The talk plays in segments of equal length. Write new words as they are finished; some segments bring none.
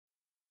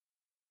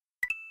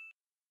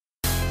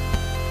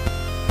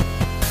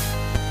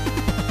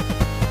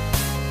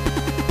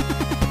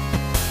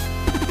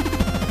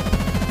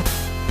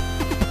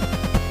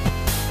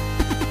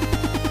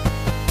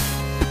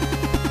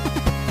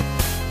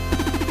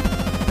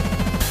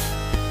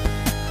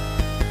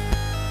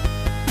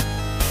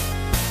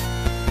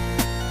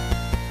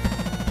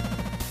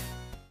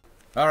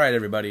All right,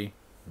 everybody.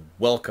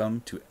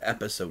 Welcome to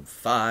episode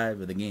 5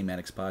 of the Game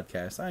Addicts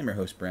podcast. I'm your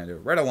host, Brando,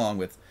 right along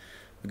with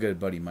a good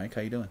buddy, Mike. How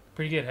you doing?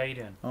 Pretty good. How you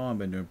doing? Oh, I've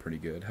been doing pretty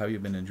good. How you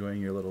been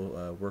enjoying your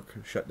little work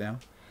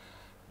shutdown?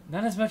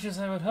 Not as much as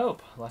I would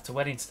hope. Lots of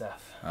wedding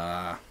stuff.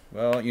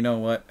 Well, you know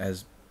what?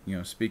 As you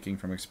know, speaking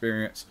from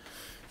experience,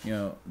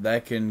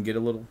 that can get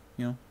a little,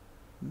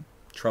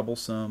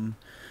 troublesome,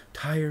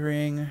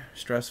 tiring,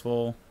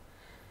 stressful.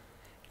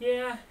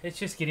 Yeah, it's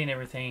just getting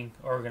everything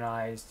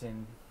organized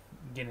and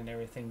getting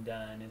everything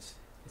done. It's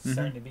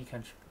starting to be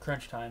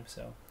crunch time.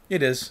 So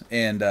it is,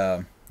 and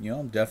I'm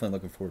definitely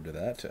looking forward to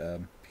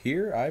that.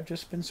 Here, I've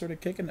just been sort of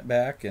kicking it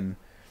back and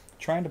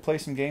trying to play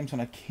some games when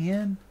I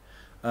can.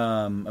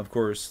 Of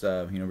course,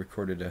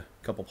 recorded a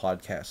couple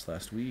podcasts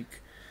last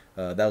week.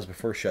 That was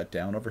before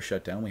shutdown. Over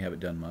shutdown, we haven't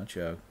done much.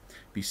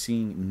 Be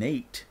seeing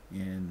Nate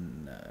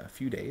in a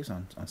few days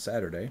on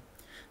Saturday,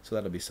 so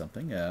that'll be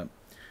something.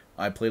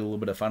 I played a little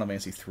bit of Final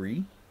Fantasy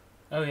 3.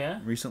 Oh yeah.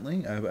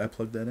 Recently, I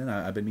plugged that in.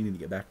 I've been meaning to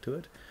get back to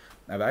it.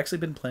 I've actually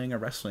been playing a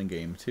wrestling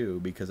game too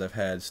because I've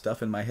had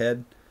stuff in my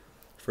head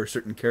for a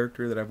certain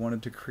character that I've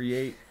wanted to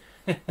create.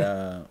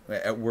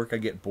 At work, I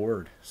get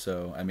bored.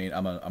 So I mean,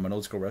 I'm an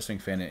old school wrestling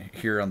fan.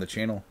 Here on the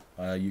channel,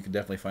 you can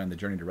definitely find the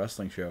Journey to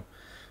Wrestling show,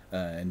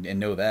 and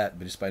know that,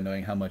 but just by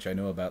knowing how much I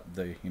know about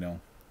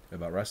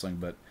about wrestling.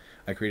 But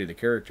I created a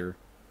character,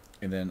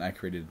 and then I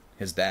created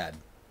his dad.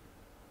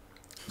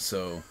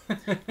 So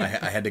I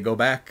had to go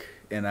back,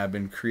 and I've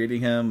been creating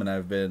him, and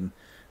I've been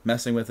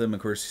messing with him. Of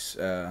course,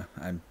 I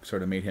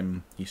sort of made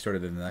him. He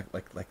started in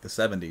like the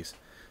 70s,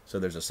 so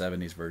there's a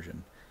 70s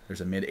version, there's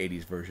a mid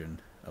 80s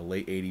version, a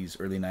late 80s,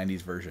 early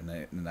 90s version,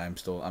 and I'm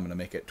gonna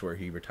make it to where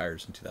he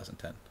retires in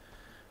 2010.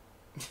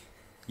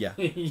 Yeah.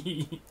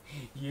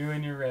 You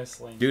and your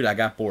wrestling, dude. I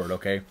got bored.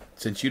 Okay,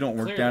 since you don't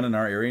work Clearly. down in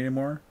our area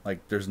anymore,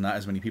 like there's not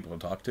as many people to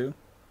talk to.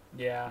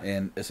 Yeah.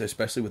 And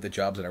especially with the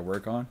jobs that I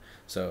work on.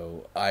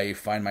 So I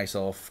find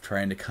myself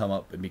trying to come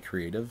up and be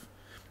creative.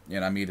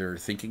 And I'm either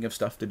thinking of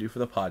stuff to do for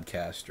the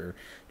podcast or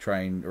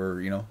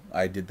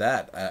I did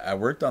that. I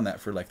worked on that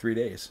for like 3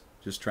 days.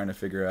 Just trying to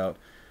figure out,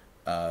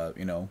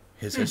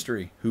 his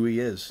history, who he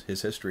is,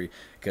 his history.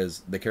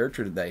 Because the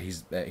character that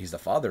he's the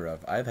father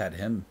of, I've had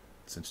him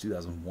since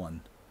 2001.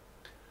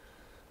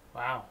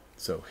 Wow.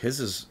 So his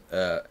is...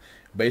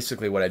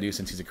 basically what I do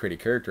since he's a creative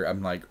character.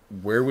 I'm like,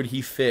 where would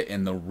he fit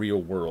in the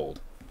real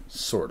world?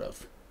 Sort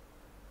of,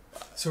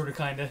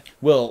 kind of.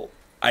 Well,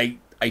 I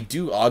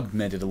do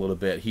augment it a little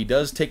bit. He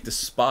does take the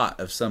spot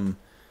of some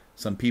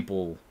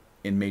people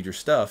in major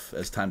stuff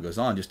as time goes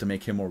on, just to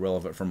make him more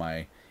relevant for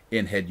my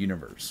in-head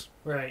universe.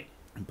 Right.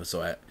 But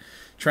so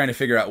trying to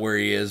figure out where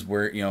he is,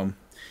 where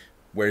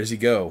does he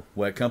go?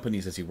 What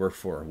companies does he work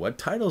for? What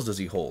titles does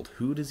he hold?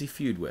 Who does he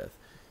feud with?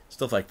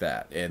 Stuff like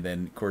that. And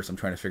then, of course, I'm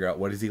trying to figure out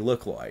what does he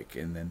look like.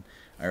 And then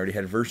I already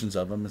had versions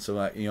of him. And so,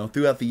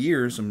 throughout the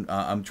years,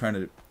 I'm trying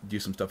to do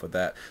some stuff with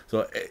that.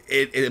 So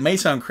it may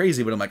sound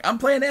crazy, but I'm like, I'm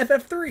playing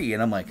FF3.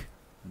 And I'm like,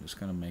 I'm just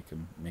going to make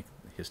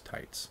his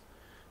tights.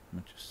 I'm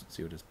going to just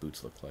see what his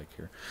boots look like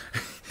here.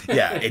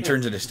 Yeah, it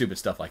turns into stupid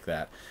stuff like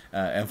that.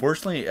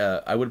 Unfortunately,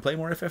 I would play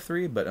more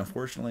FF3, but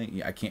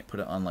unfortunately, I can't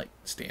put it on, like,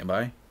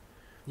 standby.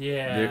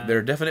 Yeah. There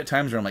are definite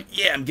times where I'm like,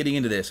 yeah, I'm getting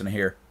into this. And I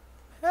hear,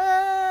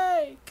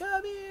 hey,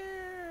 come here.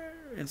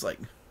 It's like,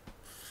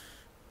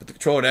 put the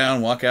controller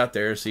down, walk out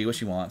there, see what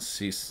she wants,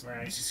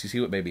 see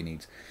what baby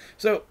needs.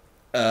 So,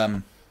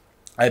 I've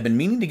been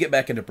meaning to get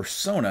back into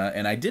Persona,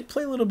 and I did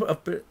play a little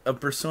bit of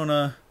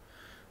Persona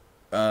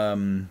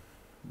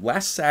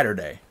last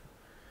Saturday.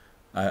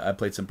 I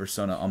played some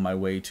Persona on my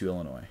way to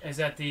Illinois. Is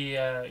that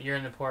you're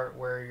in the part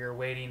where you're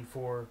waiting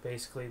for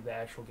basically the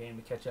actual game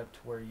to catch up to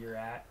where you're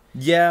at?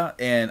 Yeah,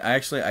 and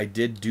I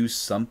did do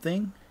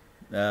something.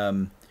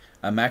 I'm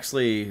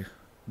actually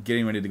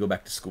getting ready to go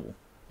back to school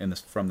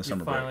from the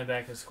summer break. Finally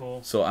back to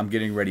school. So I'm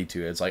getting ready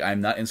to. It's like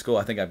I'm not in school.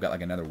 I think I've got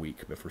like another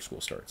week before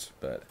school starts.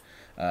 But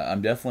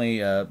I'm definitely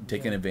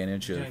taking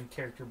advantage of doing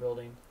character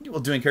building. Well,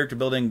 doing character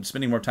building,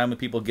 spending more time with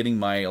people, getting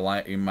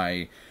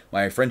my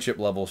friendship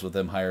levels with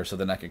them higher, so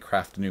then I can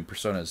craft new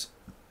personas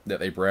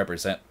that they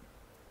represent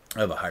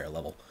of a higher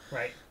level.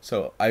 Right.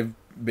 So I've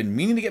been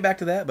meaning to get back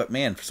to that, but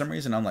man, for some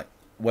reason I'm like,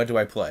 what do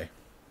I play?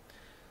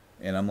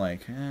 And I'm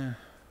like,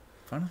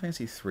 Final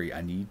Fantasy 3.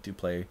 I need to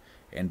play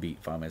and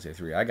beat Final Fantasy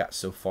 3. I got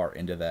so far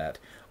into that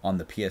on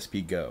the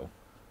PSP Go.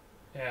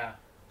 Yeah.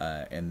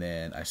 And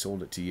then I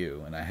sold it to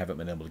you, and I haven't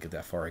been able to get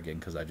that far again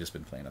because I've just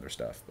been playing other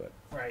stuff. But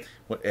right.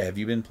 What have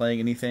you been playing?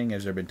 Anything?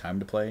 Has there been time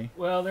to play?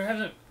 Well, there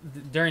hasn't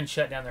during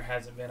shutdown. There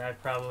hasn't been. I've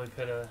probably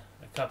put a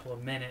couple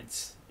of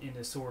minutes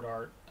into Sword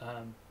Art.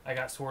 I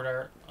got Sword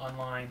Art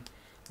online.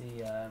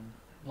 The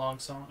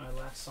Lost Song, I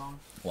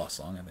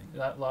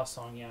think. Lost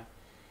Song, yeah.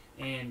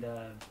 And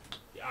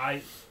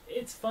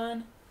it's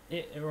fun.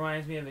 It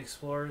reminds me of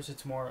Explorers.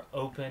 It's more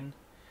open,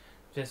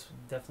 just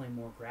definitely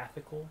more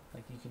graphical.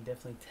 Like you can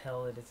definitely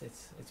tell that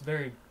it's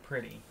very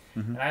pretty,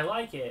 and I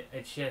like it.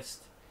 It's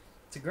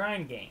a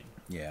grind game.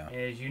 Yeah.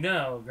 As you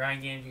know,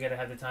 grind games you got to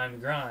have the time to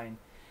grind,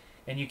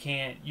 and you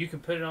can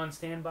put it on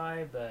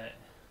standby, but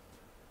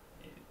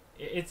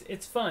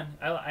it's fun.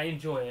 I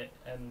enjoy it,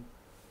 and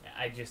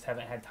I just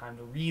haven't had time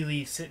to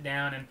really sit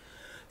down. And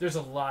there's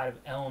a lot of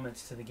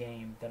elements to the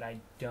game that I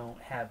don't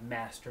have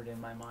mastered in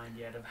my mind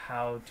yet of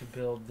how to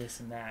build this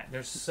and that.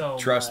 There's so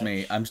Trust much.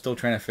 me, I'm still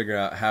trying to figure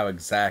out how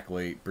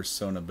exactly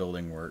persona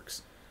building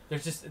works.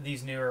 There's just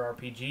these newer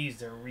RPGs.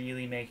 They're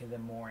really making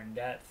them more in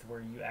depth, where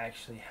you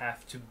actually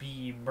have to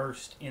be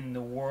immersed in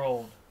the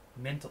world.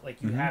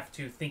 Like you have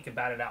to think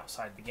about it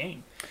outside the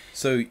game.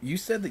 So you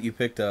said that you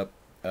picked up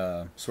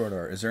Sword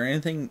Art. Is there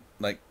anything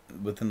like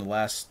within the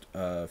last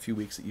few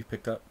weeks that you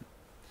picked up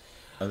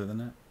other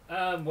than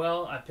that?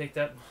 Well, I picked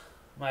up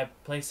my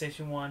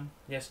PlayStation 1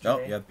 yesterday. Oh,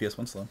 yeah, the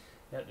PS1 Slim.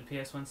 Yeah, the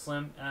PS1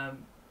 Slim.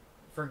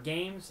 For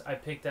games, I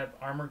picked up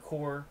Armored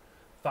Core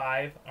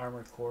 5.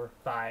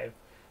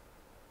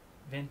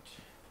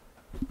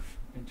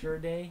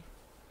 Ventura Day?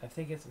 I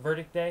think it's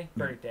Verdict Day?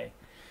 Verdict Day.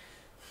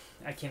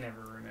 I can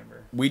never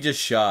remember. We just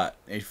shot,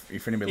 if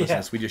anybody listening to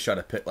this, we just shot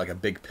a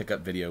big pickup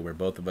video where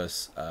both of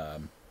us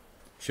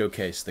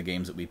showcased the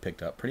games that we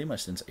picked up pretty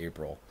much since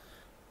April.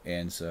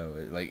 And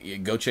so,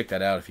 like, go check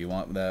that out if you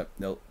want that.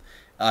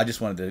 I just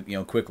wanted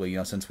to,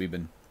 quickly, since we've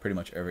been pretty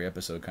much every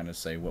episode kind of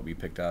say what we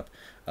picked up.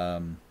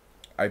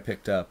 I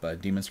picked up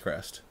Demon's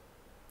Crest.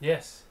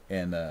 Yes.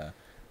 And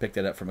picked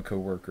that up from a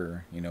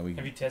coworker. Have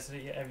you tested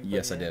it yet?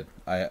 Yes, I did.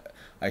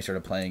 I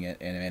started playing it,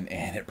 and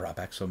it brought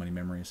back so many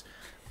memories.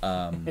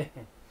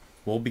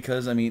 Well,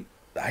 because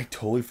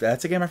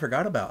that's a game I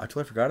forgot about. I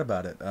totally forgot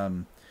about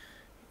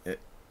it.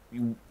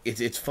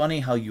 It's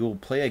funny how you'll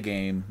play a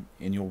game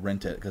and you'll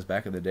rent it, because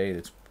back in the day,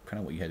 it's kind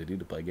of what you had to do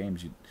to play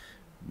games.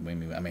 I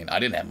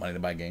didn't have money to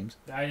buy games.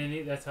 I didn't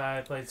either. That's how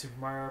I played Super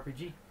Mario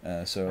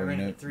RPG. So I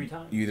rented it 3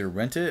 times. You either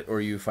rent it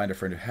or you find a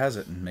friend who has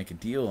it and make a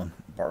deal and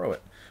borrow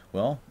it.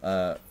 Well,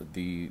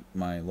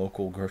 my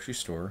local grocery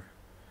store,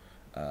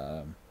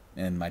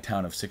 in my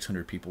town of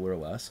 600 people or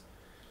less,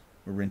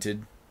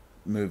 rented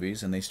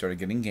movies, and they started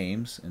getting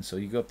games, and so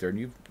you go up there and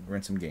you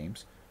rent some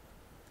games,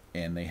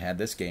 and they had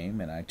this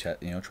game, and I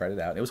tried it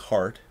out. It was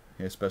hard,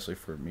 especially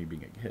for me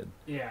being a kid.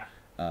 Yeah.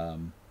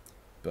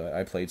 But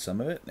I played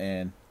some of it,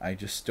 and I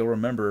just still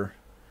remember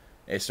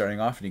it starting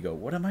off, and you go,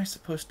 what am I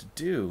supposed to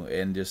do?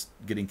 And just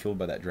getting killed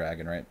by that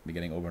dragon, right?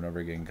 Beginning over and over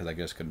again, because I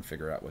just couldn't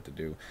figure out what to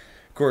do.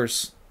 Of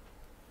course,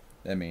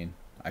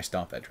 I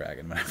stomped that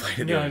dragon when I played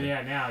it. No,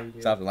 yeah, now you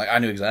do. Stopped it. I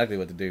knew exactly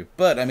what to do.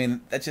 But,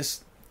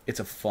 it's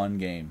a fun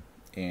game,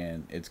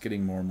 and it's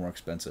getting more and more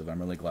expensive. I'm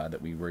really glad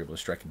that we were able to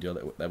strike a deal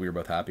that we were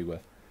both happy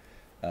with.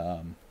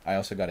 I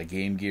also got a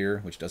Game Gear,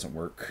 which doesn't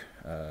work.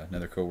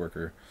 Another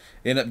coworker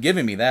ended up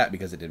giving me that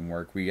because it didn't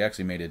work. We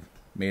actually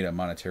made a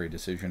monetary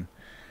decision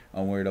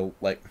on where to,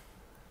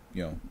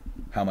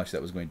 how much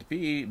that was going to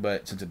be,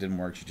 but since it didn't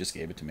work, she just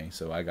gave it to me.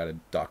 So I got to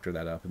doctor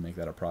that up and make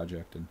that a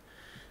project. And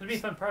it'll be a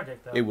fun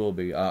project, though. It will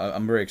be.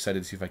 I'm very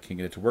excited to see if I can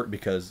get it to work,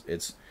 because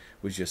it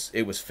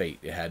was fate.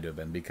 It had to have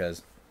been,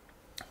 because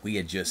we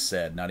had just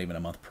said, not even a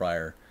month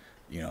prior,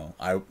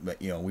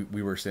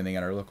 we were sitting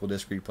at our local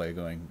disc replay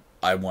going,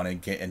 I want to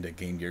get into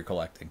Game Gear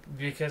collecting.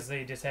 Because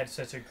they just had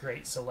such a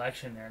great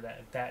selection there that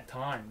at that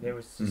time. There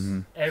was just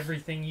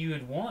everything you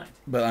would want.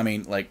 But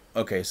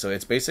okay, so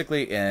it's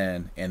basically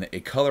a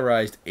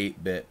colorized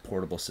 8-bit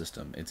portable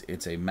system.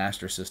 It's a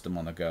master system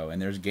on the go.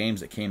 And there's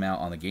games that came out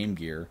on the Game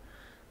Gear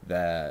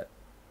that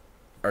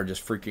are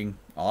just freaking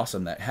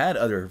awesome, that had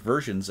other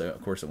versions. Of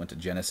course, it went to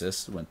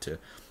Genesis, went to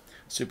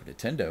Super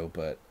Nintendo,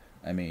 but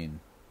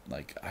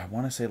I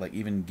want to say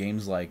even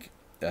games like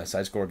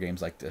side-scroller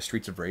games like the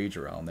Streets of Rage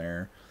are on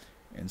there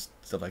and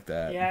stuff like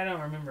that. Yeah, I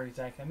don't remember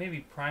exactly.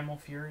 Maybe Primal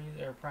Fury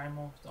or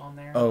Primal on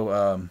there.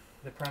 Oh,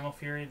 the Primal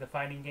Fury, the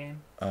fighting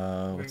game.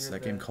 What's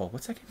that game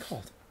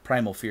called?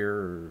 Primal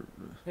Fear.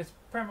 It's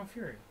Primal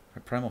Fury.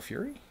 Primal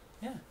Fury?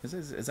 Yeah.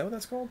 Is that what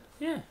that's called?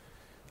 Yeah.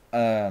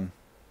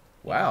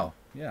 Wow.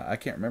 Yeah, I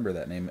can't remember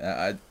that name.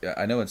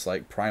 I know it's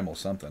like Primal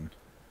something.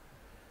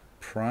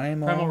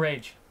 Primal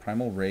Rage.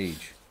 Primal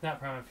Rage. Not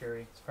Primal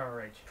Fury. It's Primal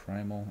Rage.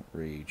 Primal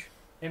Rage.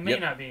 It may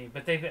not be,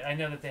 but I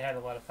know that they had a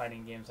lot of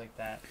fighting games like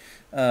that.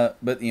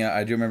 But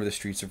I do remember the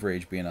Streets of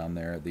Rage being on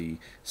there. The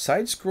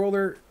side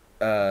scroller,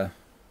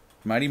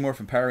 Mighty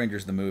Morphin Power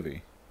Rangers the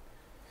movie,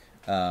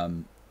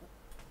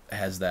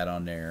 has that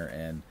on there,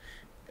 and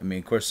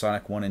of course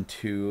Sonic 1 and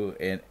 2,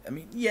 and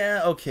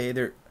okay,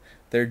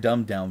 they're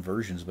dumbed down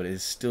versions, but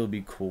it'd still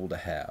be cool to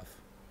have,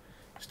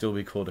 still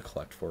be cool to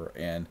collect for.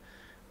 And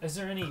is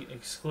there any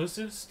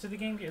exclusives to the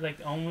Game Gear? You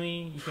can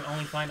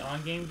only find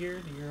on Game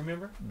Gear? Do you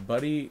remember?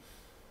 Buddy,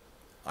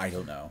 I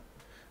don't know.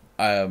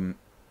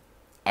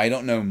 I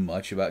don't know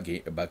much about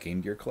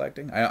Game Gear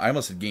collecting. I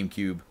almost said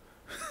GameCube.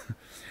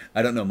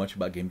 I don't know much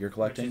about Game Gear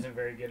collecting. Which isn't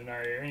very good in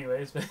our area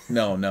anyways. But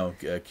No.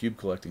 Cube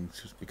collecting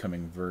is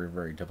becoming very,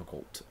 very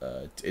difficult.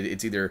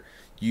 It's either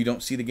you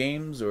don't see the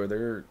games or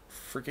they're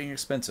freaking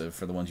expensive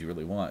for the ones you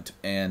really want.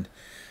 And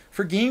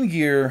for Game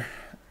Gear,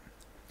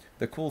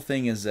 the cool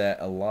thing is that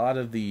a lot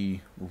of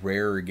the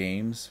rarer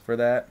games for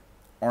that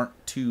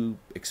aren't too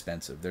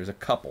expensive. There's a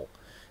couple.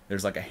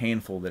 There's a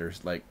handful that are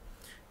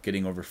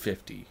getting over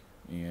 50,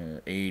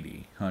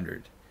 80,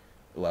 100.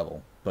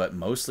 level, but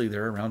mostly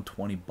they're around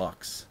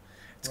 $20.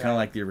 It's kind of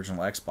Right. like the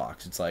original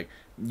Xbox. It's like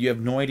you have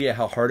no idea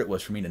how hard it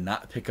was for me to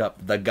not pick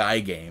up the Guy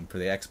game for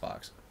the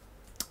Xbox.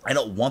 I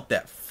don't want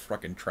that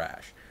fucking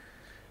trash.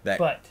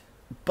 But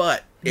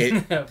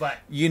it but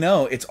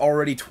it's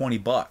already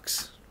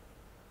 $20.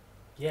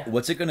 yeah,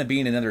 What's it going to be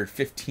in another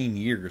 15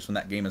 years when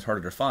that game is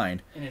harder to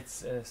find? and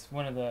it's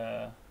one of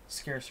the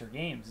scarcer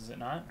games, is it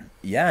not?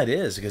 Yeah, it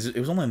is, because it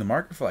was only in the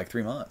market for like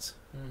 3 months.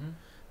 Mm-hmm.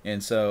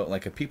 And so,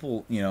 like, if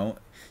people,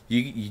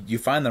 you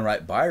find the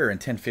right buyer in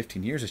 10,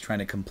 15 years is trying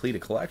to complete a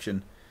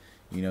collection,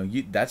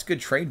 that's good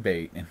trade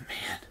bait. And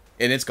man,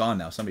 and it's gone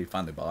now. Somebody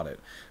finally bought it.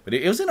 But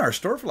it was in our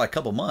store for like a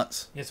couple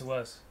months. Yes, it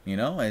was.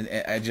 And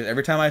I just,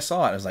 every time I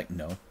saw it, I was like,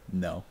 no.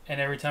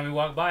 And every time we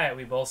walked by it,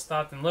 we both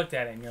stopped and looked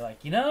at it, and you're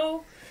like,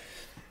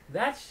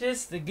 that's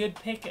just a good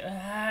pick.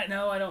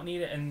 No, I don't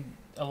need it. And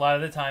a lot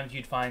of the times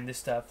you'd find this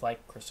stuff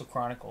like Crystal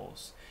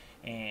Chronicles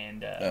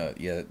and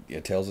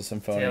Tales of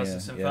Symphonia. Tales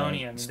of Symphonia.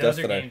 Yeah. I mean, those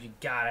are games you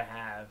gotta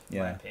have, in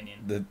my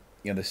opinion.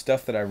 The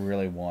stuff that I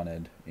really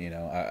wanted,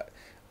 and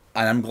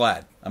I'm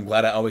glad. I'm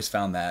glad I always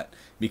found that,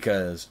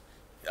 because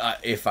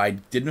if I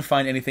didn't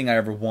find anything I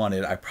ever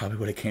wanted, I probably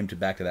would have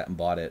back to that and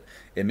bought it.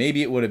 And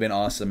maybe it would have been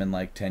awesome in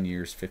like 10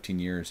 years, 15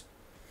 years.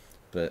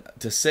 But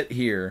to sit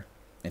here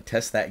and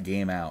test that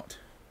game out,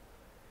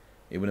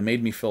 it would have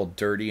made me feel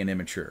dirty and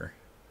immature.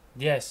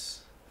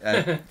 Yes.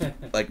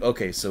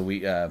 Okay, so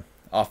we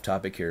off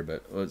topic here,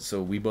 but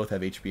so we both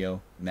have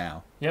HBO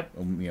now. Yep.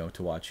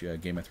 To watch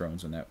Game of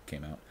Thrones when that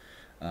came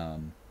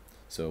out.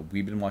 So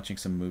we've been watching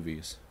some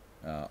movies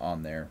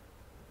on there.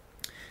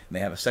 And they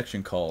have a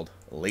section called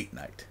Late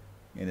Night,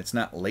 and it's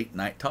not late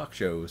night talk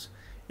shows;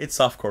 it's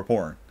softcore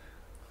porn.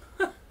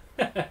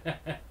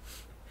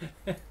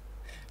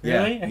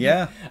 Really?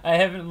 Yeah. I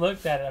haven't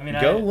looked at it. I mean,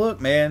 go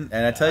look, man,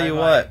 and I tell you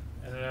what.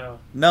 I don't know.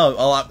 No,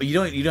 a lot. You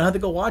don't have to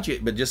go watch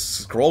it, but just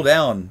scroll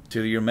down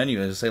to your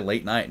menu and just say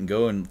Late Night and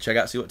go and check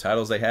out, see what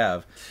titles they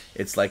have.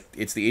 It's the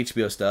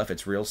HBO stuff.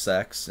 It's real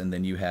sex, and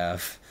then you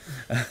have,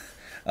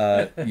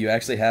 you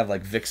actually have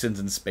like vixens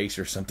in space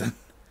or something.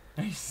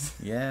 Nice.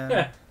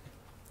 Yeah.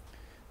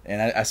 And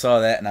I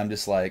saw that, and I'm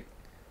just like,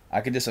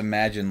 I could just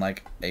imagine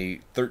like a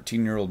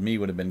 13-year-old me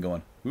would have been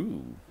going,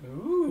 ooh,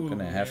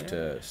 gonna have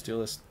to steal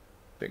this,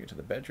 bring it to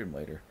the bedroom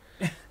later.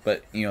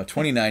 But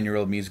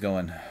 29-year-old me's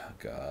going, oh,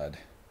 God,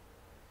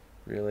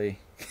 really?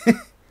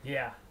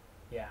 Yeah.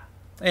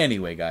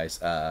 Anyway, guys,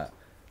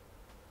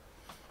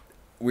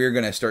 we're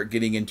gonna start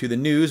getting into the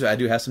news. I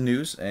do have some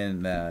news,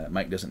 and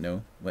Mike doesn't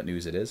know what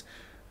news it is.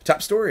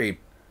 Top story: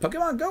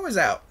 Pokemon Go is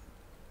out.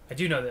 I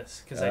do know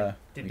this because I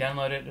did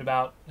download it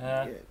about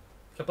a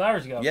couple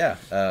hours ago. Yeah,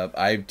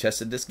 I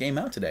tested this game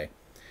out today,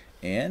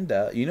 and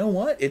you know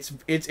what? It's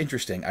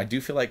interesting. I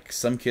do feel like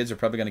some kids are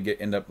probably going to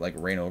end up like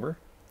ran over,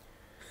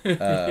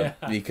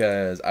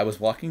 because I was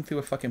walking through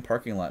a fucking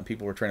parking lot and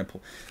people were trying to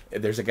pull.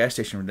 There's a gas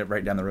station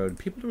right down the road.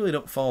 People really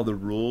don't follow the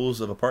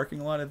rules of a parking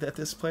lot at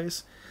this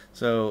place.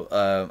 So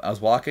I was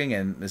walking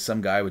and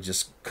some guy would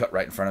just cut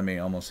right in front of me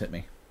and almost hit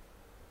me.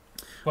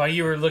 While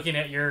you were looking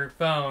at your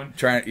phone,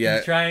 trying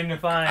to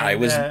find. I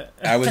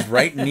was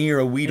right near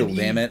a Weedle,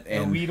 damn it.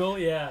 And, a Weedle,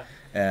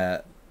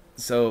 yeah.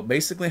 So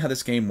basically, how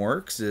this game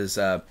works is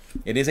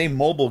it is a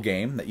mobile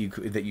game that you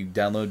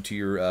download to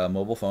your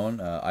mobile phone,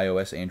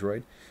 iOS,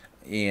 Android,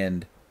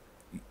 and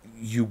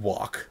you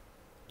walk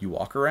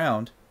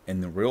around in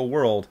the real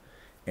world,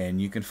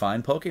 and you can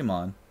find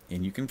Pokemon,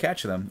 and you can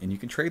catch them, and you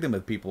can trade them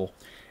with people,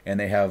 and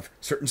they have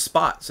certain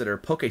spots that are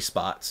Poke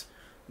spots,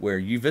 where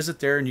you visit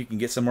there and you can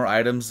get some more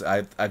items.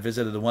 I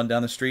visited the one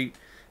down the street,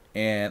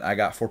 and I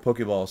got 4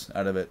 Pokeballs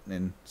out of it.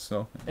 And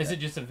so, is it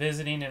just a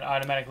visiting? It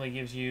automatically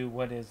gives you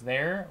what is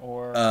there,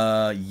 or?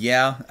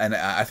 Yeah, and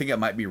I think it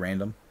might be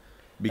random.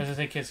 I was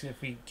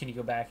thinking, can you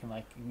go back in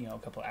like a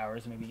couple of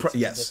hours and maybe get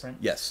something different?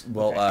 Yes.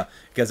 Well,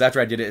 because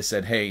after I did it, it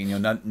said, hey,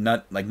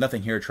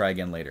 nothing here. Try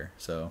again later.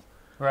 So.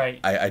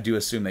 Right. I do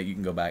assume that you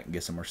can go back and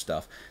get some more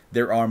stuff.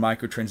 There are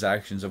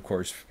microtransactions, of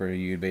course, for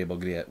you to be able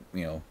to get,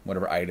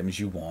 whatever items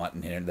you want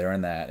and here, there,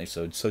 and that. And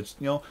so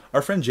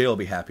our friend Jay will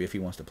be happy if he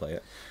wants to play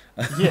it.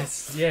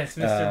 yes,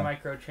 Mr.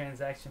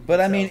 Microtransaction. But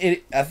I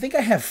mean, I think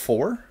I have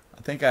 4.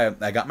 I think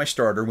I got my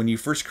starter. When you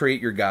first create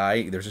your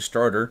guy, there's a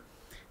starter,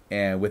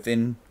 and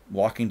within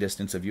walking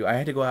distance of you, I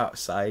had to go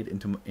outside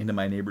into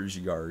my neighbor's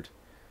yard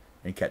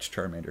and catch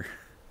Charmander.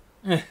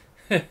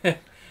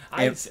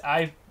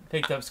 I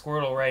picked up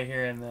Squirtle right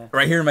here in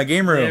my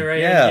game room. Yeah, right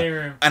in the game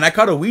room. And I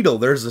caught a Weedle.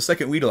 There's a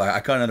second Weedle.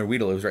 I caught another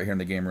Weedle. It was right here in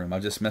the game room. I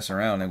was just messing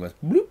around and it was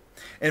bloop.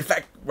 And in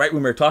fact, right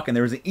when we were talking,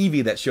 there was an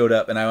Eevee that showed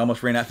up, and I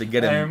almost ran out to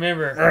get him. I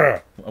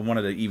remember. I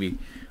wanted an Eevee.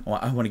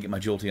 I want to get my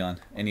Jolteon.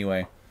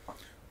 Anyway,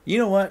 you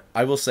know what?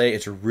 I will say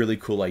it's a really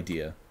cool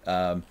idea.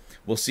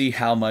 We'll see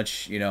how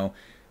much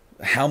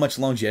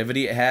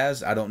longevity it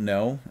has. I don't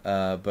know.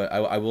 But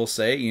I will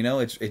say,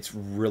 it's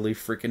really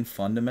freaking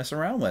fun to mess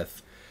around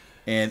with.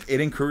 And it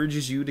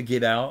encourages you to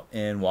get out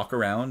and walk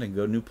around and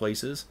go to new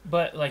places.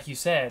 But like you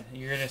said,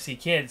 you're going to see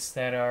kids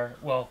that are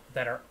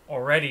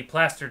already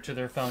plastered to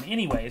their phone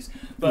anyways,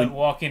 but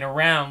walking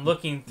around,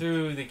 looking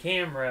through the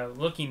camera,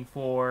 looking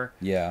for...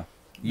 Yeah.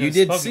 You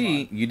did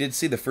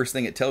see the first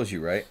thing it tells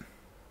you, right?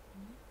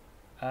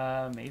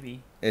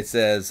 Maybe. It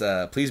says,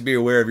 please be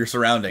aware of your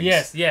surroundings.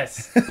 Yes.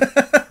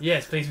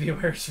 Yes, please be aware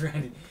of your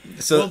surroundings.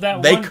 So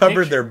they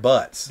covered their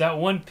butts. That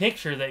one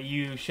picture that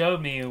you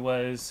showed me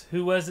was...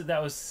 Who was it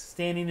that was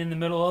standing in the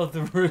middle of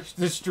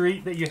the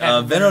street that you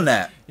had?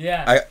 Venonat.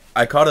 Yeah.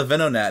 I caught a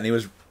Venonat, and he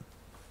was...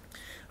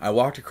 I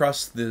walked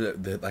across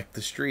the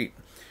street.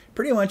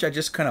 Pretty much, I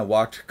just kind of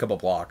walked a couple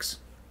blocks.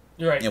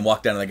 Right. And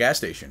walked down to the gas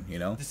station, you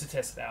know? Just to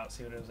test it out,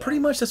 see what it was Pretty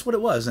much that's what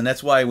it was. And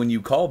that's why when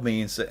you called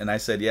me and I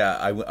said, yeah,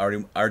 I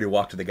already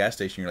walked to the gas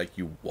station, you're like,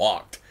 you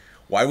walked?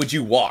 Why would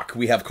you walk?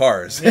 We have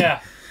cars.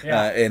 Yeah.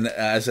 And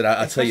I said,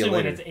 I'll tell you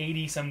later. Especially when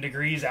it's 80-some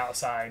degrees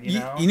outside, you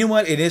know? You know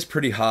what? It is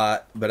pretty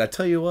hot. But I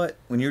tell you what,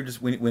 when you're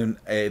just when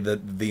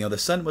the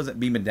sun wasn't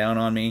beaming down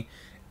on me,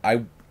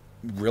 I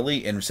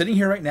really, and sitting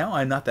here right now,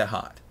 I'm not that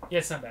hot. Yeah,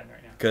 it's not bad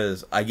right now.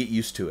 Because I get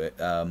used to it.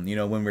 You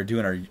know, when we're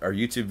doing our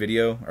YouTube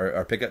video,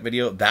 our pickup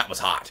video, that was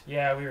hot.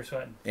 Yeah, we were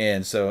sweating.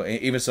 And so,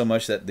 even so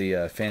much that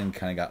the fan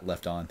kind of got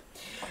left on.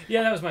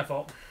 Yeah, that was my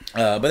fault.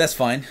 But that's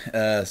fine.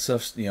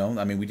 So, you know,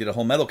 I mean, we did a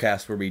whole metal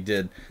cast where we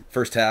did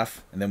first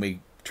half, and then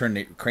we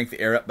cranked the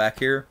air up back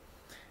here,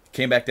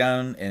 came back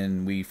down,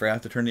 and we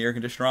forgot to turn the air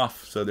conditioner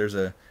off. So there's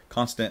a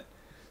constant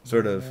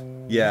sort of,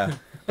 yeah.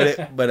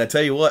 But I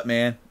tell you what,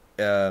 man,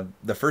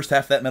 the first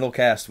half of that metal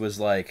cast was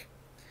like,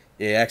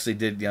 it actually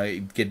did, you know,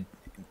 it did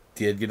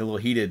get a little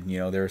heated. You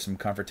know, there was some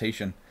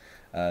confrontation,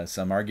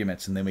 some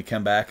arguments, and then we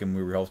come back and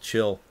we were all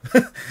chill.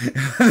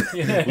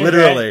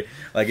 Literally,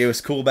 like it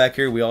was cool back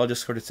here. We all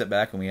just sort of sat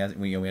back and we had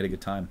a good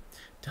time.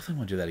 Definitely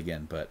want to do that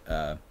again. But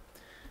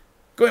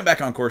going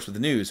back on course with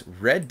the news,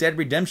 Red Dead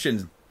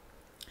Redemption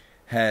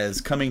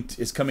is coming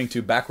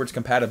to backwards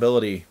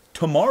compatibility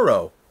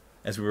tomorrow,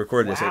 as we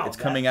record this. Wow, it's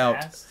coming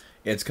out. Fast.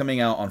 It's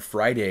coming out on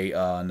Friday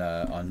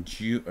on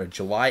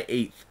July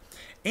 8th.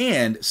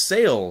 And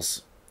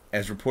sales,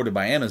 as reported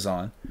by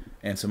Amazon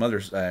and some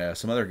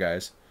other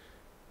guys,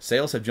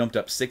 sales have jumped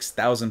up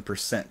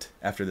 6,000%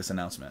 after this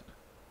announcement.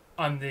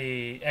 On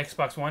the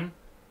Xbox One?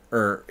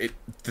 For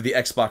the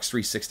Xbox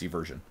 360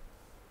 version.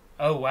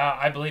 Oh, wow.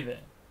 I believe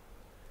it.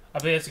 I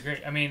believe it's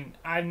great. I mean,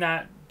 I'm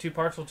not too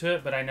partial to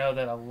it, but I know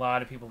that a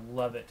lot of people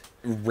love it.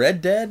 Red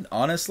Dead,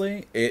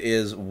 honestly, it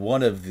is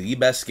one of the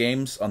best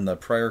games on the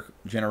prior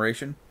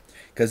generation.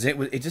 Because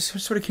it just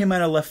sort of came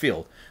out of left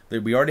field.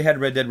 We already had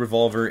Red Dead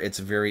Revolver. It's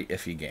a very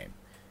iffy game.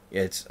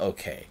 It's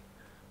okay.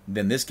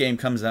 Then this game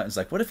comes out and it's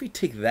like, what if we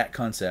take that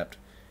concept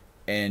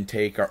and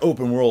take our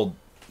open world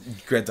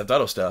Grand Theft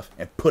Auto stuff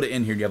and put it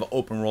in here and you have an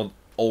open world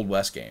Old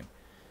West game?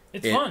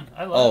 It's fun.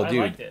 I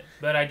liked it.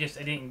 But I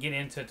didn't get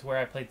into it to where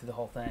I played through the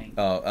whole thing.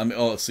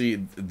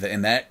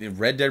 And that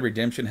Red Dead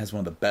Redemption has one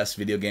of the best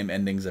video game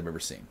endings I've ever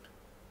seen.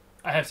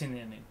 I have seen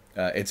the ending.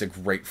 It's a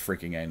great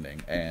freaking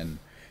ending. And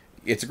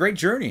it's a great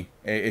journey.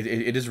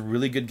 It is a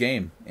really good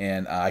game,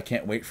 and I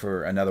can't wait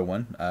for another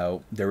one.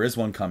 There is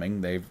one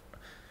coming. They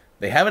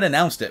haven't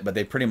announced it, but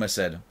they pretty much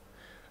said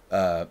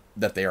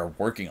that they are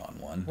working on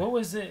one. What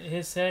was it?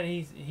 He said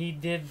he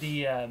did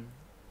the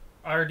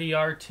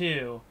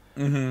RDR2,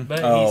 but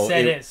he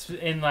said it's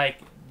in like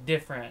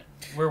different.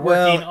 We're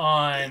working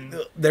on.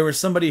 There was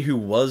somebody who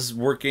was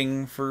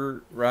working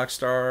for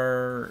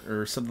Rockstar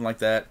or something like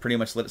that. Pretty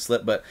much let it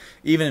slip, but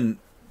even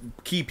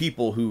key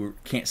people who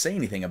can't say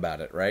anything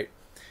about it, right?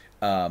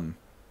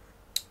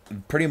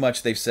 Pretty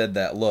much they've said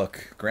that,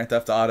 look, Grand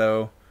Theft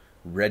Auto,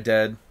 Red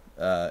Dead,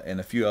 and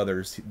a few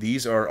others,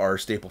 these are our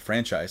staple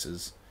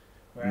franchises.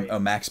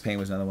 Right. Max Payne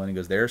was another one. He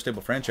goes, they're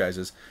staple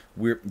franchises.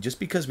 We're just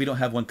because we don't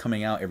have one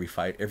coming out every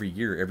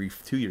year, every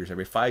 2 years,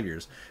 every 5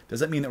 years,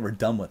 doesn't mean that we're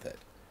done with it.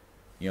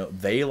 You know,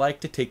 they like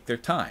to take their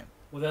time.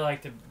 Well, they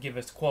like to give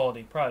us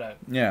quality product.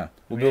 Yeah.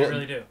 They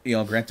really do. You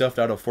know, Grand Theft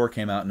Auto 4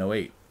 came out in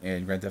 2008.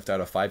 And Grand Theft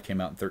Auto 5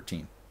 came out in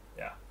 2013.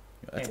 Yeah.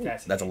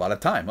 That's a lot of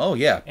time. Oh,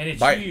 yeah. And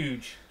it's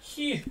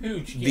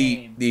huge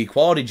game. The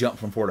quality jump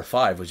from 4 to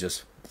 5 was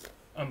just...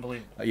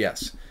 unbelievable.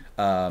 Yes.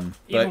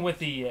 Even with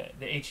the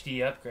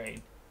HD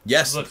upgrade.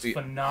 Yes. It looks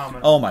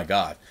phenomenal. Oh, my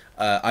God.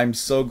 I'm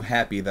so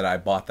happy that I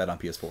bought that on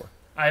PS4.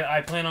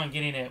 I plan on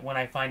getting it when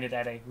I find it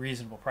at a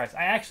reasonable price.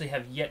 I actually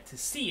have yet to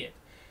see it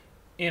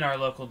in our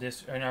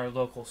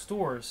local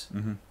stores.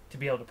 Mm-hmm. To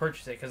be able to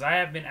purchase it, because I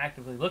have been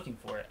actively looking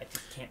for it. I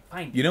just can't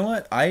find it. You know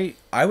what? I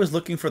was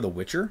looking for The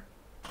Witcher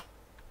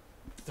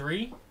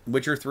 3.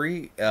 Witcher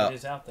 3. It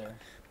is out there.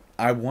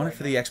 I want it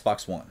for the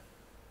Xbox One.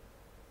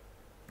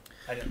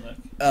 I didn't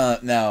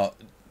look. Now,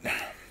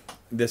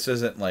 this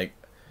isn't like...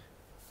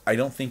 I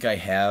don't think I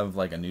have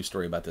like a news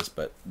story about this,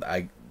 but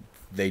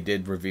they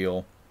did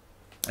reveal...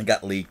 It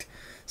got leaked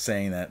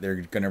saying that they're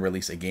going to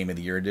release a Game of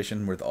the Year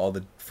edition with all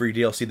the free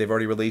DLC they've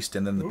already released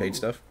and then the paid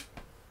stuff.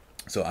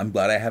 So I'm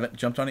glad I haven't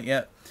jumped on it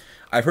yet.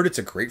 I've heard it's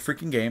a great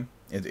freaking game.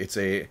 It's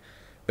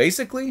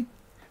basically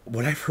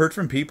what I've heard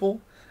from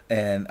people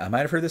and I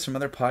might have heard this from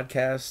other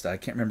podcasts. I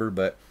can't remember,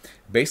 but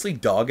basically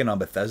dogging on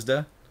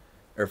Bethesda,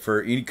 or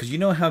because you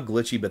know how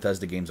glitchy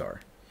Bethesda games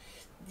are.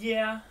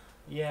 Yeah.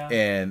 Yeah.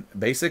 And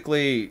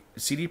basically,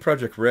 CD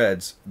Projekt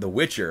Red's The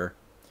Witcher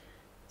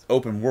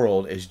open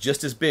world is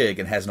just as big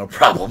and has no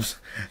problems.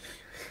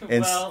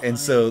 And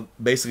so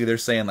basically they're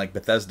saying, like,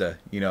 Bethesda,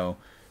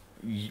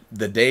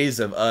 the days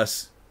of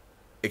us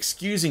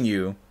excusing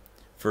you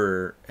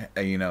for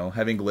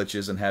having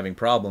glitches and having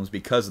problems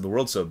because the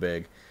world's so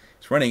big,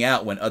 it's running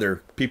out when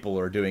other people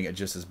are doing it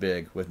just as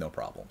big with no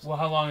problems. Well,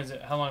 how long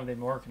have they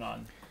been working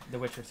on The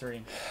Witcher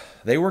 3?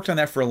 They worked on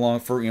that for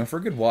a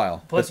good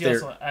while. Plus, you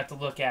also have to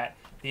look at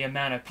the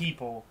amount of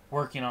people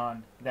working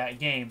on that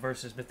game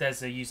versus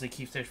Bethesda usually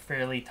keeps it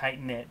fairly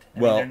tight knit.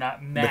 Well, they're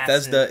not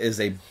massive.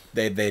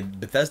 Bethesda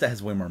Bethesda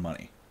has way more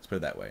money. Let's put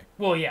it that way.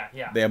 Well, yeah.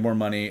 They have more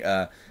money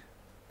to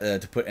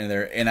put in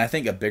there, and I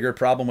think a bigger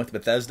problem with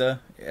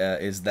Bethesda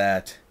is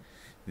that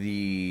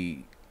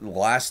the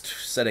last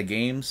set of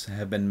games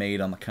have been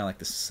made on kind of like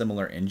the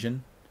similar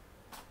engine.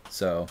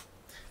 So.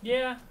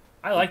 Yeah.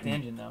 I like the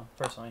engine though,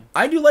 personally.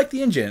 I do like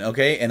the engine,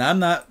 okay, and I'm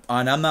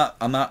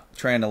not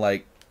trying to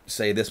like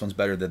say this one's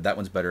better, that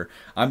one's better.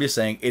 I'm just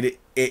saying it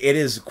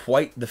is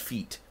quite the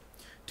feat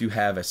to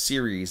have a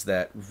series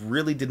that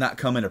really did not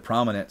come into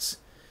prominence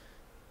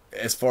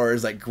as far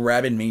as like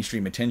grabbing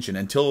mainstream attention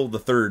until the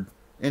third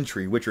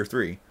entry, Witcher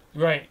 3.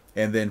 Right.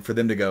 And then for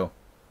them to go,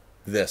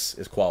 this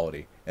is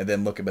quality, and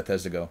then look at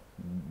Bethesda go,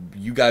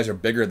 you guys are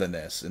bigger than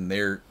this, and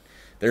they're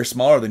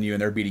smaller than you,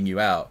 and they're beating you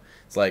out.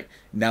 It's like,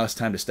 now it's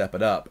time to step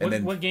it up.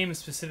 And what game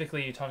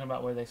specifically are you talking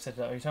about where they set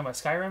it up? Are you talking about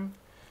Skyrim?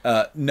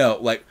 No,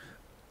 like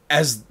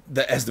as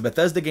the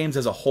Bethesda games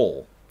as a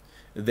whole,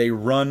 they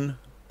run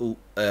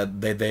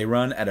they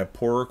run at a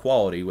poorer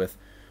quality with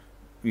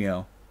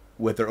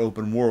their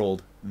open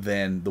world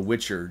than The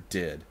Witcher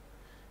did.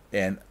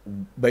 And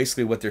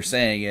basically what they're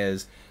saying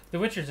is The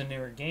Witcher's a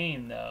newer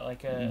game though,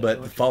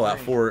 but Fallout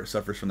 4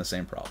 suffers from the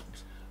same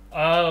problems.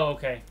 Oh,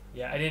 okay.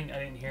 Yeah, I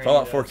didn't hear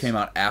Fallout 4 came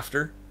out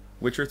after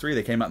Witcher 3.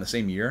 They came out in the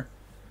same year.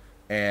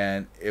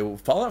 And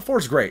Fallout 4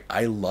 is great.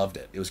 I loved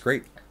it. It was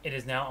great. It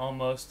is now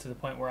almost to the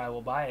point where I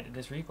will buy it at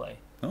this replay.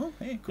 Oh,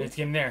 hey, cool. It's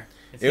getting there.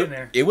 Getting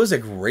there. It was a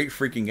great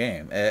freaking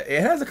game.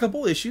 It has a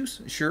couple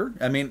issues, sure.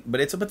 I mean,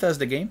 but it's a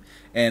Bethesda game.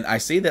 And I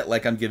say that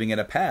like I'm giving it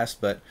a pass,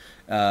 but,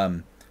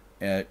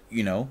 it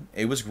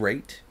was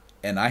great.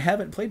 And I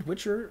haven't played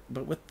Witcher,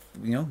 but with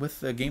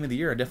the Game of the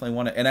Year, I definitely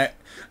want to. And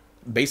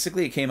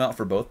basically, it came out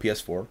for both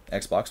PS4,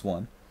 Xbox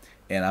One.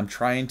 And I'm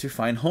trying to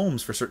find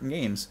homes for certain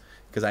games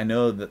because I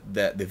know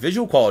that the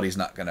visual quality is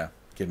not going to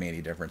give me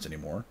any difference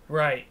anymore.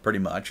 Right. Pretty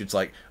much. It's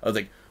like, I was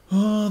like,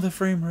 oh, the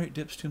frame rate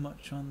dips too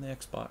much on the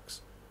Xbox.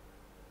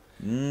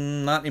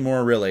 Not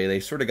anymore, really. They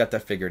sort of got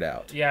that figured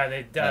out. Yeah,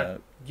 they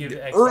give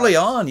Xbox. Early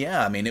on,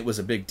 yeah. I mean, it was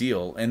a big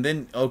deal. And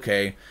then,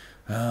 okay,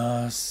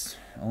 only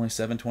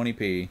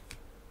 720p.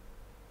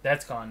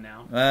 That's gone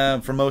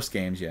now. For most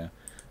games, yeah.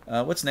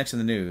 What's next in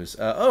the news?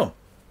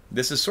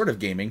 This is sort of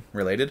gaming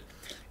related.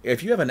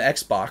 If you have an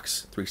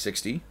Xbox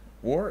 360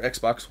 or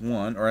Xbox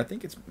One, or I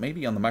think it's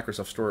maybe on the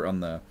Microsoft Store on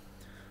the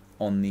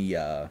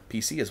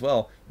PC as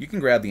well, you can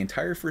grab the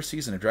entire first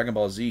season of Dragon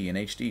Ball Z in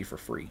HD for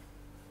free.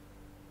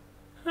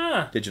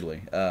 Huh.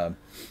 Digitally.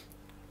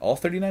 All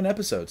 39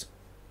 episodes.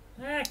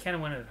 I kind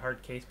of wanted a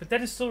hard case, but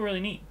that is still really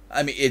neat.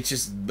 I mean, it's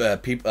just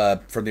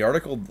people from the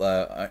article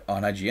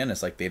on IGN.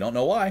 It's like they don't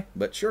know why,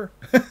 but sure.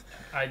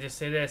 I just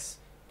say this: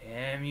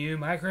 damn you,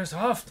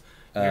 Microsoft!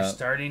 You're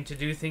starting to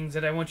do things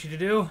that I want you to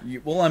do.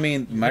 Well, I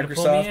mean,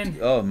 Microsoft.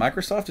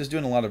 Microsoft is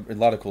doing a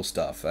lot of cool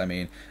stuff. I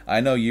mean, I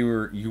know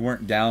you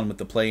weren't down with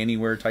the Play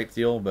Anywhere type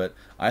deal, but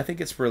I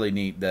think it's really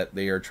neat that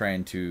they are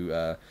trying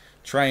to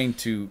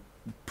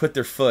put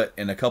their foot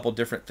in a couple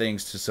different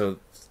things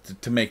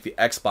to make the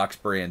Xbox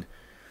brand,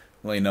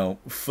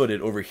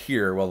 footed over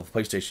here while the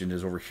PlayStation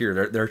is over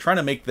here. They're trying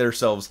to make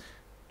themselves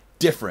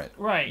different,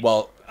 right?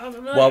 While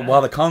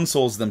the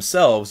consoles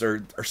themselves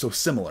are so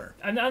similar.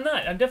 I'm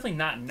definitely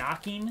not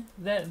knocking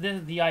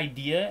the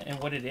idea and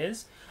what it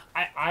is.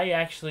 I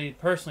actually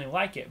personally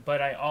like it,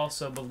 but I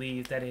also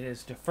believe that it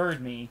has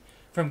deferred me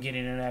from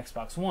getting an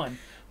Xbox One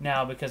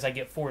now because I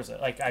get Forza.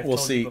 Like I've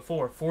told you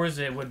before,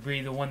 Forza would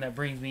be the one that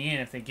brings me in.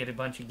 If they get a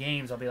bunch of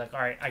games, I'll be like, all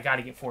right, I got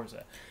to get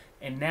Forza.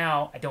 And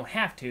now I don't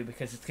have to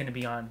because it's going to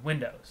be on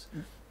Windows.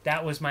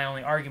 That was my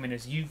only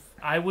argument.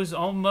 I was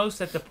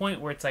almost at the point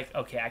where it's like,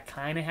 okay, I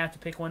kind of have to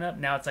pick one up.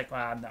 Now it's like,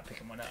 well, I'm not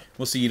picking one up.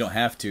 Well, see, you don't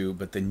have to,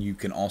 but then you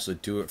can also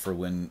do it for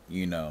when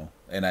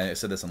and I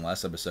said this in the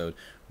last episode,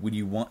 when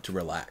you want to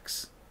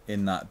relax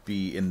and not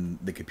be in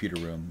the computer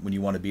room, when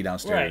you want to be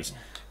downstairs,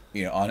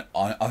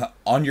 right.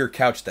 On your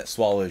couch that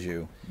swallows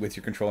you with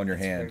your control in your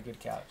hand. It's a very good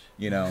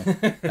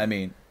couch. I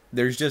mean,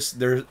 there's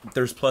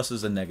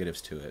pluses and negatives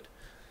to it.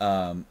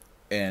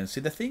 And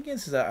see, the thing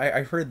is that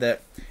I heard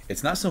that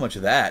it's not so much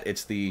that,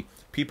 it's the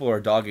people are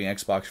dogging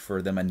Xbox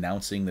for them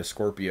announcing the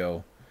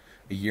Scorpio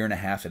a year and a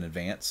half in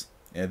advance,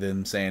 and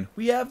then saying,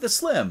 we have the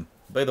Slim,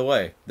 by the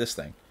way, this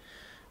thing.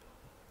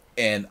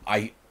 And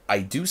I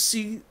do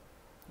see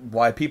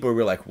why people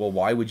were like, well,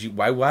 why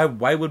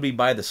would we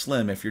buy the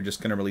Slim if you're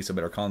just going to release a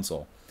better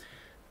console?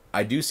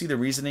 I do see the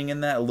reasoning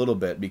in that a little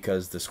bit,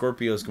 because the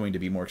Scorpio is going to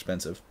be more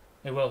expensive.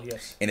 It will,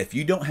 yes. And if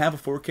you don't have a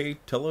 4K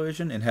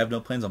television and have no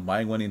plans on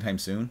buying one anytime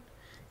soon,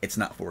 it's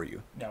not for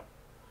you. No.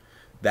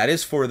 That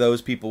is for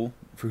those people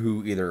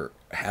who either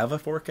have a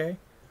 4K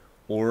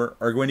or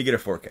are going to get a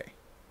 4K.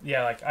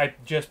 Yeah, like I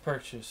just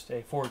purchased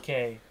a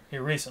 4K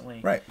here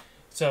recently. Right.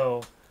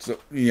 So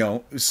you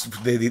know,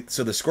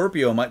 so the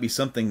Scorpio might be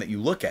something that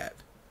you look at.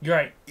 You're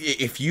right.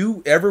 If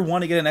you ever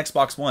want to get an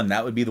Xbox One,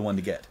 that would be the one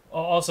to get.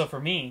 Also for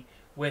me,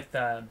 with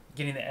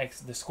getting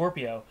the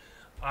Scorpio,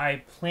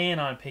 I plan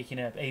on picking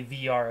up a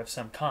VR of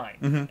some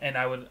kind, and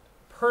I would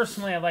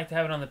personally, I'd like to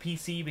have it on the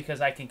PC because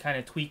I can kind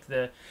of tweak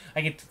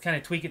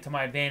it to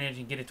my advantage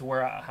and get it to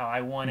where how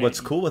I want it.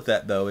 What's cool with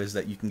that though is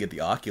that you can get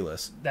the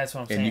Oculus. That's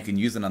what I'm saying. And you can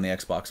use it on the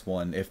Xbox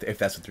One if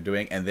that's what they're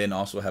doing, and then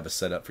also have a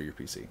setup for your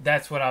PC.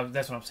 That's what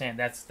I'm saying.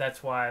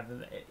 That's why,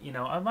 you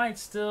know, I might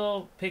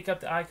still pick up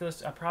the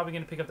Oculus. I'm probably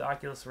going to pick up the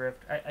Oculus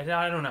Rift. I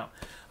don't know.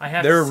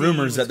 There are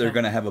rumors that they're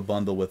going to have a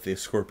bundle with the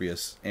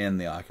Scorpius and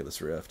the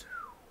Oculus Rift.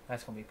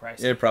 That's going to be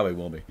pricey. It probably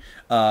will be.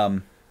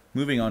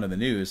 Moving on to the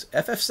news,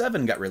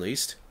 FF7 got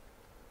released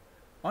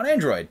on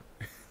Android.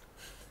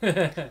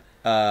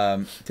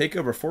 Take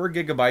over 4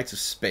 gigabytes of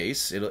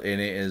space.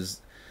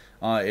 It's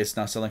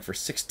now selling for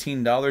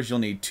 $16. You'll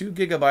need 2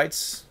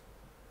 gigabytes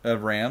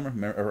of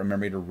RAM or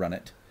memory to run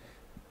it.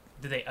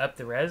 Did they up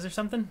the res or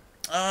something?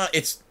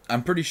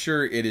 I'm pretty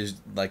sure it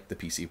is like the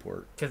PC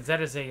port. Because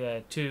that is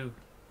a 2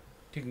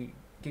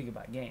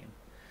 gigabyte game.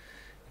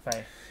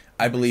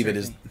 I believe it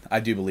is. I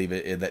do believe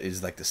it. That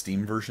is like the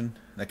Steam version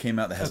that came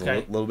out that has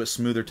a little bit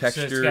smoother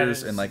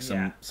textures and like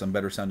some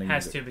better sounding. It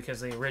has to,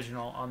 because the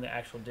original on the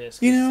actual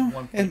disc. You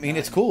know, I mean,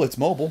 it's cool. It's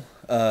mobile.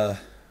 I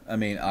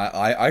mean,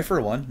 I for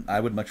one,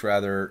 I would much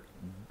rather,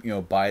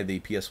 buy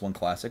the PS1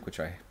 Classic, which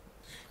I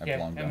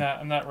belong to.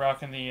 I'm not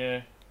rocking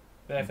the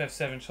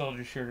FF7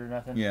 shoulder shirt or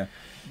nothing. Yeah,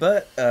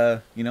 but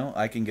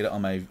I can get it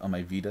on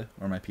my Vita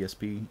or my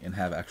PSP and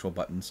have actual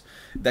buttons.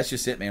 That's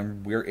just it,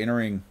 man. We're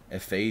entering a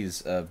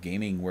phase of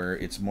gaming where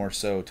it's more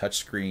so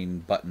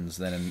touchscreen buttons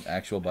than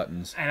actual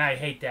buttons. And I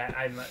hate that.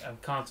 I'm a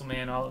console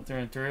man all through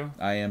and through.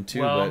 I am too.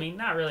 Well, I mean,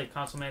 not really a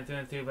console man through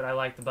and through, but I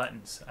like the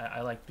buttons.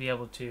 I like to be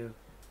able to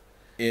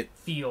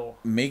feel.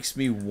 It makes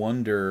me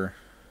wonder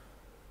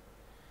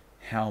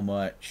how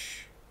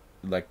much,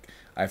 like,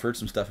 I've heard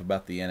some stuff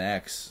about the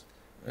NX.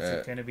 Is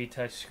it going to be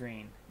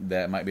touchscreen?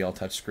 That might be all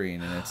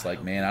touchscreen, and it's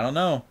like, man, I don't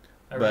know.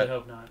 I really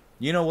hope not.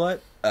 You know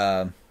what?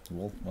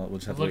 We'll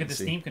just have to look at the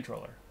Steam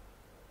controller.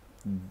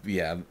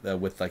 Yeah,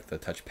 with like the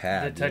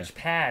touchpad. The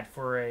touchpad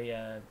for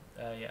a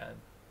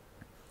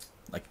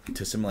like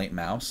to simulate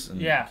mouse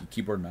and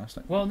keyboard mouse.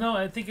 Well, no,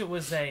 I think it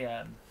was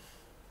the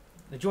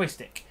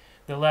joystick.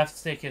 The left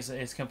stick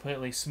is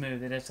completely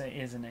smooth. It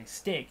isn't a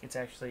stick. It's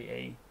actually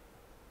a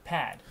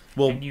pad.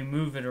 Well, and you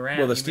move it around.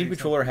 Well, the Steam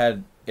controller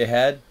had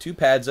 2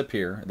 pads up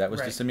here. That was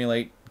to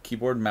simulate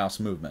keyboard and mouse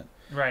movement.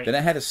 Right. Then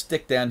it had a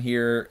stick down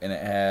here, and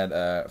it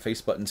had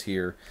face buttons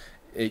here.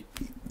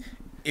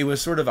 It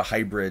was sort of a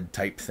hybrid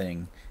type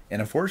thing.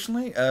 And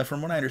unfortunately,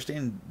 from what I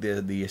understand,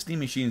 the Steam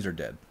machines are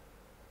dead.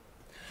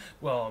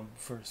 Well,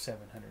 for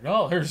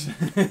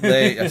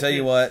 $700. I tell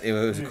you what, it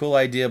was a cool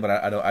idea, but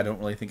I don't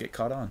really think it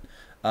caught on.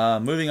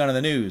 Moving on to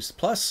the news.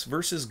 Plus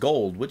versus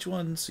Gold. Which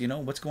one's,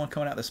 what's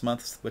coming out this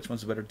month? Which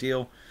one's a better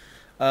deal?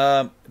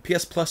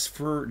 PS Plus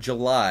for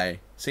July.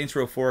 Saints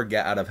Row 4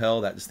 Get Out of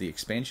Hell. That's the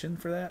expansion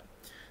for that.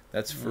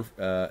 That's for.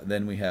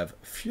 Then we have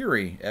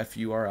Fury.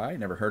 F-U-R-I.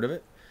 Never heard of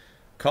it.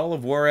 Call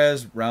of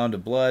Juarez. Round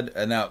of Blood.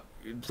 Now,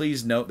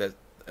 please note that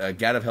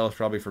Get Out of Hell is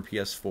probably for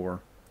PS4.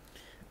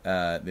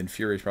 Then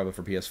Fury is probably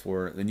for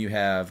PS4. Then you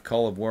have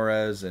Call of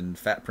Juarez and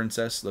Fat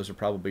Princess. Those are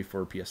probably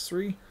for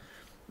PS3.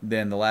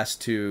 Then the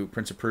last 2,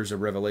 Prince of Persia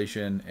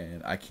Revelation,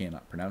 and I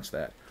cannot pronounce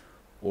that.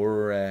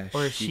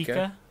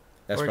 Shika.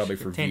 That's probably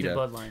for Vita.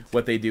 Bloodlines.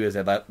 What they do is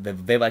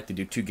they like to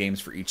do 2 games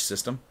for each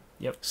system.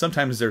 Yep.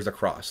 Sometimes there's a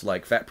cross.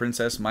 Like Fat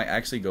Princess might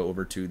actually go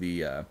over to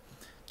the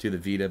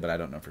Vita, but I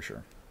don't know for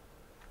sure.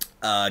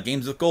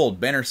 Games with Gold,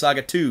 Banner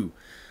Saga 2,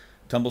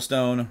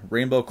 Tumblestone,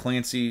 Tom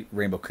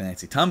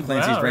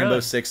Clancy's Rainbow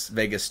Six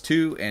Vegas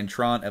 2, and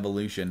Tron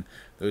Evolution.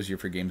 Those are your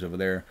free games over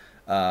there.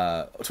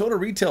 Total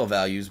retail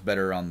values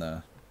better on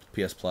the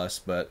PS Plus,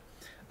 but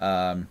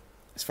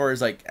as far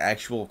as like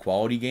actual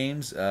quality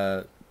games,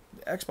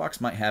 Xbox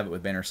might have it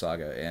with Banner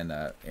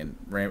Saga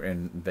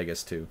and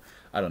Vegas 2.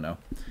 I don't know,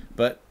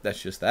 but that's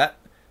just that.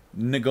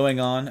 Going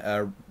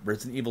on,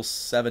 Resident Evil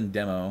 7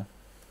 demo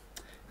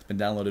has been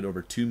downloaded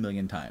over 2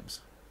 million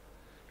times.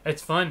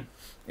 It's fun.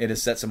 It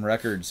has set some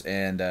records,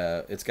 and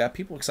it's got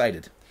people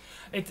excited.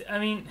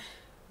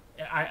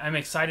 I'm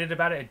excited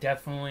about it.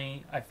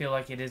 I feel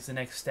like it is the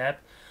next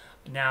step.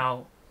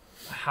 Now,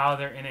 how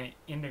they're going to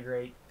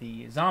integrate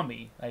the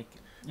zombie, like,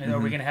 are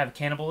we going to have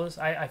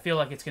cannibalism? I feel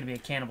like it's going to be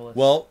a cannibalism.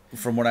 Well,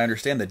 from what I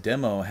understand, the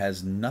demo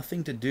has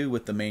nothing to do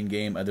with the main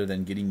game other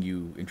than getting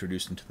you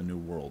introduced into the new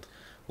world.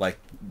 Like,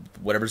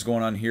 whatever's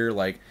going on here,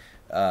 like,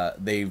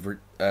 they've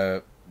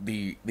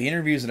the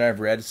interviews that I've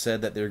read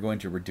said that they're going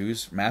to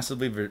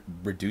massively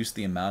reduce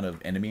the amount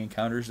of enemy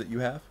encounters that you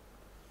have.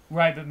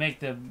 Right, but make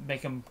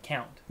them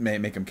count.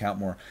 Make them count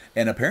more.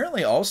 And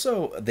apparently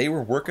also they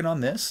were working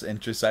on this and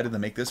decided to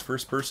make this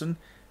first person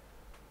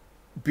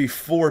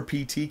before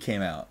PT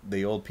came out,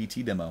 the old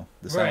PT demo,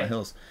 the Silent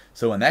Hills.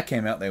 So when that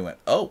came out, they went,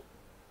 "Oh,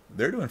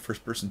 they're doing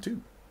first person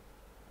too."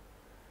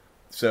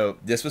 So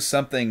this was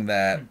something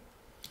that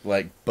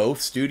like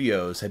both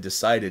studios had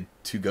decided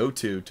to go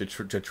to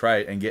try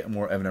and get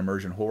more of an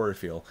immersion horror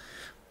feel.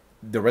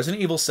 The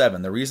Resident Evil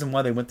 7, the reason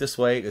why they went this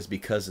way is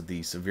because of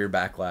the severe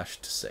backlash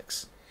to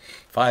 6.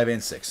 5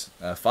 and 6.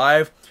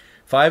 5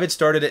 had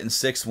started it, and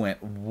 6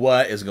 went,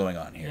 "What is going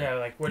on here? Yeah,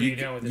 like, what are you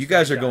doing with this? You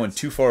guys are going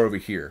too far over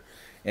here."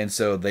 And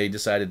so they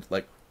decided,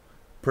 like,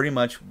 pretty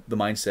much the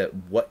mindset,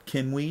 what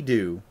can we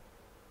do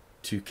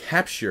to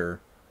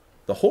capture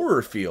the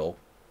horror feel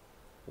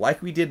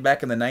like we did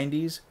back in the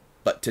 90s,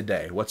 but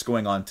today? What's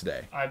going on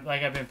today? I've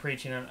been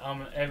preaching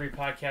on every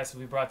podcast that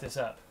we brought this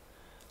up.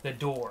 The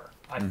door.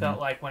 I felt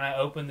like when I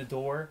opened the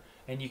door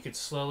and you could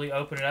slowly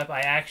open it up,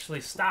 I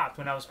actually stopped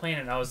when I was playing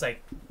it, and I was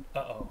like,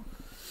 uh-oh,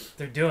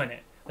 they're doing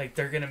it. Like,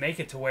 they're going to make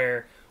it to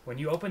where when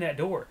you open that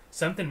door,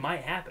 something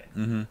might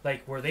happen.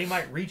 Like, where they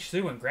might reach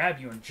through and grab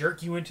you and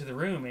jerk you into the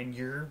room, and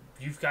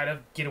you've got to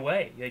get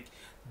away. Like,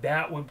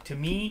 that would, to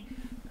me,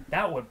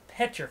 that would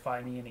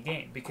petrify me in a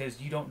game, because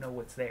you don't know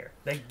what's there.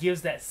 That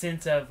gives that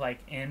sense of,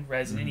 like, in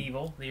Resident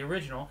Evil, the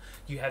original,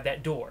 you have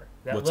that door,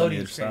 that what's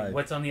loading screen.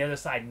 What's on the other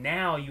side?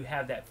 Now you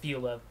have that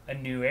feel of a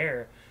new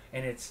era,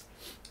 and it's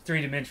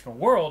three-dimensional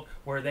world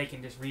where they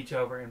can just reach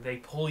over and they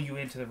pull you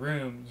into the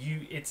room.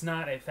 It's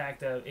not a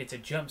fact of it's a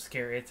jump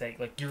scare. It's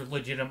like you're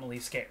legitimately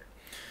scared,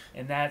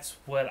 and that's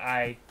what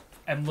I'm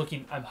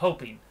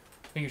hoping.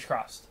 Fingers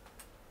crossed.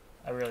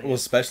 I really. Well,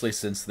 especially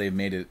since they've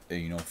made it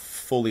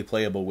fully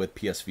playable with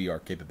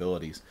PSVR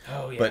capabilities.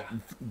 Oh yeah. But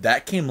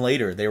that came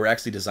later. They were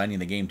actually designing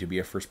the game to be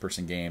a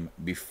first-person game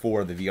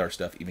before the VR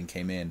stuff even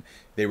came in.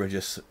 They were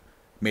just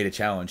made a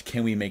challenge.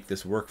 Can we make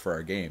this work for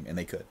our game? And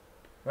they could.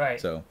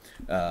 Right. So,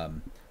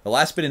 the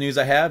last bit of news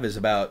I have is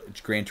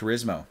about Gran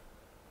Turismo.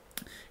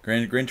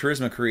 Gran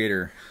Turismo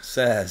creator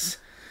says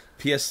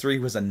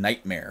PS3 was a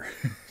nightmare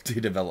to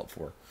develop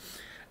for.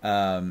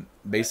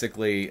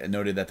 Basically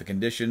noted that the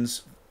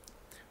conditions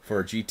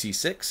for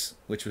GT6,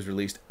 which was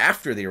released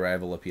after the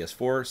arrival of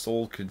PS4,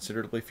 sold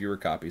considerably fewer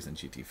copies than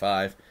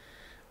GT5.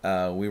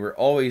 We were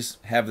always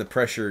have the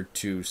pressure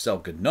to sell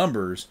good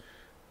numbers.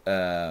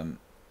 At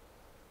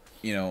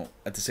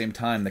the same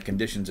time, the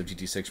conditions of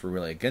GT6 were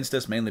really against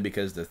us, mainly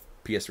because the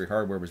PS3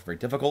 hardware was very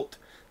difficult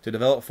to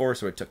develop for,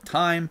 so it took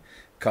time,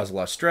 caused a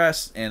lot of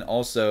stress, and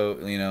also,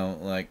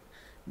 like,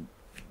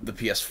 the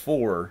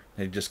PS4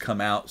 had just come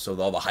out, so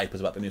all the hype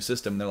was about the new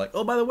system, and they're like,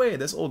 oh, by the way,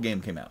 this old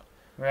game came out.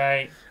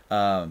 Right.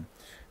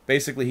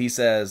 Basically, he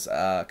says,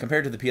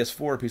 compared to the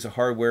PS4, a piece of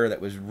hardware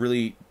that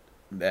really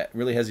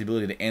has the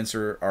ability to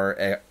answer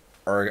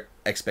our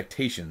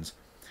expectations.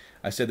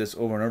 I said this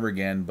over and over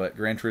again, but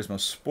Gran Turismo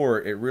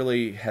Sport, it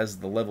really has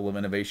the level of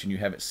innovation you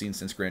haven't seen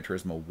since Gran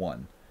Turismo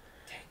 1.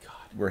 Thank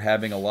God. We're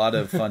having a lot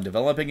of fun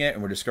developing it,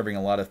 and we're discovering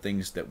a lot of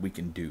things that we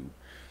can do.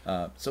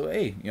 So,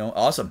 hey,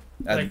 awesome.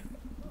 Like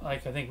I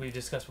think we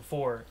discussed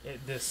before,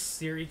 this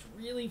series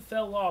really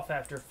fell off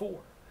after 4.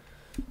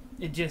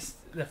 It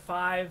just, the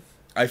 5...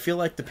 I feel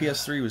like the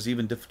PS3 was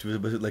even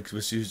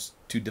was just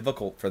too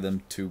difficult for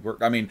them to work.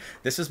 I mean,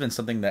 this has been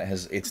something that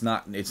it's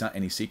not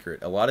any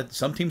secret.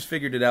 Some teams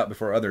figured it out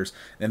before others,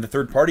 and the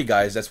third party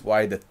guys. That's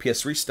why the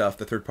PS3 stuff,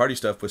 the third party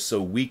stuff, was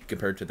so weak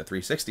compared to the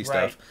 360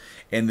 stuff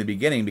in the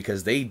beginning,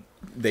 because they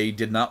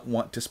did not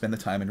want to spend the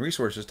time and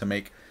resources to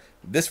make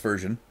this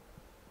version.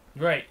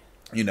 Right.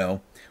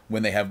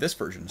 When they have this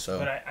version. So,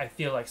 but I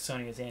feel like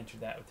Sony has answered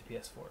that with the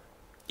PS4.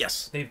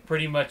 Yes. They've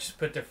pretty much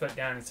put their foot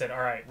down and said,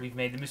 all right, we've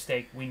made the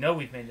mistake. We know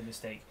we've made the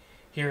mistake.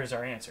 Here's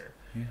our answer.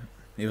 Yeah.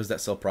 It was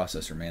that cell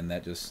processor, man.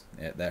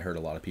 That hurt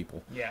a lot of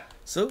people. Yeah.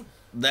 So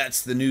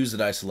that's the news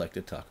that I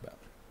selected to talk about.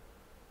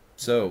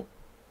 So,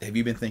 have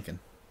you been thinking?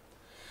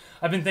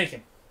 I've been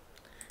thinking.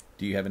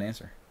 Do you have an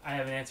answer? I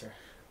have an answer.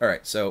 All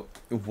right. So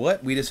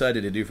what we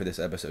decided to do for this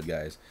episode,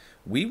 guys,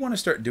 we want to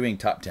start doing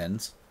top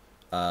 10s,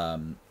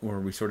 where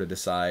we sort of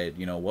decide,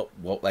 what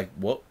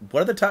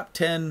are the top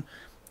 10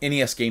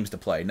 NES games to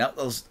play. Now,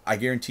 I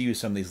guarantee you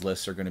some of these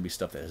lists are going to be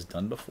stuff that has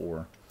done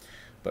before.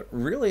 But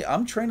really,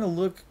 I'm trying to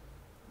look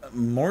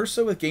more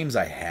so with games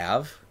I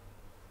have,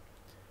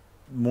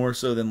 more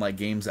so than like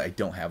games that I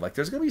don't have. Like,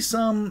 there's going to be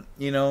some,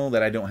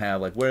 that I don't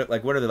have. What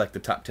are the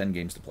top 10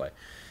 games to play?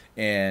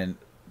 And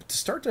to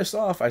start this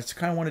off, I just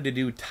kind of wanted to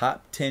do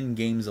top 10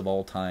 games of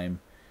all time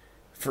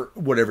for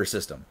whatever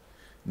system.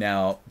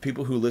 Now,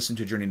 people who listen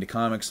to Journey to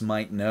Comics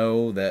might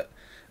know that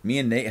me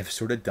and Nate have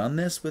sort of done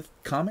this with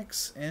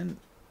comics and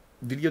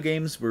video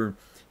games, where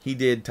he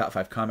did top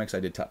 5 comics, I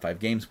did top 5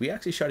 games. We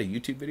actually shot a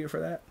YouTube video for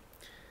that,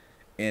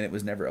 and it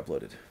was never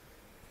uploaded.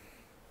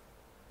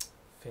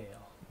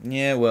 Fail.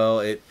 Yeah, well,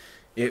 it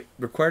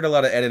required a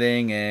lot of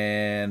editing,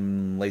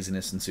 and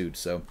laziness ensued.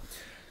 So,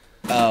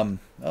 I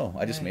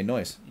just made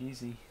noise.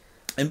 Easy.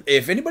 And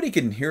if anybody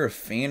can hear a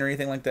fan or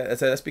anything like that,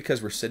 that's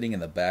because we're sitting in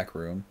the back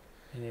room.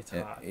 And it's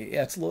hot.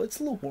 Yeah, it's a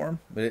little warm,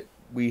 but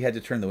we had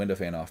to turn the window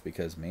fan off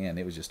because, man,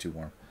 it was just too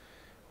warm.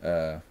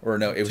 Or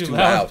no, it was too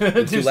loud. It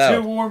was too loud.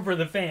 Too warm for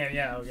the fan.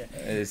 Yeah, okay.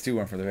 It's too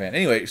warm for the fan.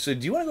 Anyway, so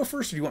do you want to go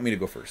first or do you want me to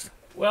go first?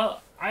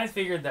 Well, I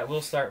figured that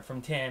we'll start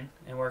from 10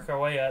 and work our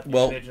way up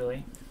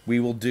individually. We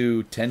will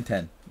do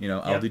 10-10. You know,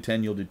 I'll do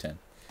 10, you'll do 10.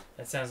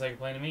 That sounds like a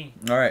plan to me.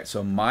 All right,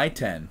 so my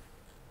 10.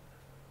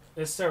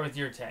 Let's start with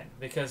your 10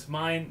 because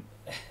mine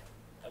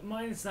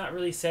is not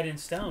really set in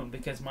stone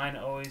because mine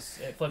always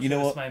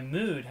fluctuates my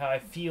mood, how I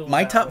feel.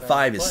 My top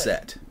 5 is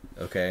set,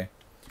 okay?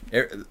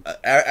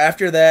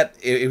 After that,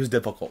 it was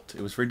difficult.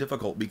 It was very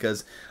difficult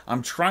because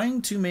I'm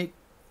trying to make...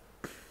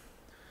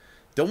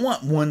 Don't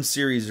want one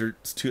series or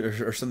two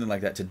or something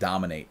like that to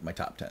dominate my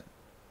top 10.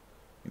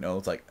 You know,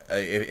 it's like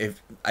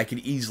if I could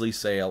easily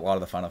say a lot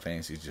of the Final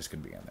Fantasies just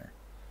could be in there.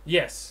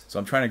 Yes. So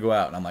I'm trying to go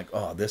out and I'm like,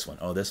 oh, this one,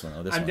 oh, this one,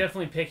 oh, this one. I'm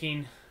definitely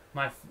picking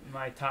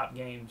my top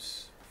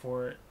games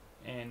for it,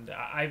 and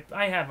I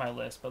have my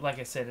list, but like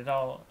I said,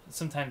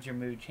 sometimes your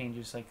mood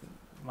changes like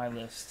my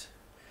list.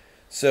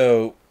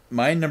 So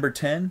my number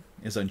 10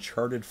 is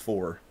Uncharted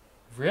 4.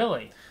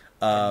 Really?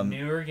 A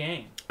newer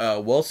game.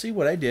 Well, see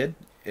what I did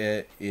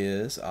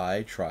is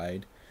I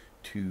tried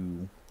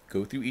to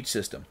go through each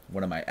system.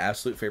 One of my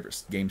absolute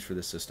favorite games for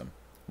this system.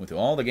 With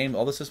all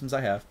the systems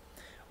I have,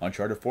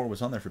 Uncharted 4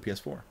 was on there for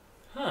PS4.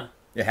 Huh.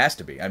 It has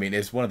to be. I mean,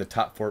 it's one of the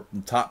top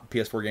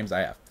PS4 games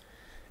I have.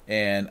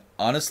 And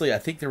honestly, I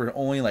think there were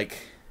only like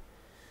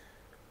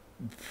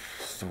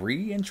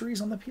 3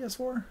 entries on the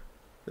PS4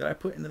 that I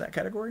put into that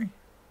category.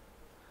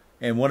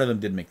 And one of them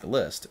did make the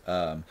list.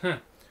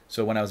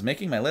 So when I was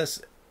making my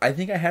list, I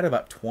think I had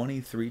about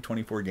 23,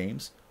 24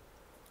 games.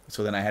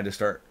 So then I had to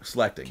start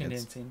selecting.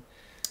 Condensing.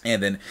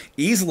 And then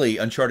easily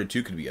Uncharted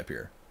 2 could be up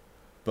here.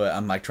 But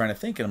I'm like trying to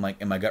think, and I'm like,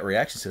 and my gut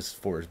reaction says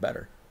 4 is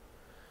better.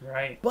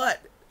 Right.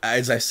 But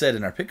as I said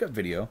in our pickup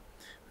video,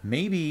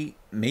 maybe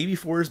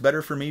 4 is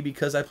better for me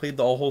because I played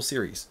the whole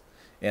series.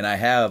 And I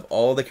have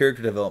all the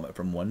character development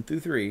from 1 through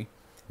 3.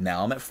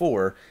 Now I'm at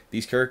 4.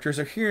 These characters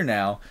are here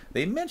now.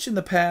 They mentioned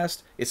the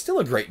past. It's still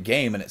a great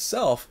game in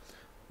itself.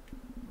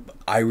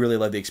 I really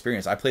love the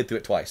experience. I played through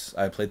it twice.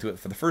 I played through it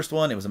for the first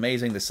one. It was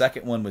amazing. The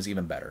second one was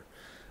even better.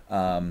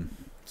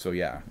 So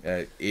yeah,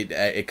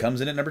 it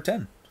comes in at number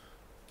 10.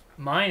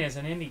 Mine is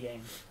an indie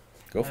game.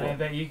 Go for it. I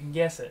bet you can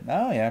guess it.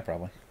 Oh yeah,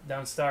 probably.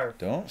 Don't Starve.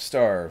 Don't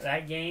Starve.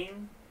 That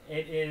game,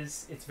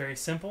 it's very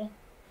simple,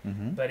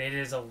 mm-hmm. but it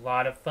is a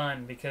lot of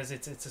fun because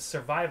it's a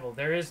survival.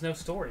 There is no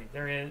story.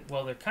 There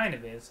kind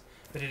of is,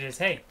 but it is,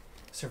 hey,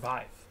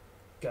 survive,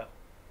 go.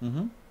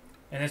 Mm-hmm.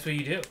 And that's what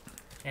you do.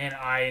 And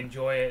I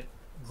enjoy it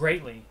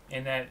greatly.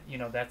 And that,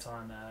 that's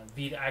on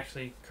Vita.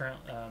 Actually,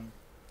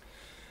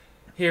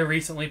 here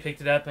recently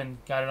picked it up and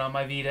got it on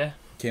my Vita.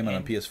 Came out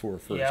on PS4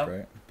 first,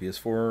 right?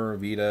 PS4,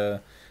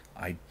 Vita.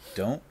 I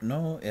don't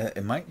know.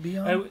 It might be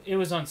on. It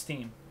was on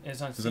Steam. It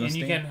was on Steam. And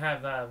you can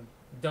have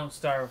Don't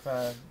Starve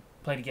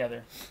play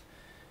together.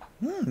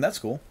 That's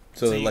cool.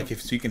 So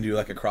you can do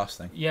like a cross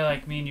thing. Yeah,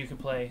 like me and you can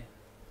play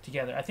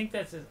together. I think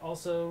that's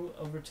also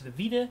over to the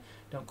Vita.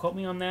 Don't quote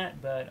me on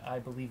that, but I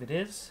believe it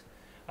is.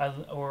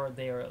 Or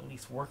they are at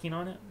least working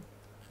on it,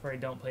 where I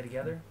don't play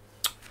together.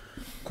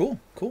 Cool.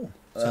 So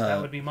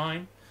that would be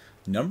mine.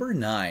 Number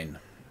 9.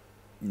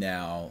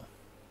 Now,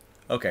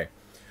 okay.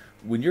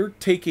 When you're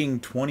taking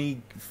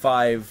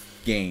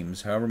 25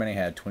 games, however many I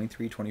had,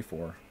 23,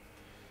 24,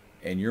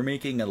 and you're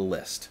making a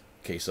list.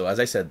 Okay, so as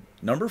I said,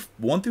 number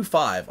 1 through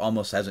 5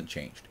 almost hasn't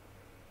changed.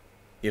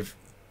 Yeah.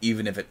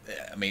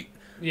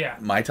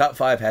 My top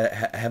 5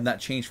 have not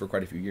changed for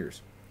quite a few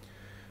years.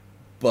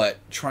 But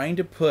trying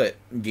to put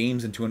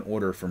games into an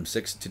order from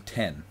 6 to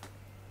 10,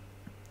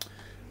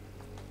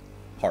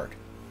 hard.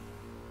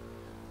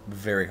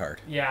 Very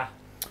hard. Yeah.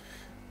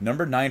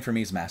 Number 9 for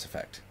me is Mass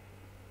Effect.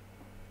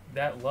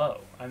 That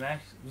low? I'm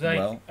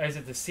actually is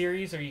it the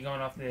series or are you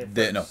going off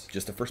the no,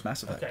 just the first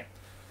Mass Effect. Okay.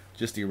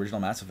 Just the original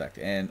Mass Effect.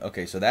 And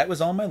okay, so that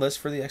was on my list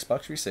for the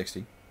Xbox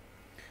 360.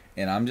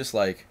 And I'm just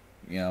like,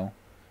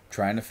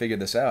 trying to figure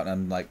this out.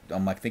 And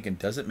I'm like thinking,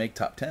 does it make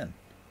top 10?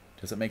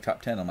 Does it make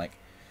top 10? I'm like,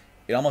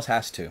 it almost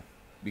has to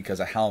because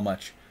of how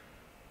much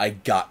I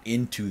got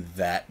into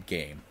that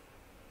game.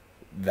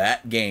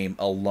 That game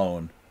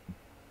alone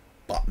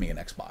bought me an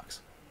Xbox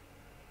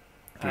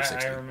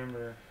 360. I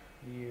remember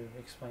you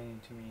explaining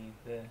to me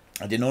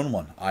I didn't own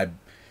one. I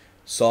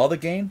saw the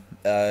game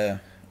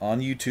on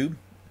YouTube.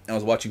 I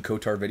was watching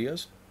KOTOR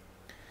videos,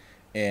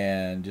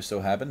 and just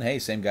so happened, hey,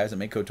 same guys that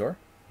made KOTOR,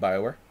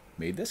 BioWare,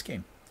 made this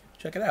game.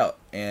 Check it out.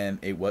 And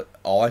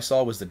all I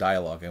saw was the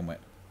dialogue, and went,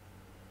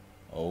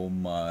 oh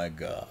my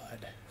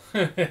god.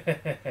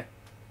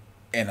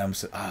 And I'm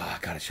I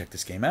gotta check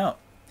this game out.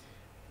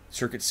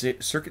 Circuit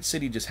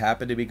City just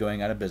happened to be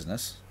going out of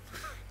business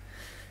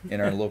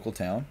in our local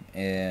town,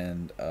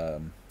 and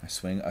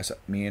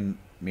me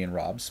and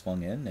Rob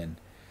swung in, and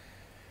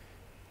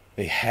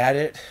they had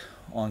it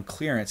on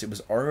clearance. It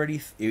was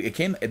already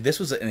this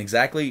was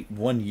exactly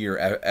 1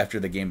 year after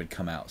the game had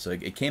come out. So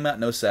it came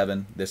out in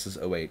 07. This is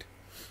 08.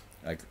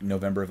 like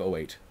November of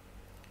 '08.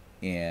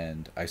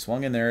 And I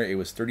swung in there. It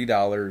was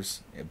 $30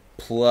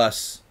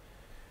 plus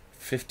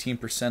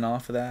 15%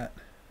 off of that.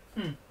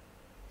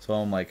 So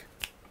I'm like,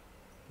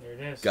 there it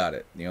is. Got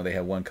it. You know, they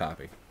had one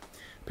copy.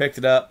 Picked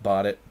it up,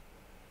 bought it,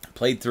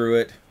 played through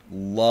it,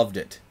 loved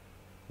it.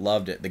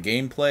 Loved it. The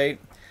gameplay,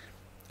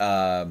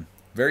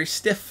 very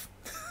stiff.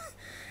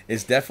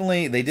 It's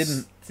definitely, they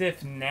didn't...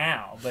 Stiff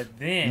now, but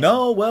then...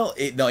 No, well,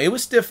 it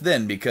was stiff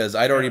then because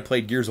I'd already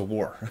played Gears of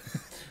War.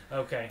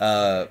 Okay.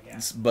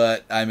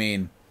 But, I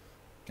mean,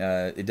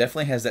 it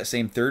definitely has that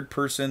same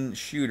third-person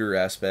shooter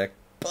aspect,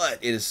 but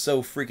it is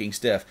so freaking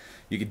stiff.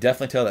 You could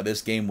definitely tell that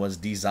this game was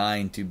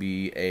designed to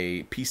be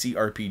a PC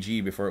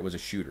RPG before it was a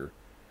shooter.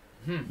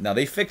 Now,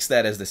 they fixed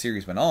that as the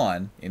series went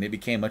on, and it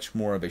became much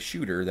more of a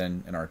shooter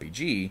than an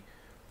RPG,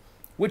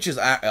 which is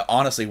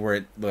honestly where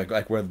it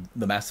like where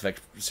the Mass Effect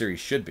series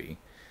should be.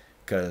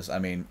 Because, I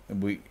mean,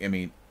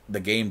 the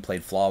game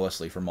played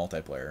flawlessly for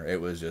multiplayer.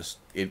 It was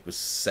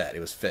set.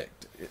 It was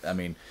fixed. I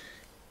mean,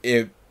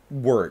 it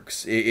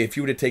works. If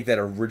you were to take that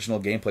original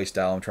gameplay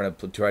style and try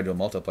to do a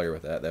multiplayer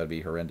with that would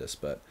be horrendous.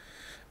 But,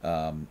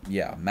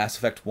 yeah, Mass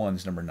Effect 1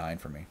 is number 9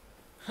 for me.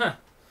 Huh.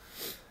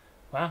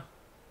 Wow.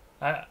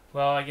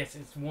 Well, I guess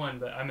it's 1,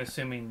 but I'm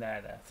assuming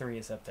that 3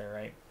 is up there,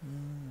 right?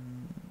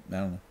 I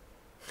don't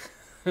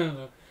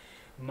know.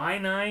 My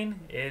 9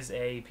 is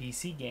a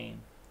PC game.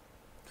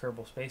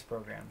 Kerbal Space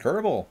Program.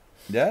 Kerbal.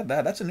 Yeah,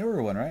 that's a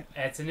newer one, right?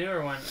 It's a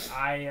newer one.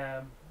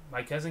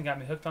 My cousin got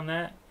me hooked on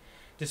that.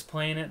 Just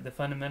playing it, the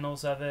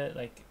fundamentals of it,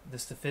 like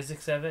just the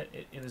physics of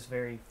it, it was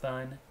very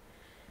fun.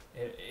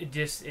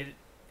 The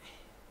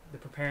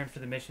preparing for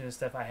the mission and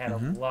stuff, I had a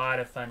lot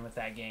of fun with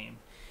that game.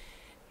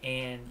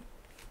 And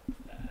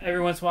every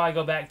once in a while I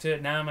go back to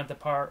it. Now I'm at the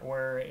part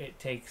where it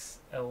takes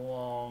a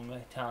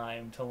long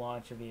time to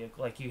launch a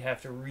vehicle. Like, you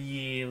have to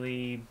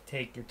really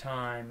take your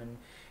time, and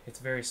it's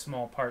very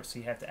small parts, so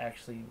you have to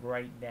actually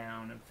write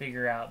down and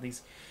figure out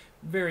these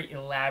very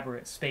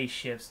elaborate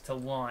spaceships to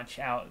launch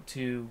out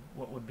to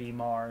what would be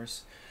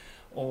Mars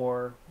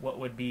or what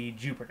would be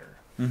Jupiter.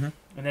 And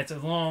that's a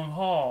long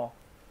haul,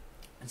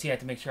 and so you have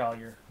to make sure all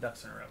your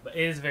ducks in a row. But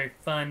it is a very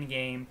fun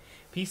game.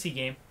 PC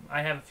game.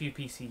 I have a few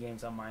PC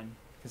games on mine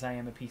because I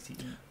am a PC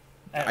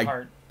at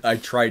heart. I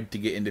tried to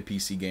get into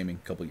PC gaming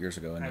a couple of years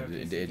ago, and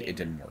it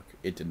didn't work.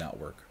 It did not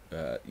work.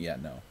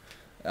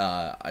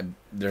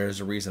 There's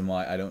a reason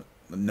why I don't.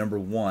 Number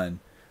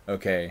one,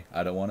 okay,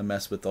 I don't want to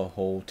mess with the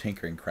whole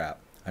tinkering crap.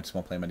 I just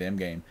want to play my damn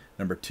game.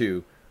 Number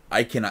two,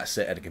 I cannot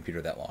sit at a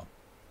computer that long.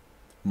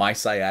 My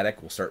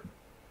sciatic will start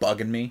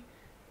bugging me,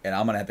 and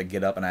I'm gonna have to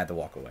get up and I have to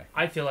walk away.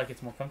 I feel like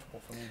it's more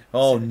comfortable for me.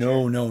 Oh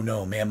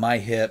no, man! My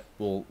hip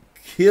will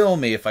kill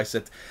me if I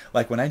sit.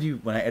 Like when I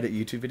edit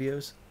YouTube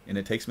videos and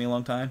it takes me a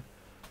long time.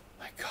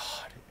 My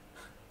God,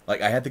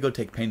 like I had to go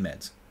take pain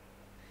meds.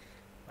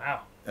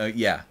 Wow.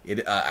 Yeah,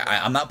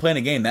 I'm not playing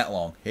a game that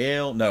long.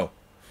 Hell no.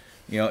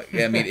 You know,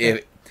 I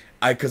mean,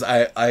 because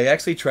I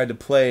actually tried to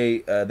play.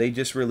 They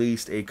just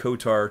released a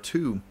KOTOR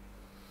 2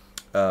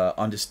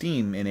 onto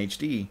Steam in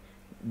HD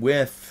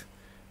with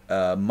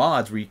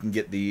mods where you can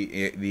get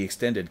the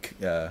extended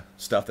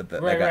stuff that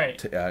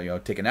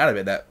got taken out of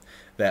it.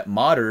 That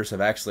modders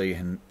have actually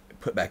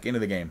put back into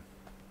the game,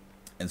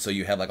 and so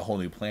you have like a whole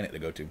new planet to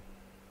go to.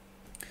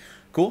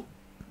 Cool.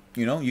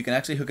 You know, you can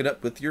actually hook it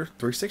up with your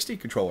 360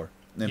 controller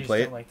and then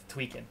play it. Like the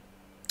tweaking.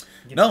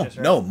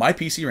 No, my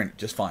PC ran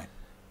just fine.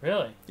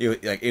 Really?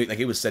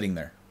 It was sitting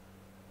there.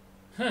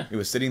 Huh. It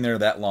was sitting there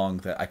that long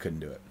that I couldn't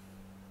do it.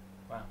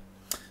 Wow.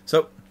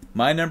 So,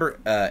 my number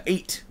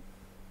 8.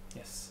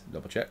 Yes.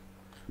 Double check.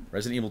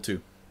 Resident Evil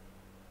 2.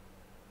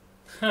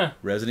 Huh.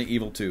 Resident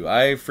Evil 2.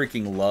 I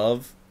freaking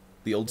love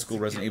the old school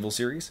Resident Evil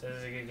series. That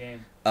is a good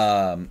game.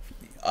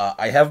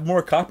 I have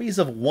more copies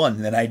of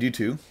 1 than I do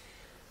 2.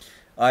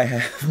 I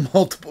have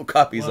multiple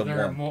copies of 1.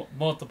 There are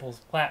multiple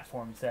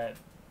platforms that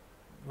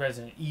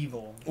Resident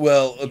Evil.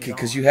 Well, okay,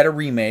 because you had a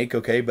remake,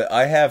 okay, but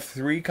I have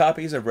 3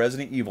 copies of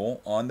Resident Evil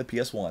on the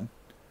PS1.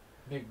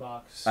 Big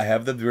box. I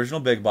have the original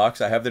big box.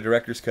 I have the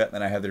director's cut, and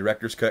then I have the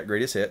director's cut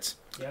greatest hits.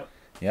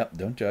 Yep.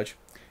 Don't judge.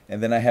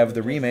 And then I have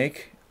the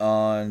remake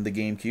on the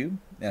GameCube,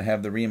 and I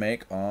have the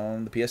remake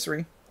on the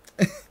PS3.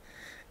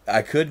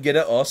 I could get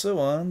it also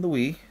on the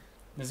Wii. I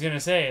was gonna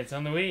say it's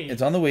on the Wii.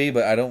 It's on the Wii,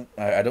 but I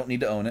don't need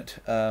to own it.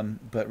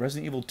 But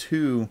Resident Evil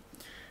 2.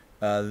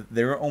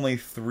 There are only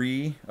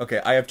 3.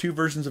 Okay, I have 2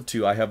 versions of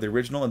 2. I have the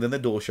original and then the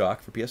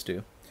DualShock for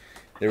PS2.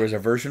 There was a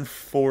version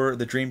for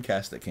the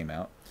Dreamcast that came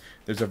out.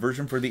 There's a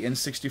version for the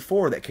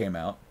N64 that came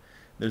out.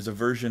 There's a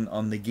version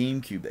on the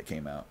GameCube that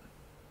came out.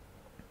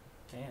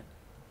 Man.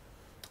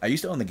 I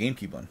used to own the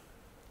GameCube one,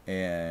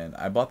 and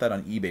I bought that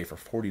on eBay for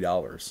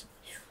 $40.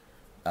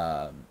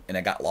 And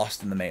it got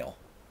lost in the mail.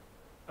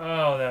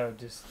 Oh, that would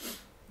just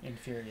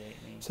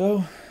infuriate me.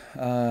 So,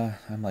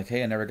 I'm like,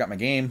 hey, I never got my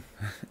game,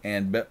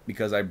 and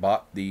because I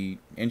bought the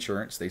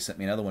insurance, they sent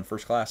me another one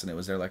first class, and it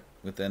was there like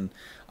within.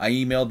 I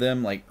emailed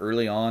them like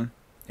early on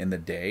in the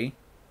day,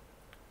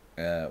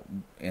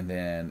 and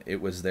then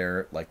it was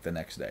there like the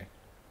next day,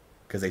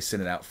 because they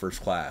sent it out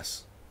first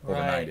class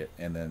overnight it,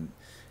 and then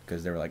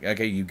because they were like,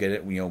 okay, you get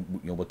it,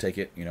 we'll take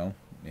it, and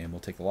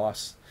we'll take the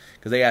loss.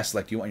 Because they asked,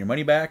 like, do you want your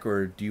money back,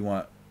 or do you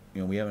want,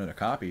 we have another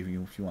copy if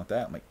you want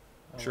that. I'm like,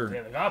 sure.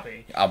 The other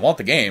copy. I want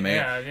the game, man.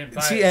 Yeah, I didn't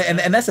buy See, it.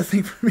 And that's the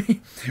thing for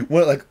me.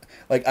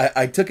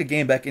 I took a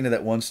game back into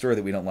that one store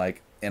that we don't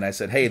like, and I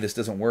said, hey, this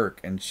doesn't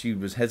work, and she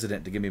was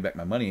hesitant to give me back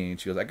my money,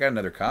 and she goes, I got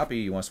another copy.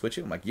 You want to switch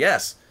it? I'm like,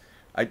 yes.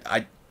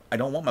 I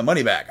don't want my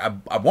money back.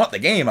 I want the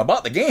game. I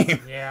bought the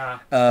game. Yeah.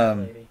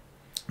 Lady.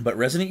 But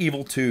Resident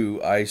Evil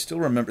 2, I still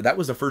remember that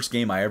was the first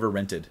game I ever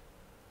rented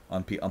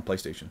on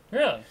PlayStation.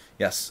 Really?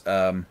 Yes.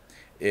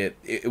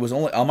 It was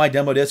only on my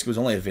demo disc. It was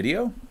only a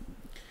video,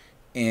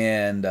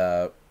 and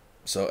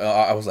so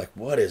I was like,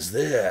 "What is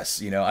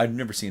this?" I've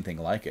never seen anything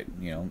like it.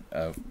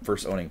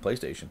 First owning a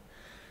PlayStation,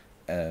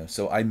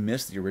 so I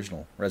missed the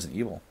original Resident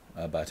Evil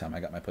by the time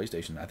I got my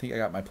PlayStation. I think I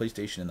got my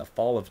PlayStation in the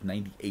fall of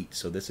 '98,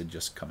 so this had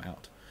just come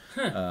out.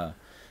 Huh.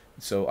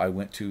 So I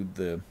went to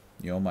the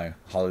my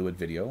Hollywood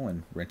Video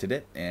and rented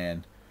it,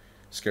 and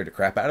scared the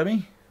crap out of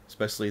me,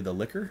 especially the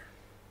liquor.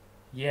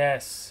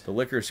 Yes. The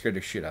liquor scared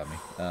the shit out of me.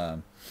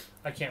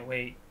 I can't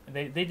wait.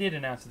 They did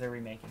announce that they're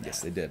remaking that.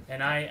 Yes, they did.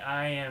 And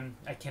I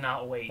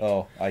cannot wait.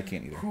 Oh, I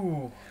can't either.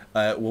 Ooh.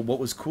 Well, what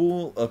was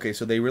cool? Okay,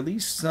 so they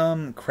released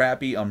some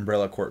crappy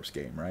Umbrella Corps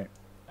game, right?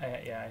 I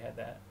had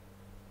that.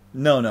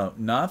 No,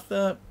 not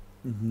the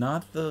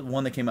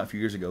one that came out a few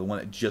years ago. The one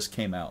that just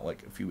came out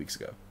like a few weeks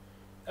ago.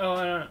 Oh,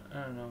 I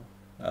don't know.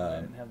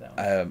 I didn't have that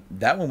one.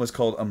 That one was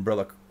called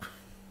Umbrella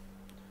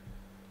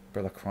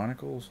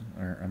Chronicles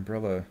or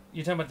Umbrella.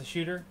 You talking about the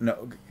shooter?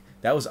 No,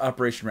 that was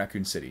Operation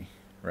Raccoon City,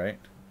 right?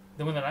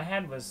 The one that I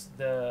had was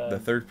the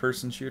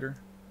third-person shooter.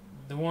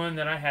 The one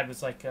that I had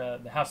was like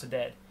the House of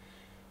Dead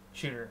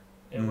shooter.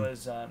 It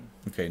was.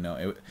 Okay,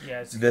 no.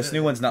 Yeah. This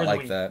new one's not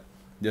like that.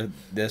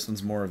 This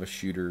one's more of a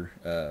shooter.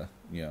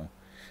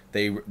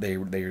 They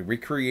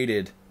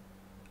recreated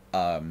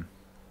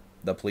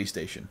the police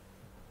station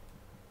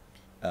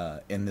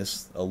in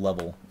this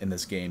level in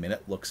this game, and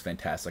it looks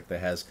fantastic. It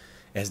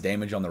has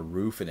damage on the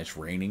roof, and it's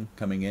raining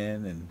coming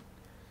in, and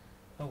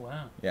oh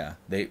wow, yeah,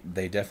 they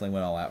definitely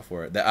went all out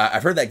for it.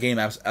 I've heard that game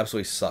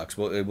absolutely sucks.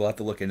 We'll have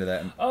to look into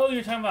that. Oh,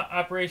 you're talking about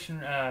Operation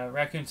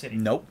Raccoon City?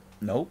 Nope.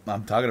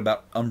 I'm talking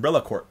about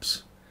Umbrella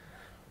Corps.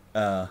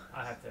 I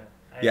have to.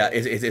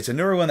 It's a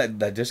newer one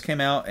that just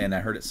came out, and I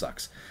heard it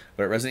sucks.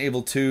 But Resident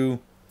Evil 2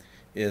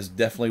 is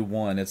definitely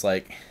one. It's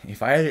like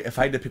if I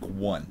had to pick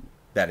one,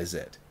 that is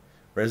it.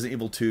 Resident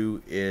Evil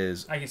 2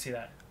 is. I can see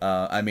that.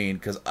 I mean,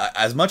 because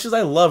as much as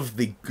I love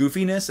the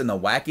goofiness and the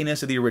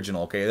wackiness of the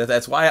original, okay,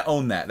 that's why I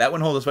own that. That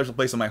one holds a special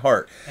place in my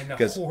heart. And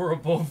the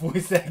horrible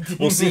voice acting.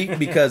 Well, see,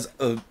 because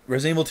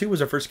Resident Evil 2 was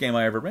the first game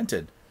I ever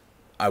rented.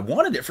 I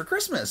wanted it for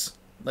Christmas,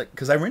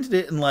 because I rented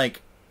it in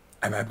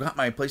I've got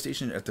my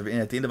PlayStation at the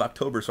end of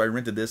October, so I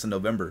rented this in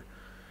November.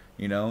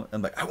 And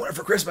I want it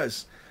for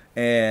Christmas,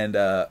 and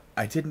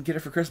I didn't get it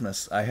for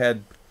Christmas. I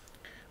had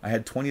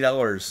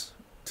 $20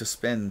 to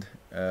spend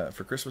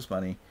for Christmas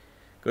money.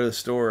 Go to the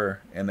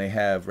store, and they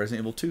have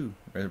Resident Evil 2,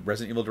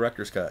 Resident Evil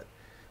Director's Cut.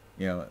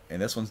 And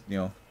this one's,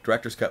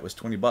 Director's Cut was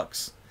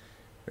 $20.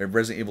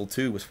 Resident Evil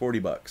 2 was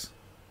 $40.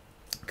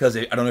 Because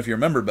I don't know if you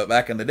remember, but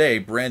back in the day,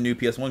 brand new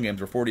PS1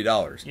 games were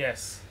 $40.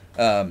 Yes.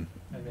 I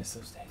miss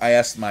those days. I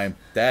asked my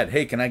dad,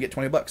 hey, can I get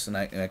 $20 and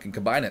I can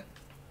combine it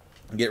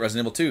and get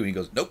Resident Evil 2? And he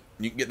goes, nope,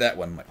 you can get that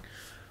one. I'm like,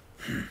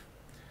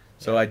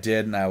 so I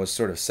did, and I was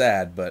sort of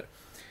sad, but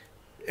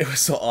it was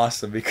so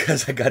awesome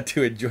because I got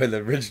to enjoy the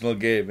original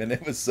game, and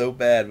it was so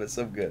bad but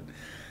so good.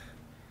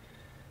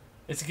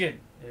 It's good.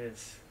 It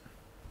is.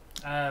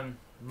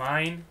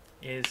 Mine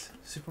is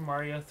Super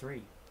Mario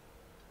 3.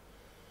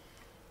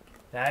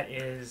 That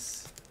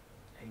is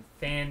a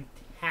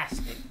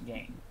fantastic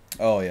game.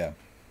 Oh yeah.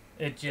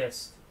 It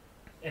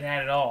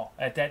had it all.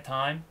 At that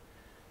time,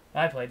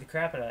 I played the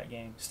crap out of that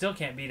game. Still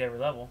can't beat every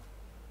level.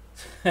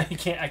 I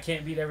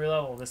can't beat every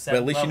level. But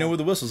at least you know where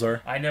the whistles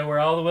are. I know where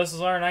all the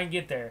whistles are, and I can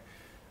get there.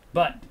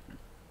 But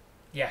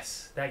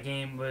yes, that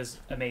game was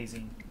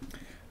amazing.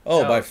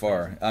 Oh, by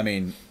far. I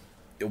mean,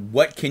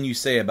 what can you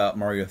say about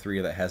Mario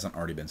 3 that hasn't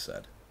already been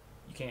said?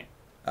 You can't.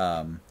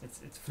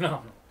 It's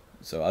phenomenal.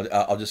 So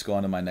I'll just go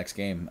on to my next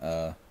game,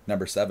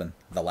 number 7,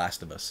 The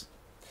Last of Us.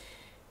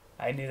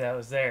 I knew that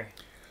was there.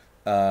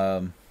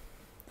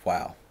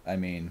 Wow. I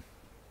mean,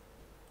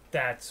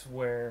 that's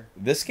where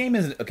this game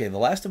isn't okay. The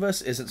Last of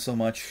Us isn't so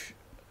much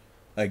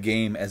a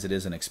game as it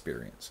is an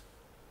experience.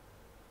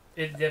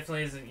 It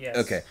definitely isn't. Yes.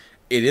 Okay,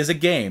 it is a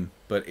game,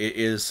 but it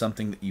is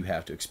something that you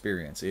have to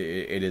experience.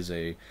 It is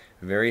a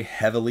very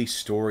heavily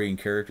story and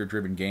character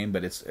driven game,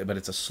 but it's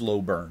a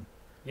slow burn.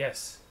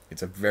 Yes.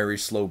 It's a very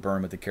slow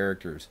burn with the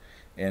characters,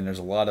 and there's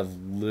a lot of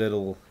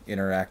little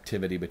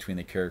interactivity between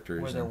the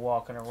characters. Where they're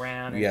walking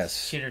around and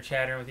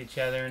chitter-chattering with each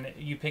other, and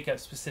you pick up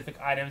specific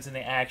items, and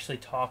they actually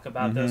talk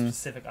about those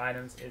specific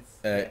items.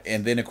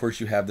 And then, of course,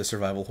 you have the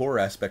survival horror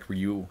aspect where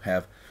you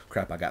have,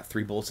 crap, I got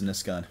 3 bullets in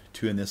this gun,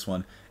 2 in this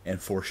one, and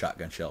 4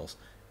 shotgun shells.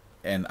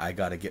 And I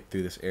got to get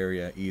through this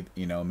area,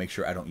 make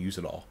sure I don't use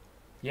it all.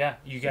 Yeah,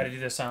 you got to do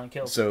the silent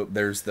kills. So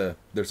there's a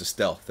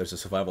stealth, there's a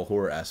survival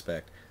horror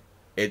aspect.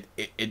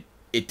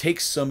 it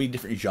takes so many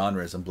different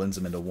genres and blends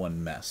them into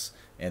one mess,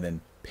 and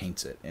then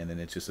paints it, and then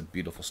it's just a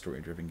beautiful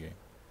story-driven game.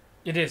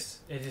 It is.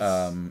 It is.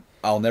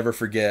 I'll never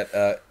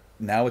forget.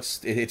 Now it's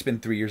been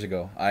 3 years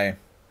ago. I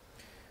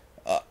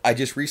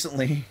just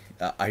recently.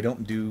 I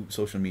don't do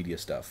social media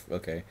stuff,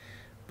 okay,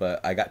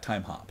 but I got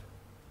Time Hop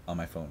on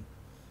my phone,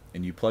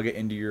 and you plug it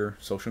into your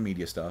social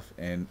media stuff,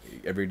 and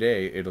every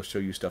day it'll show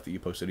you stuff that you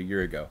posted a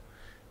year ago,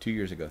 2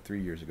 years ago,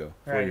 3 years ago,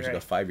 4 years ago,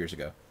 5 years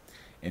ago.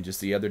 And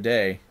just the other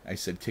day, I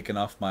said kicking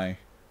off my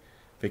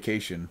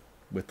vacation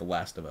with The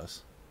Last of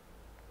Us,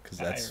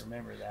 because I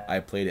remember that. I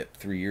played it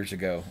 3 years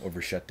ago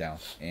over shutdown,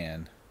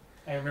 and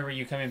I remember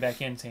you coming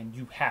back in saying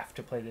you have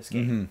to play this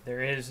game. Mm-hmm.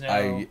 There is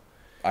no.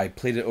 I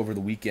played it over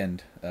the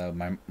weekend,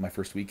 my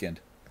first weekend.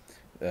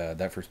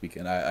 That first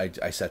weekend,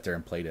 I sat there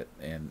and played it,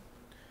 and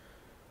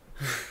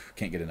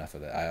can't get enough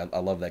of it. I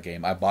love that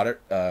game. I bought it.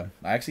 I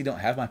actually don't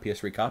have my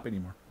PS3 copy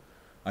anymore.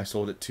 I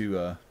sold it to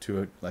a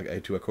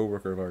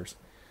coworker of ours,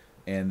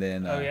 and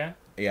then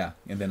yeah,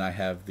 and then I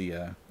have the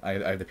I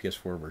have the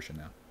PS4 version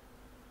now.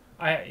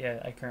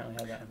 I currently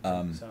have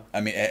that. So.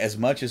 I mean, as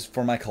much as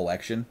for my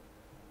collection,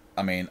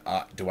 I mean,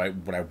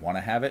 would I want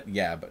to have it?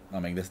 Yeah, but I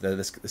mean,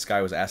 this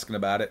guy was asking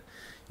about it.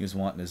 He was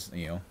wanting his,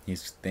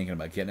 he's thinking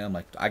about getting it. I'm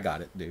like, I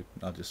got it, dude.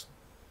 I'll just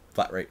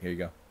flat rate. Here you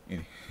go.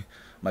 I'm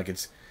like,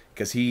 it's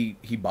because he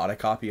bought a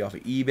copy off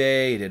of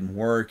eBay. It didn't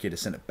work. He had to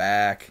send it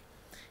back.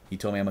 He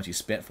told me how much he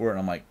spent for it, and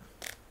I'm like,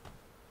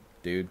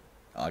 dude,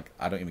 like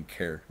I don't even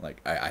care. Like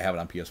I have it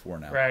on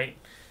PS4 now. Right.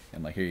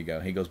 I'm like, here you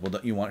go. He goes, well,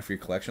 don't you want it for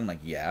your collection? I'm like,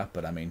 yeah,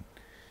 but I mean.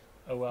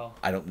 Oh, well.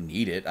 I don't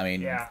need it. I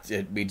mean, yeah.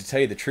 To tell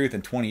you the truth,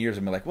 in 20 years,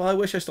 I'm like, well, I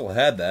wish I still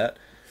had that.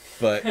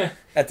 But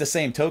at the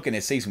same token,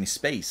 it saves me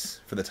space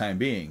for the time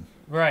being.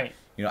 Right.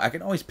 I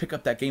can always pick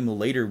up that game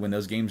later when the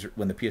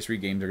PS3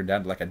 games are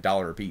down to like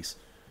 $1 a piece.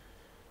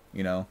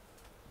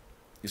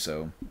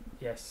 So.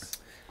 Yes.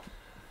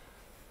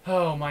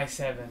 Oh, my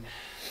 7.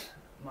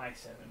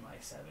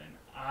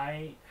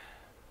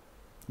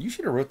 You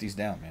should have wrote these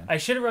down, man. I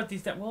should have wrote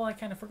these down. Well, I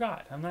kind of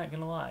forgot. I'm not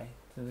going to lie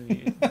to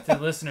the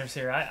listeners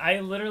here. I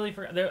literally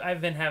forgot.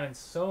 I've been having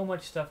so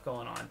much stuff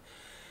going on.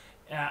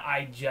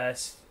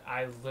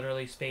 I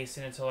literally spaced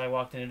it until I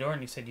walked in the door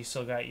and you said, you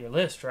still got your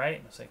list, right?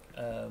 And I was like,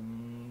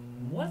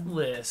 what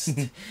list?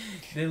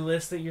 The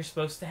list that you're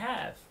supposed to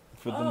have.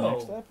 For the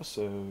next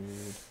episode.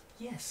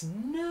 Yes,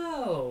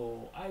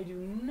 no, I do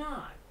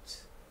not.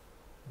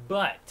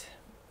 But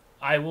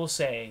I will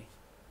say,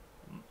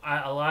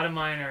 a lot of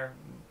mine are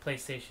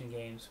PlayStation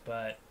games,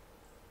 but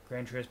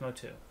Gran Turismo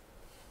 2.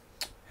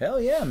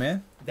 Hell yeah,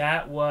 man.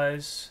 That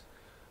was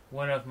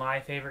one of my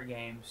favorite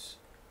games.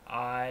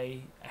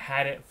 I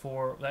had it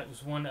that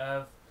was one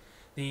of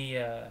the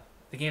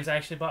games I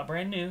actually bought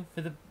brand new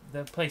for the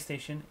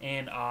PlayStation,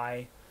 and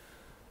I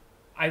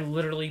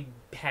literally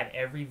had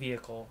every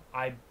vehicle.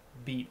 I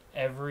beat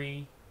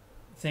everything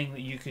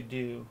that you could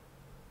do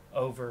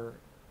over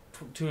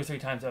 2 or 3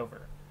 times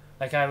over.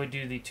 Like I would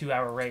do the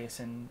 2-hour race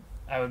and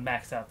I would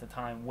max out the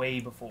time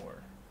way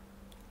before,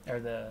 or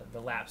the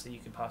laps that you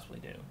could possibly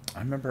do. I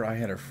remember I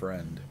had a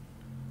friend.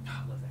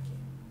 Oh, I love that game.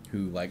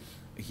 Who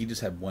he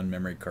just had one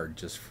memory card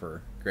just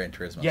for Gran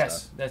Turismo.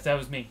 Yes, stuff. that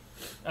was me.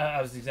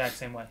 I was the exact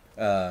same way.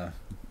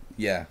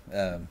 Yeah.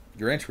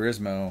 Gran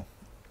Turismo,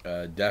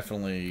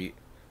 definitely.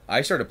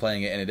 I started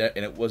playing it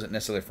and it wasn't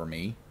necessarily for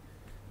me.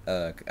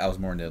 I was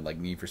more into like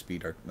Need for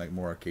Speed or like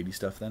more arcadey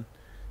stuff then.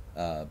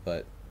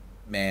 But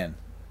man,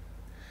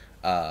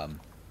 I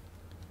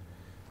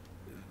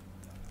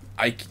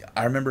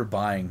remember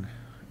buying,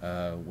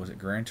 was it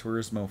Gran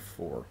Turismo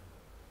 4,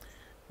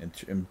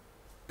 and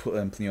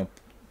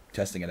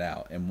testing it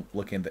out and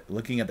looking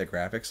at the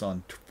graphics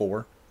on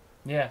 4.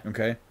 Yeah.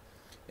 Okay,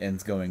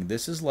 and going,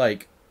 this is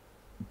like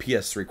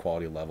PS3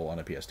 quality level on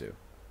a PS2.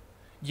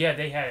 Yeah,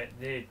 they had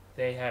it.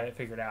 They had it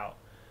figured out.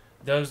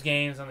 Those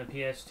games on the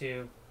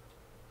PS2.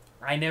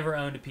 I never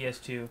owned a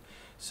PS2,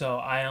 so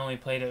I only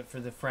played it for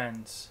the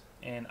friends,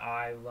 and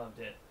I loved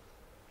it.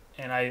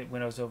 And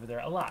when I was over there,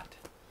 a lot.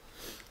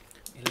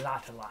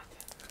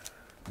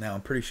 Now,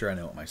 I'm pretty sure I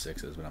know what my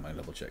 6 is, but I'm going to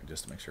double check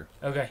just to make sure.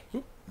 Okay.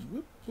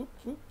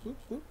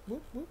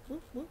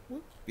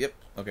 Yep,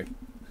 okay.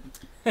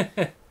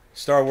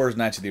 Star Wars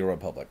Knights of the Old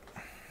Republic.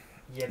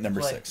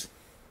 Number 6.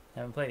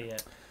 Haven't played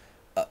it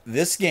yet.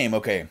 This game,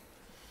 okay.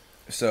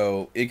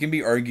 So, it can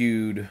be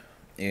argued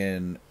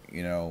in,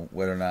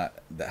 whether or not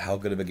how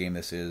good of a game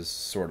this is,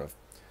 sort of.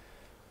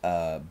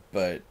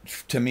 But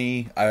to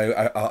me,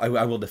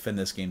 I will defend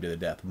this game to the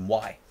death.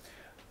 Why?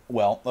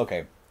 Well,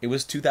 okay. It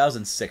was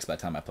 2006 by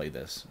the time I played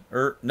this.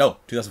 No,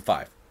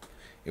 2005.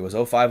 It was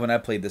 2005 when I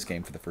played this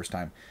game for the first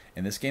time.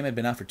 And this game had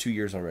been out for 2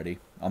 years already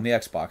on the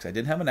Xbox. I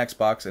didn't have an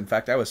Xbox. In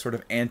fact, I was sort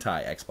of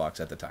anti-Xbox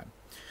at the time.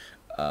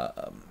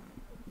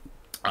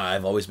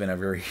 I've always been a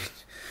very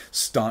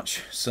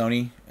staunch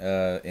Sony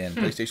and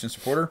PlayStation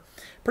supporter.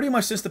 Pretty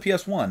much since the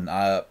PS1.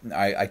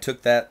 I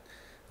took that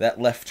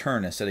left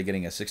turn instead of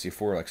getting a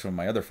 64 like some of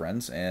my other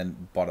friends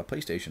and bought a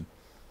PlayStation.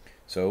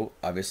 So,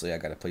 obviously, I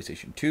got a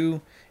PlayStation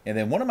 2. And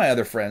then one of my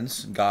other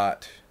friends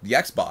got the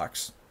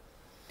Xbox.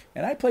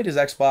 And I played his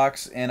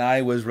Xbox, and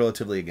I was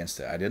relatively against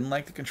it. I didn't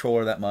like the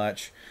controller that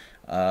much.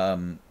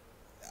 I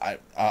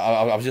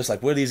was just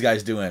like, what are these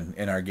guys doing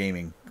in our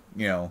gaming,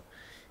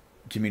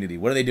 community?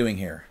 What are they doing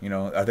here?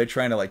 Are they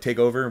trying to like take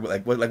over?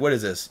 What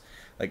is this?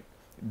 Like,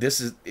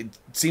 it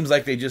seems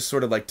like they just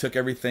sort of like took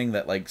everything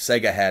that like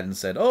Sega had and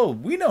said, oh,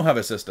 we know have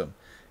a system,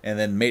 and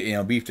then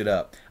beefed it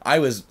up. I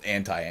was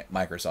anti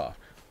Microsoft.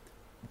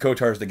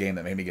 KOTOR's the game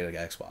that made me get an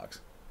Xbox.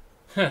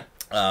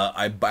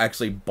 I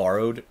actually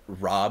borrowed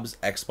Rob's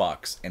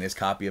Xbox and his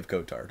copy of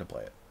KOTOR to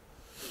play it.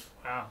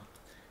 Wow.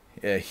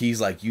 He's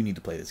like, you need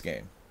to play this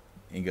game.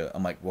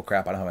 I'm like, well,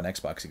 crap, I don't have an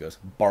Xbox. He goes,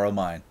 borrow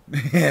mine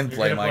and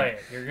play mine.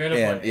 You're gonna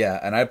play it. Yeah,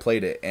 and I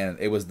played it, and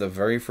it was the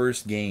very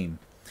first game.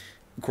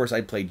 Of course,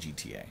 I played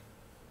GTA,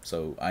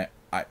 so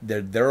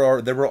there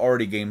were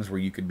already games where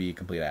you could be a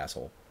complete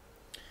asshole,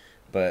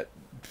 but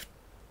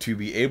to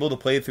be able to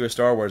play through a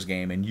Star Wars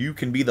game and you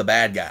can be the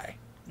bad guy,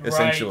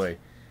 essentially.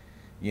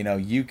 Right.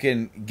 You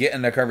can get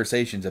into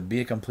conversations and be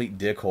a complete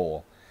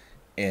dickhole,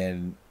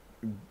 and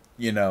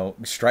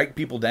strike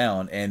people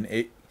down, and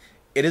it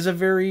is a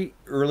very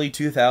early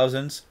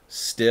 2000s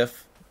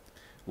stiff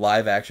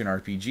live action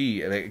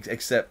RPG,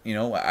 except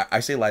I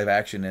say live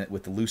action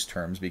with the loose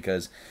terms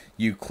because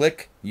you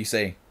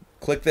say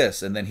click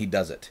this, and then he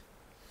does it.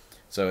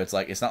 So it's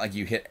not like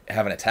you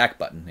have an attack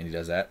button and he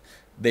does that.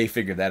 They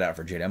figured that out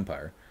for Jade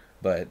Empire,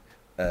 but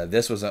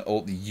this was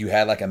you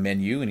had like a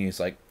menu, and it's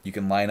like you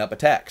can line up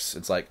attacks.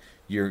 It's like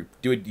you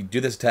do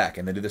this attack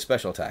and then do this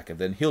special attack and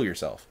then heal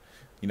yourself.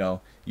 You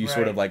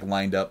sort of like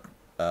lined up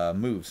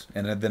moves,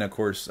 and then of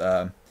course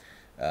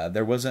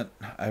there wasn't.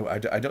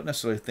 I don't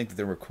necessarily think that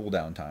there were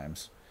cooldown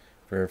times.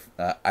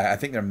 I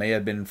think there may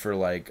have been for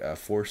like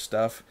force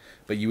stuff,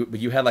 but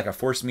you had like a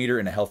force meter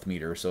and a health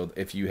meter. So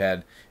if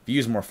you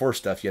used more force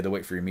stuff, you had to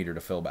wait for your meter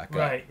to fill back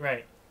up.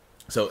 Right.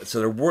 So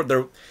there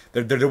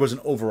was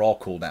an overall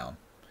cooldown.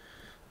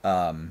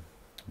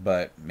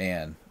 But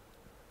man,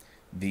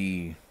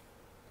 the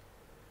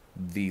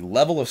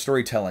level of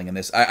storytelling in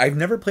this, I've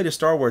never played a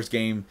Star Wars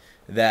game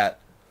that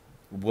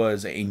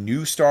was a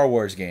new Star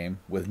Wars game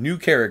with new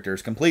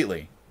characters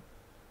completely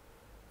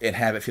and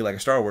have it feel like a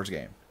Star Wars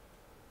game.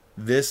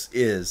 This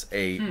is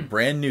a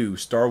brand new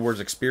Star Wars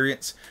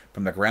experience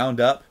from the ground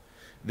up.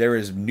 There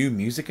is new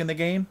music in the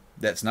game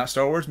that's not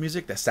Star Wars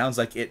music that sounds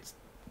like it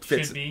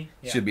fits.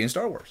 Should be in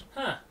Star Wars.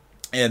 Huh.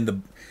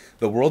 And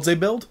the worlds they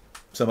build,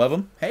 some of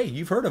them, hey,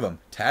 you've heard of them.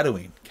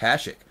 Tatooine,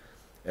 Kashyyyk,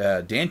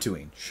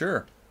 Dantooine,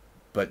 sure.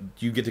 But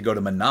you get to go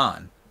to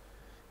Manan,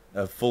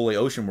 a fully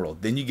ocean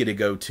world. Then you get to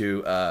go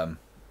to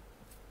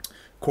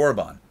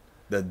Korriban,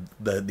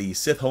 the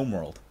Sith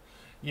homeworld.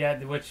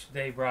 Yeah, which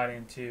they brought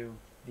into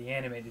the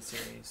animated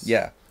series.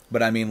 Yeah,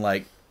 but I mean,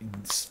 like,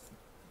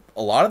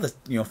 a lot of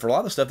the for a lot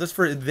of the stuff, this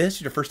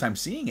is your first time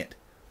seeing it,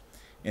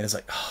 and it's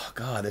like, oh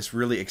god, this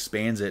really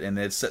expands it, and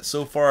it's set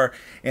so far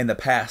in the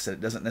past that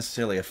it doesn't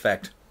necessarily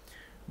affect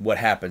what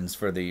happens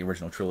for the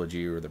original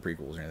trilogy or the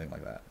prequels or anything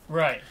like that.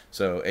 Right.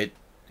 So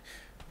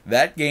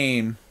that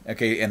game,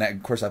 okay, and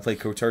of course I played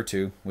KOTOR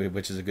 2,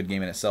 which is a good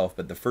game in itself,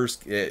 but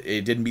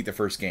it didn't beat the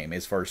first game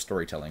as far as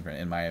storytelling,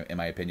 in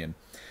my opinion.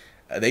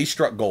 They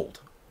struck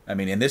gold. I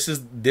mean, and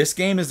this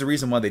game is the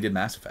reason why they did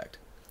Mass Effect,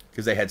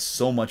 because they had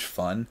so much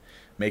fun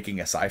making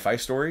a sci-fi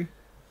story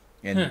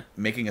and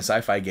making a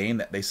sci-fi game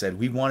that they said,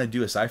 we want to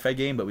do a sci-fi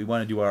game, but we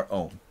want to do our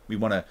own. We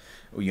want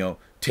to,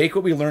 take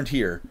what we learned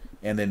here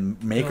and then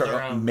make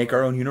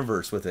our own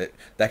universe with it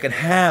that can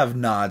have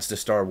nods to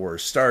Star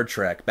Wars, Star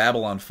Trek,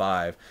 Babylon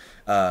 5,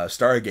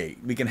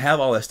 Stargate. We can have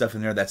all that stuff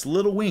in there that's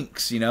little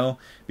winks,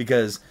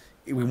 because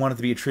we want it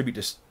to be a tribute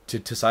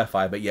to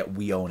sci-fi, but yet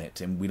we own it,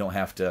 and we don't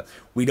have to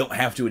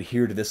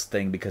adhere to this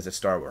thing because it's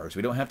Star Wars.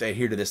 We don't have to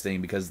adhere to this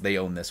thing because they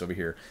own this over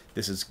here.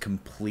 This is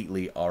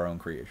completely our own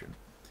creation.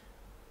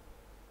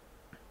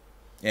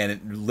 And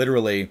it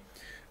literally,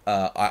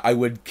 I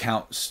would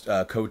count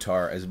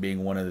KOTOR as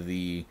being one of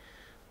the...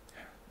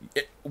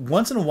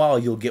 once in a while,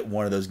 you'll get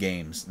one of those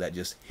games that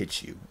just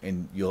hits you,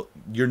 and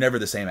you're never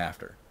the same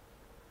after.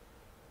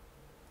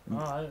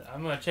 Oh,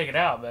 I'm gonna check it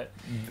out, but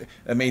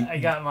I mean,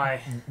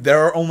 there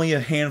are only a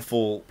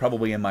handful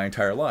probably in my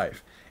entire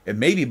life, and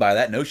maybe by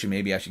that notion,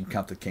 maybe I should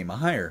count the game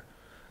higher,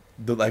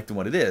 than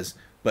what it is.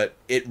 But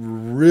it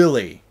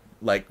really,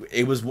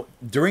 it was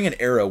during an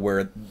era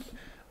where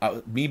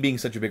me being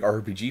such a big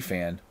RPG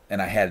fan,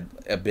 and I had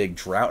a big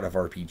drought of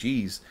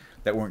RPGs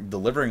that weren't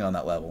delivering on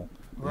that level.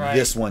 Right.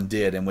 This one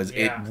did, and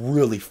it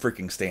really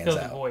freaking stands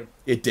out. Void.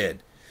 It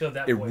did.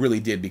 It really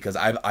did, because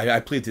I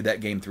played through that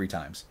game 3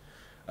 times.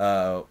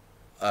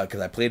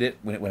 Because I played it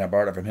when I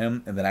borrowed it from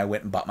him, and then I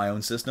went and bought my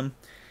own system.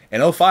 In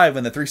 2005,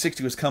 when the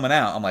 360 was coming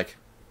out, I'm like,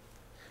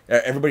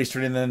 everybody's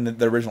turning in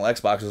the original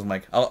Xboxes. I'm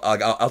like,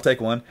 I'll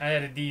take one. I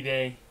had a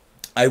D-Day.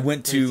 I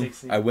went to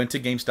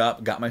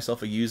GameStop, got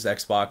myself a used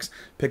Xbox,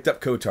 picked up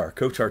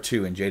KOTOR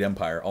 2, and Jade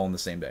Empire all in the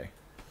same day.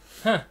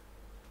 Huh.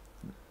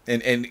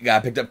 And I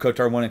picked up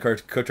KOTOR 1 and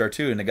KOTOR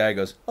 2, and the guy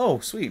goes, "Oh,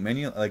 sweet,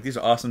 man! These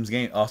are awesome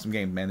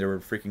games, man. They were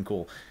freaking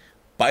cool."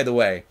 By the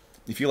way,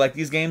 if you like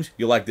these games,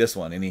 you'll like this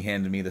one. And he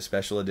handed me the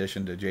special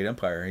edition to Jade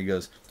Empire. He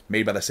goes,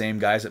 made by the same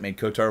guys that made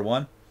KOTOR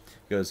 1.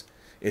 He goes,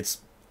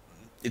 it's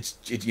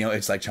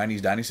like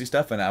Chinese Dynasty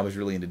stuff, and I was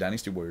really into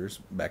Dynasty Warriors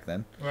back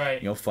then.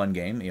 Right. Fun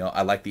game.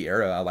 I like the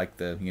era. I like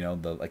the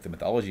the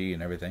mythology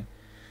and everything.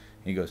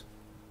 And he goes,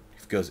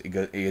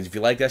 if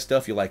you like that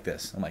stuff, you like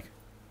this. I'm like,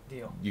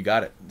 deal. You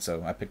got it.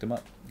 So I picked him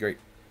up. Great.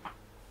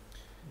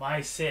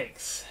 My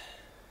 6.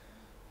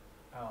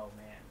 Oh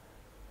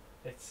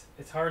man.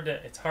 It's hard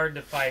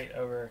to fight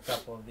over a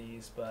couple of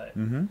these, but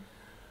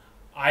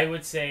I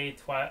would say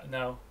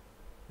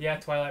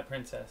Twilight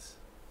Princess.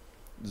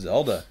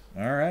 Zelda.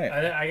 All right.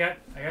 I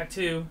got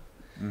 2.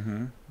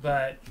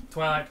 But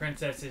Twilight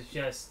Princess is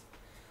just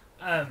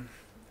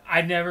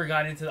I never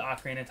got into the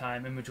Ocarina of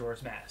Time and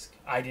Majora's Mask.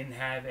 I didn't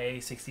have a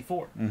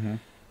 64.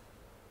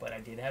 But I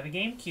did have a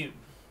GameCube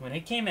when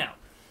it came out.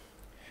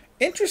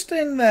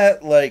 Interesting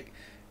that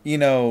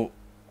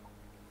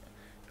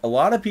a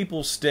lot of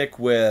people stick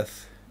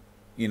with,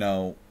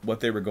 what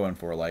they were going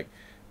for. Like,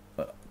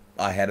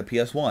 I had a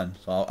PS1,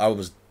 so I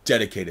was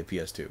dedicated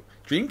PS2.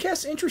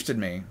 Dreamcast interested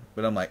me,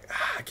 but I'm like,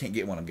 I can't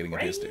get one. I'm getting a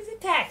PS2. Is a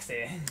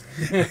taxi.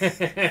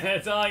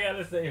 That's all I got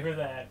to say for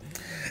that.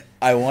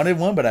 I wanted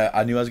one, but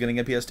I knew I was getting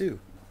a PS2.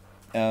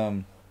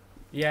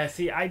 Yeah,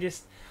 see, I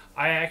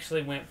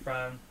actually went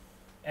from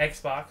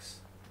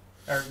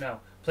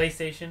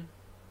PlayStation.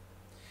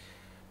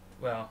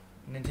 Well,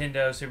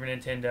 Nintendo, Super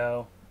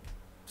Nintendo,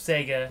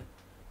 Sega,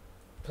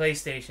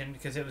 PlayStation,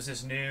 because it was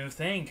this new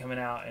thing coming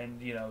out, and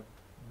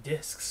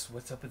discs.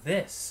 What's up with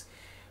this?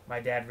 My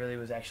dad really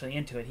was actually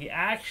into it. He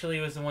actually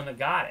was the one that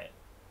got it,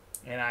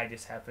 and I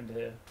just happened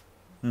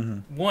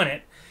to want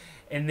it.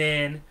 And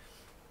then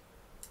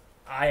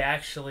I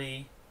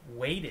actually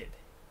waited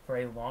for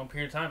a long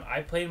period of time.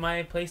 I played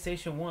my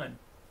PlayStation 1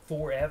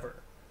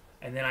 forever,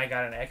 and then I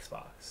got an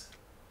Xbox,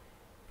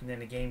 and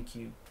then a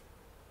GameCube.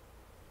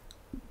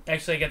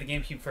 Actually, I got the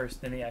GameCube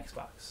first, then the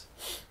Xbox.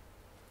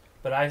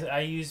 But I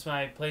used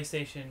my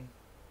PlayStation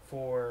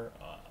for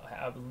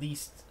at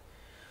least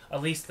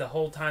the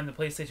whole time the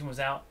PlayStation was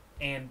out,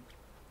 and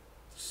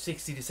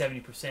 60 to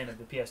 70% of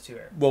the PS2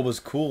 era. What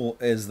was cool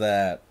is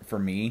that for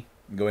me,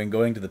 going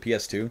to the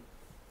PS2,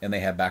 and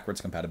they have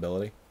backwards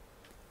compatibility.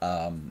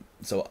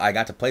 So I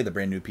got to play the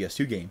brand new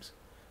PS2 games.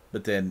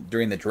 But then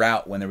during the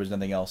drought, when there was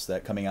nothing else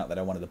coming out that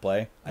I wanted to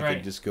play, I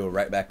could just go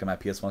right back to my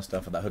PS1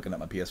 stuff without hooking up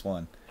my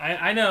PS1.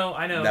 I know.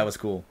 That was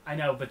cool. I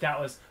know, but that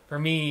was, for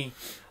me,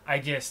 I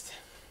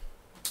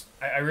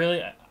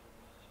really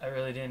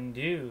didn't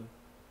do.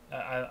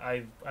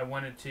 I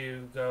wanted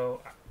to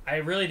go. I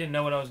really didn't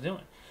know what I was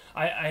doing.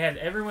 I had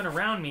everyone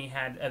around me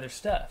had other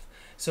stuff.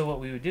 So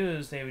what we would do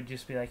is they would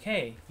just be like,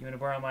 "Hey, you want to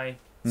borrow my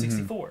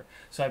 64?"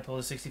 So I pulled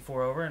a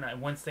 64 over,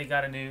 and once they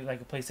got a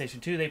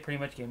PlayStation 2, they pretty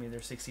much gave me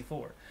their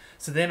 64.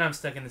 So then I'm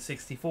stuck in the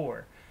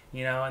 64,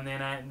 and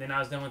then I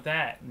was done with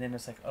that, and then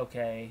it's like,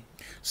 okay.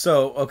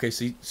 So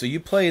you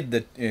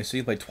played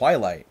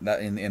Twilight,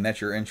 and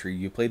that's your entry.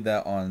 You played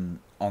that on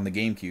the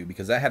GameCube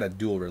because that had a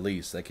dual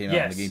release that came out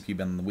on the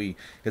GameCube and the Wii.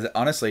 Because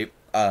honestly,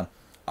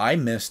 I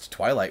missed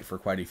Twilight for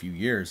quite a few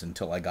years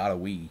until I got a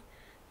Wii.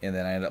 And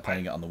then I ended up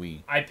playing it on the Wii.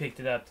 I picked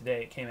it up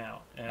today. It came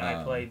out, and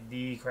I played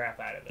the crap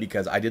out of it.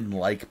 Because I didn't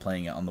like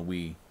playing it on the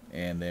Wii.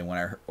 And then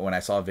when I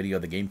saw a video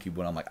of the GameCube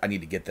one, I'm like, I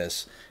need to get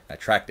this. And I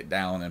tracked it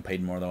down and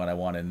paid more than what I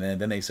wanted. And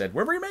then they said,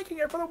 we're remaking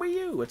it for the Wii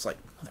U. It's like...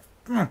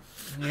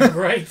 You're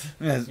right.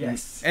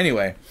 Yes.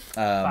 Anyway,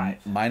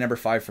 my number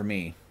 5 for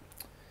me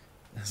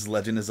is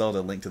Legend of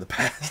Zelda: Link to the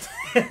Past.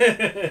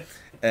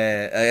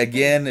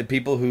 Again,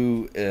 people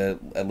who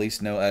at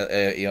least know,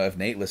 if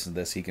Nate listens to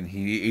this,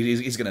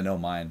 he's going to know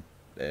mine.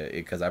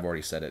 Because I've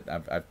already said it.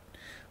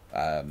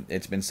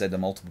 It's been said to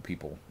multiple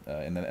people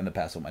in the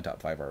past what my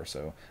top 5 are.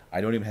 So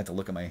I don't even have to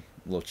look at my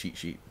little cheat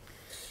sheet.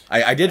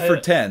 I did for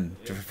 10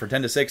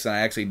 to 6, and I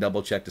actually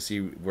double checked to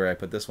see where I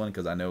put this one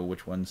because I know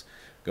which ones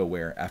go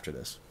where after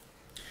this.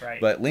 Right.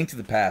 But Link to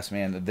the Past,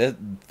 man,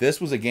 this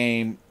was a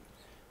game.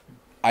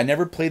 I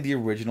never played the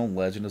original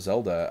Legend of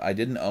Zelda. I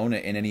didn't own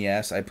it in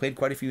NES. I played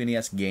quite a few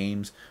NES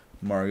games.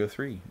 Mario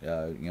 3,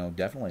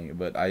 definitely.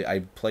 But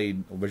I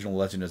played original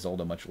Legend of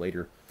Zelda much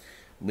later.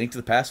 Link to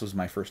the Past was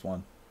my first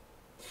one.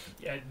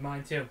 Yeah,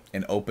 mine too.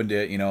 And opened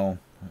it,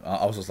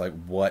 I was just like,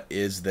 what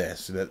is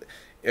this?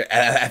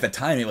 At the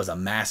time, it was a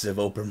massive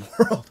open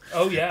world.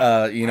 Oh, yeah.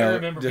 I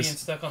remember being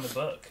stuck on the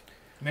book.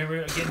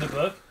 Remember getting the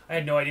book? I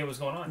had no idea what was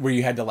going on. Where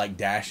you had to,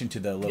 dash into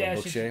the little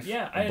bookshelf?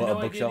 Yeah, I had no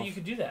idea that you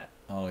could do that.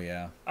 Oh,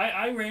 yeah.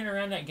 I ran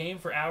around that game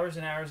for hours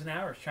and hours and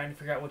hours trying to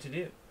figure out what to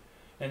do.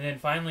 And then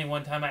finally,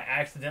 one time, I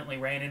accidentally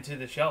ran into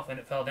the shelf and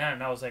it fell down.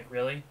 And I was like,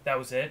 really? That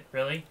was it?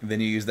 Really? And then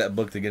you used that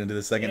book to get into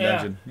the second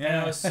dungeon. Yeah. And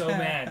I was so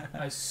mad.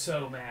 I was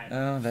so mad.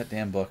 Oh, that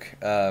damn book.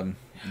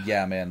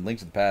 Yeah, man. Link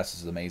to the Past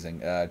is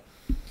amazing.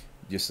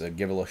 Just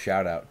give a little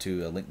shout out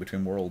to Link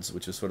Between Worlds,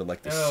 which is sort of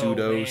like the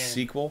pseudo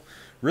sequel.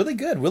 Really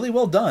good. Really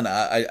well done.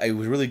 It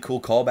was a really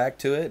cool callback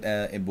to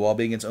it while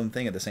being its own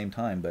thing at the same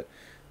time. But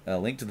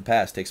Link to the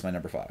Past takes my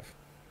number 5.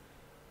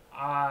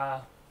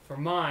 For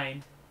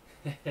mine...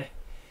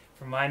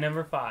 For my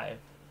number 5,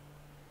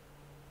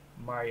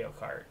 Mario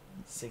Kart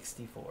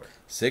 64.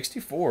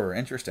 64,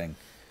 interesting.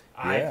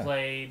 Yeah.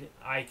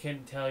 I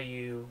couldn't tell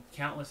you,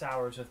 countless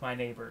hours with my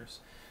neighbors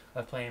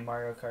of playing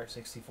Mario Kart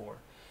 64.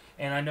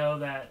 And I know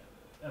that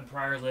in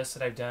prior lists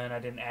that I've done, I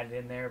didn't add it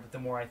in there, but the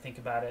more I think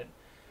about it,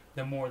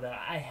 the more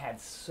that I had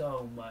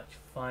so much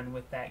fun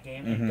with that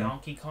game. And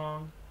Donkey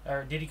Kong,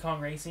 or Diddy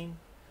Kong Racing,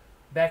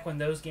 back when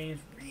those games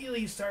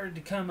really started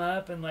to come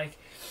up, and like,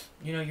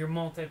 you know, your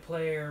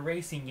multiplayer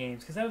racing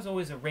games, because I was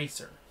always a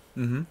racer.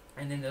 And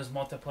then those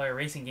multiplayer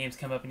racing games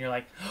come up, and you're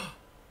like, oh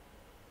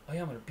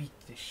yeah, I'm gonna beat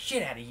the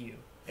shit out of you.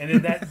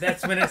 And then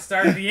that's when it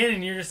started to end,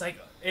 and you're just like,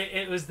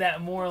 it was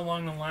that more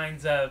along the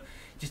lines of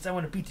just, I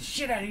want to beat the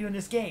shit out of you in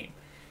this game.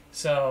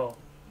 So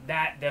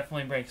that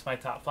definitely breaks my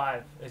top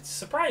 5. It's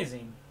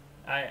surprising.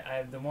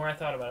 The more I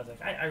thought about it, I was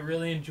like, I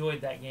really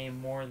enjoyed that game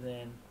more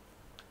than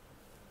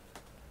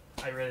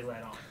I really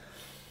let on.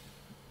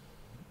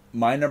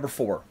 My number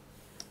 4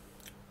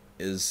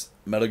 is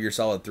Metal Gear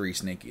Solid 3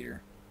 Snake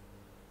Eater.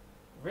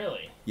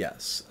 Really?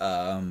 Yes.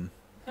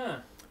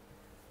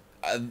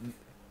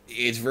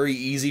 It's very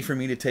easy for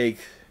me to take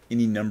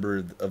any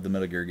number of the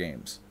Metal Gear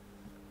games.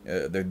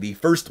 The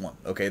first one,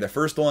 okay? The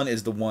first one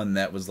is the one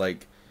that was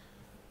like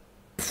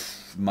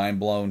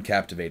mind-blown,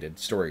 captivated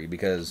story,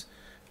 because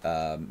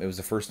it was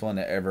the first one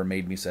that ever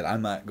made me say,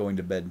 I'm not going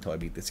to bed until I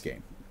beat this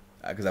game,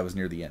 because I was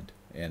near the end.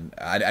 And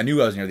I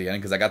knew I was near the end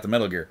because I got the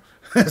Metal Gear.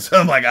 So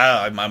I'm like,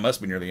 I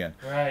must be near the end.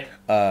 Right.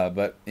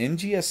 But in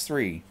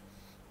GS3,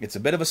 it's a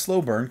bit of a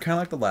slow burn, kind of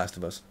like The Last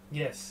of Us.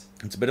 Yes.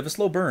 It's a bit of a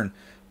slow burn,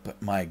 but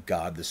my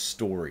God, the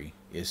story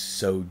is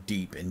so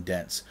deep and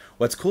dense.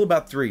 What's cool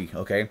about 3,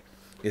 okay,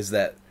 is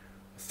that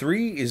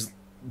 3 is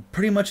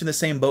pretty much in the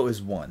same boat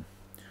as 1,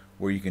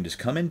 where you can just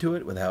come into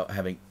it without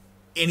having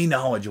any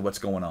knowledge of what's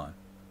going on.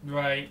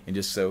 Right. And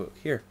just so,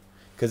 here.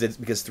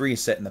 Because 3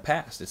 is set in the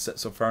past. It's set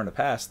so far in the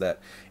past that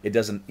it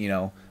doesn't, you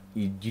know,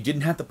 you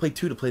didn't have to play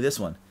 2 to play this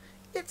one.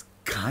 It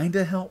kind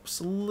of helps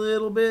a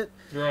little bit.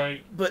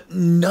 Right. But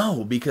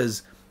no,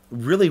 because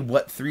really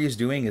what 3 is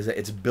doing is that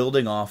it's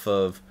building off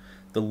of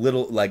the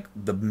little, like,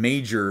 the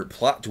major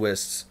plot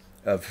twists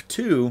of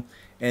 2,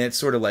 and it's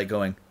sort of like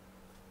going,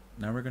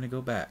 now we're going to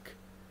go back.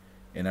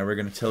 And now we're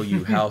going to tell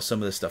you how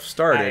some of this stuff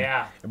started.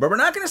 Yeah. But we're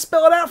not going to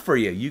spell it out for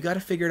you. You got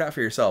to figure it out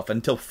for yourself.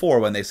 Until 4,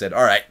 when they said,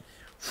 all right,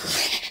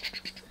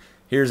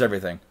 here's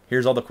everything.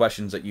 Here's all the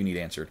questions that you need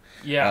answered.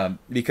 Yeah.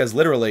 Because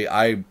literally,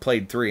 I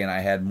played 3, and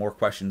I had more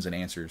questions and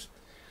answers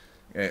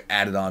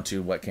added on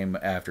to what came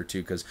after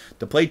 2. Because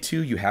to play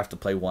 2, you have to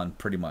play 1,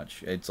 pretty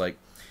much. It's like,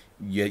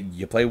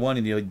 you play 1,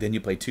 and then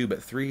you play 2,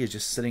 but 3 is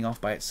just sitting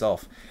off by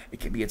itself. It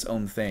can be its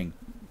own thing.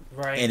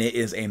 Right. And it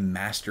is a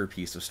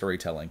masterpiece of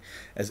storytelling.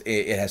 As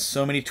it has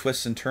so many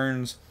twists and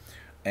turns,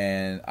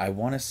 and I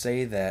want to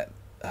say that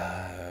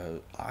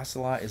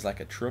Ocelot is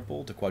like a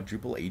triple to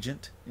quadruple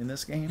agent in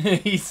this game.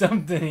 He's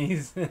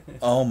something.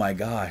 Oh my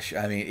gosh!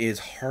 I mean, it is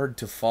hard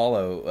to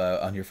follow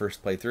on your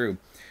first playthrough,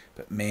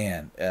 but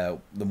man,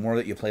 the more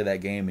that you play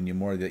that game, and the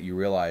more that you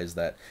realize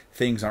that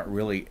things aren't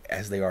really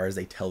as they are as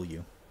they tell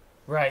you.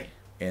 Right.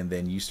 And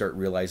then you start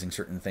realizing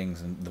certain things,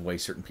 and the way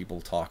certain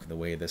people talk, the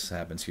way this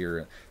happens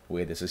here, the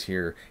way this is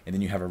here, and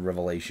then you have a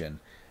revelation.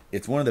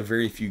 It's one of the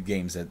very few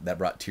games that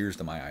brought tears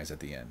to my eyes at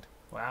the end.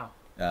 Wow.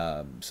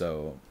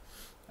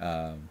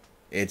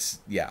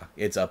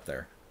 It's up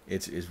there.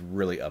 It's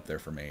really up there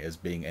for me as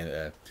being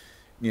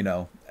you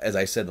know, as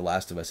I said, The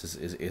Last of Us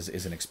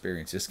is an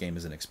experience. This game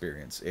is an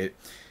experience.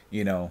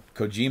 You know,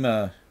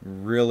 Kojima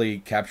really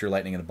captured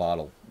lightning in a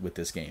bottle with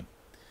this game.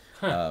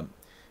 Huh.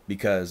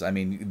 Because, I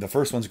mean, the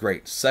first one's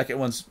great. Second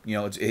one's, you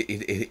know,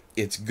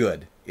 it's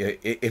good,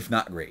 if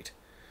not great.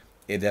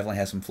 It definitely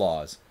has some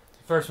flaws.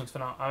 The first one's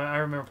phenomenal. I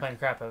remember playing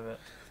crap out of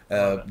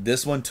it.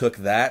 This one took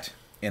that,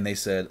 and they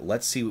said,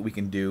 let's see what we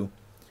can do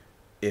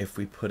if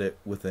we put it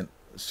with a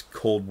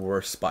Cold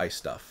War spy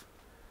stuff.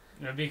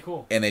 That'd be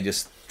cool. And they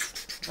just...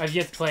 I've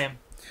yet to play him.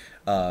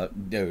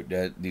 Dude,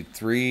 the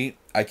 3,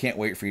 I can't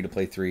wait for you to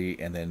play 3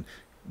 and then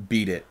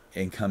beat it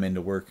and come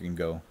into work and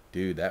go,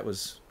 dude, that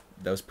was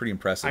pretty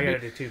impressive. I gotta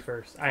do 2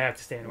 first. I have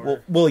to stay in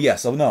order. Well,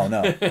 yes. Yeah, so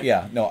no.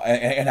 Yeah, no.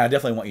 And I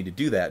definitely want you to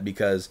do that,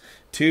 because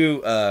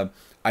 2,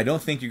 I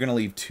don't think you're going to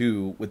leave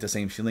 2 with the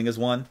same feeling as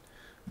 1,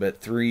 but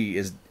 3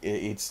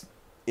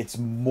 it's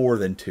more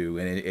than 2,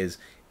 and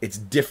it's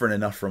different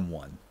enough from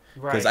 1.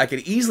 Because I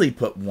could easily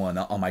put 1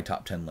 on my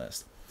top 10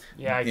 list.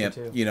 Yeah, I could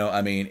too. You know,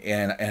 I mean,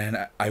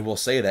 and I will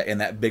say that in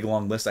that big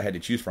long list I had to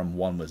choose from,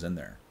 1 was in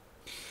there.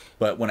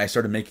 But when I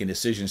started making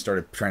decisions,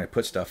 started trying to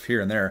put stuff here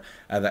and there,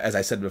 as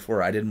I said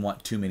before, I didn't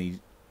want too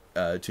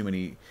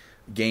many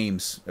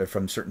games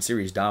from certain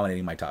series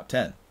dominating my top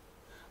 10.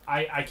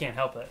 I can't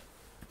help it.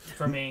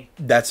 For me,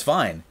 that's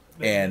fine,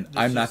 and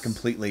I'm not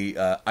completely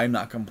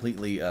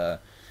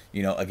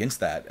you know, against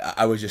that.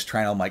 I was just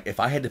trying to, like, if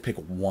I had to pick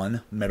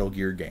 1 Metal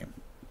Gear game,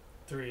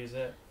 3 is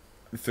it.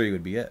 3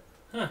 would be it.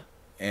 Huh.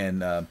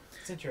 And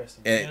it's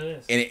interesting. And, it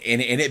is.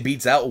 And it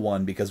beats out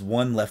 1, because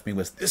 1 left me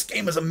with, this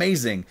game is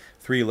amazing.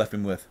 3 left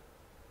me with,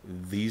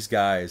 these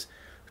guys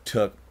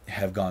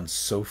have gone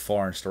so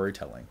far in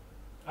storytelling.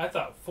 I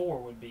thought 4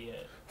 would be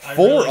it.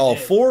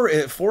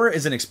 Four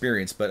is an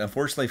experience, but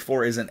unfortunately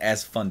 4 isn't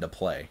as fun to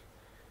play.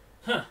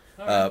 Huh.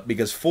 Right.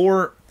 Because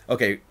 4,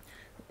 okay,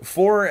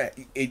 4,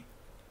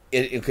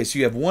 okay, so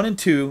you have 1 and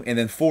 2, and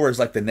then 4 is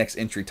like the next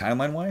entry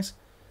timeline-wise.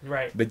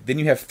 Right. But then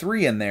you have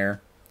 3 in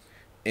there,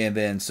 and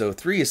then, so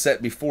 3 is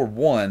set before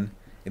 1,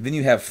 and then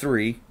you have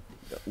 3,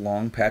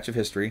 long patch of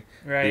history.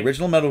 Right. The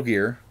original Metal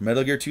Gear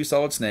 2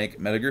 Solid Snake,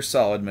 Metal Gear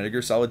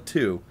Solid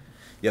 2.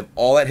 You have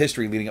all that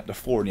history leading up to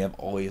 4, and you have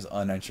all these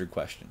unanswered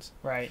questions.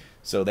 Right.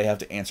 So they have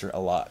to answer a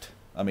lot.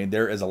 I mean,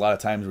 there is a lot of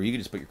times where you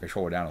can just put your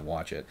controller down and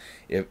watch it,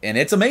 and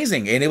it's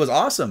amazing, and it was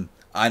awesome.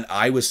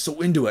 I was so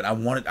into it. I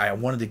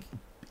wanted to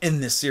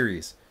end this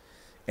series,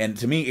 and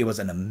to me, it was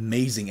an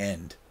amazing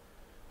end.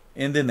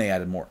 And then they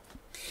added more.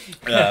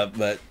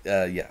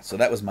 Yeah. So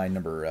that was my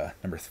number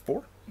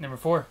 4. Number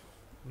 4,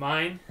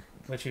 mine,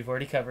 which we've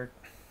already covered,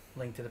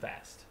 Link to the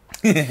Past.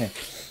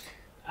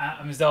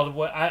 I'm a Zelda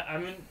boy.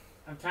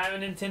 I'm kind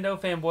of a Nintendo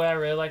fanboy. I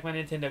really like my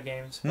Nintendo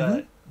games,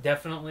 but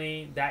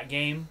definitely that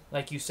game,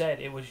 like you said,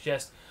 it was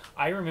just.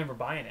 I remember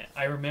buying it.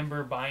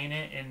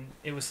 And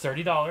it was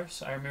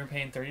 $30. I remember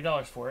paying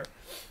 $30 for it,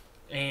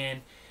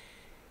 and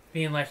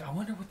being like, I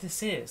wonder what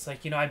this is.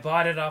 Like, I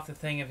bought it off the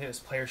thing if it was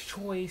Player's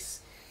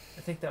Choice.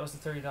 I think that was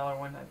the $30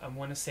 one. I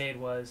want to say it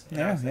was.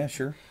 Yeah,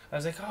 sure. I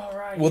was like, all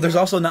right. Well, there's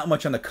also not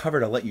much on the cover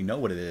to let you know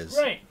what it is.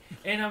 Right.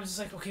 And I was just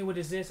like, okay, what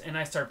is this? And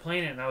I started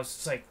playing it, and I was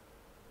just like,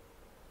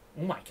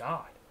 oh my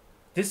God.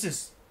 This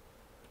is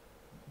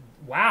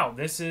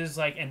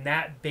like, and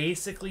that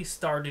basically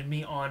started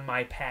me on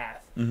my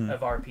path of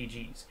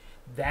RPGs.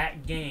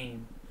 That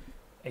game,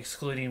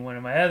 excluding one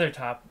of my other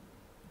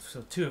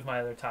two of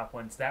my other top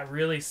ones, that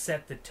really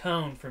set the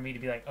tone for me to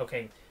be like,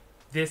 okay,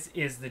 this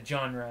is the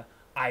genre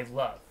I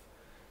love.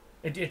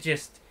 It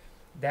just,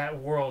 that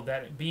world,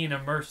 that being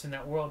immersed in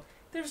that world,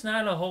 there's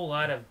not a whole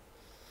lot of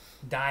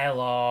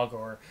dialogue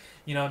or,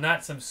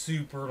 not some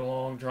super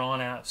long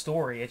drawn out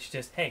story. It's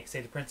just, hey,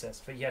 save the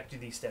princess, but you have to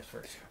do these steps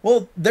first.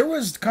 Well, there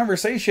was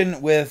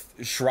conversation with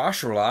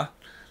Shrashra.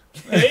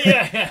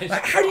 Yeah.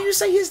 How do you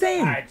say his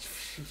name?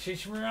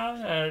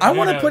 I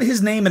want to put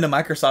his name into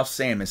Microsoft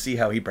Sam and see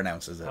how he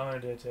pronounces it. I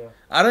want to do it too.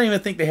 I don't even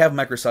think they have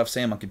Microsoft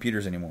Sam on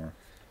computers anymore.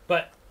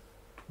 But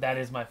that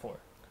is my 4.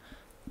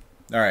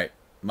 All right,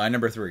 my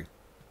number 3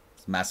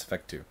 is Mass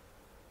Effect 2.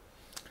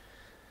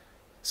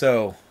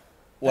 So,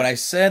 when I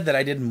said that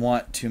I didn't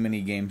want too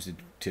many games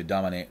to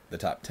dominate the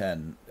top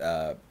 10,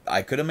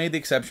 I could have made the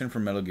exception for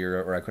Metal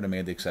Gear, or I could have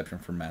made the exception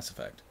for Mass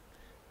Effect.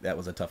 That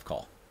was a tough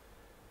call.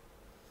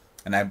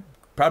 And I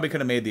probably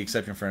could have made the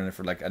exception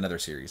for like another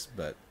series,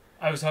 but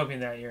I was hoping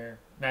that your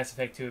Mass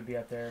Effect 2 would be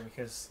up there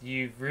because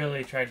you've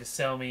really tried to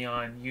sell me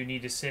on you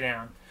need to sit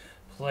down,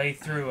 play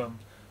through them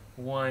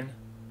 1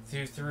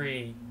 through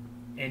 3,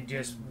 and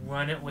just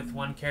run it with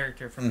one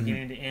character from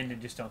beginning to end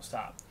and just don't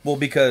stop. Well,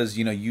 because,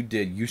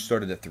 you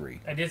started at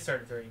 3. I did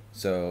start at 3.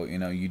 So,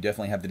 you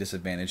definitely have the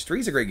disadvantage. 3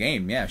 is a great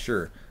game, yeah,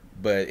 sure,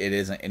 but it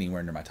isn't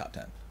anywhere near my top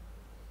 10.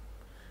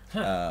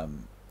 Huh.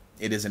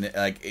 It isn't,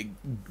 like,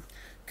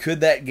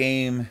 could that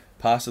game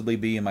possibly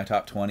be in my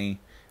top 20?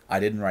 I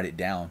didn't write it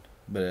down,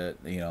 but,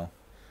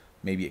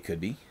 maybe it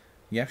could be.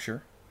 Yeah,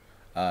 sure.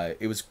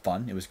 It was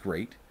fun, it was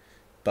great,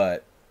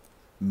 but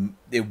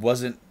it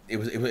wasn't.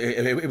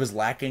 It was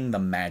lacking the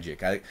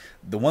magic.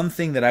 The one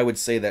thing that I would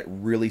say that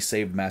really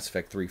saved Mass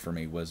Effect 3 for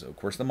me was, of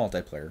course, the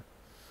multiplayer.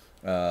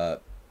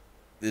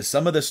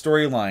 Some of the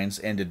storylines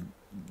ended.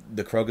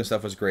 The Krogan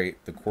stuff was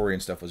great. The Quarian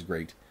stuff was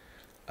great.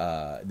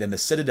 Then the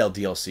Citadel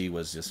DLC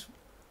was just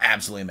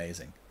absolutely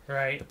amazing.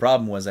 Right. The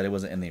problem was that it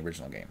wasn't in the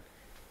original game.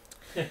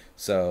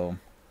 So,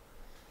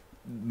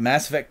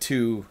 Mass Effect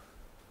 2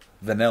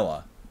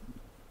 Vanilla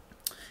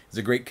is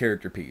a great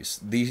character piece.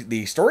 The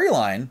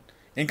storyline,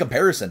 in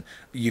comparison,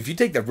 if you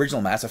take the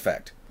original Mass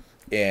Effect,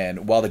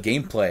 and while the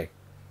gameplay,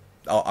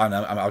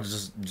 I'll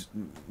just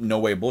no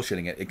way of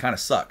bullshitting it, it kind of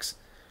sucks.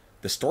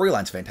 The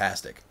storyline's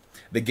fantastic.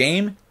 The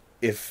game,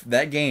 if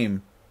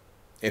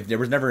there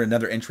was never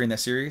another entry in that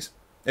series,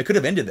 it could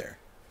have ended there.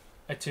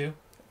 At 2?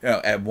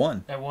 At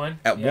 1. At 1?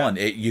 At 1.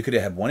 You could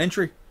have had one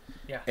entry.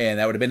 Yeah. And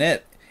that would have been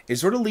it. It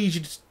sort of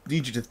leads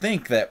you to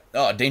think that,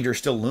 danger is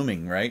still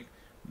looming, right?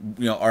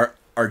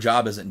 Our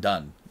job isn't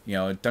done.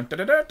 Kind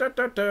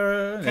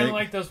of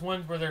like those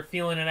ones where they're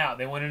feeling it out.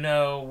 They want to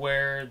know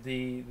where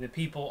the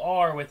people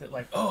are with it.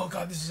 Like, oh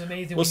God, this is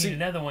amazing. We need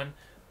another one.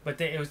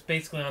 But it was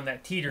basically on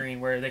that teetering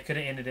where they could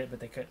have ended it, but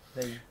they could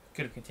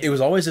have continued. It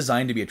was always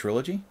designed to be a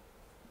trilogy,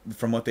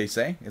 from what they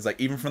say. It's like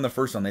even from the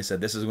first one, they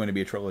said this is going to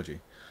be a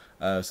trilogy.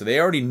 So they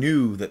already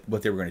knew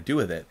what they were going to do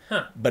with it.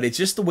 Huh. But it's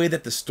just the way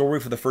that the story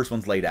for the first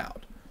one's laid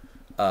out.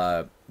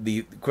 Of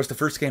course, the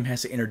first game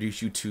has to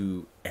introduce you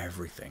to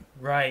everything.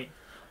 Right.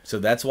 So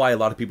that's why a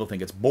lot of people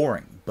think it's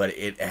boring. But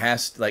it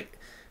has,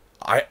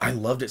 I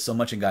loved it so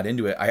much and got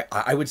into it.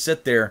 I would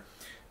sit there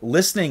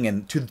listening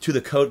and to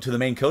the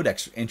main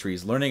codex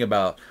entries, learning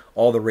about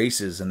all the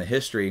races and the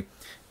history,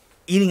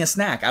 eating a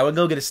snack. I would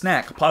go get a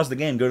snack, pause the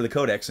game, go to the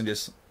codex, and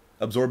just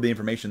absorb the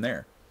information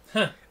there.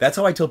 Huh. That's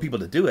how I tell people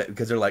to do it,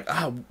 because they're like,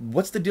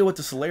 what's the deal with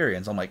the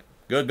Solarians? I'm like,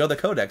 Go to the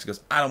Codex. He goes,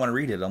 I don't want to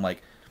read it. I'm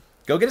like,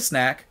 go get a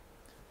snack,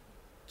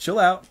 chill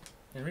out,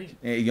 and read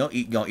it.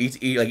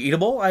 Eat like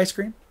eatable ice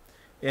cream,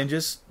 and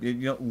just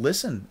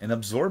listen and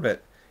absorb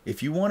it.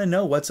 If you want to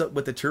know what's up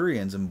with the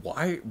Turians and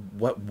why,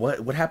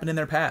 what happened in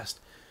their past,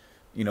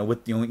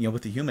 with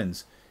with the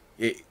humans,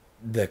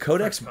 the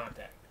Codex, First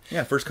Contact.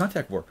 Yeah, First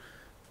Contact War,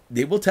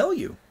 they will tell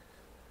you.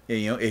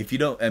 If you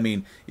don't, I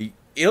mean,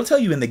 it'll tell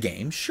you in the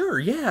game. Sure,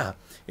 yeah,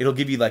 it'll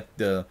give you like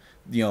the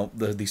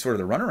sort of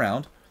the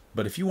runaround.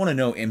 But if you want to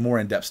know more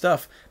in-depth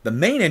stuff, the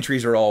main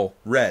entries are all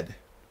read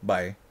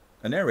by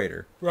a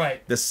narrator.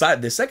 Right. The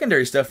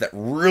secondary stuff that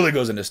really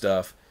goes into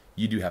stuff,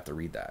 you do have to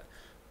read that.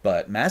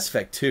 But Mass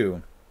Effect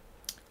 2,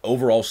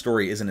 overall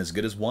story isn't as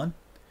good as 1.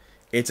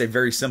 It's a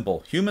very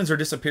simple. Humans are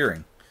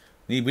disappearing.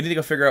 We need to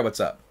go figure out what's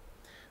up.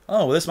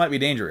 Oh, well, this might be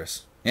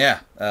dangerous. Yeah,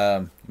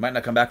 you might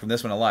not come back from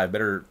this one alive.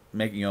 Better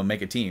make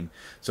a team.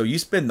 So you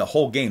spend the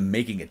whole game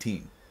making a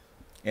team,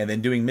 and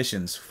then doing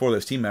missions for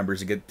those team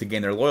members to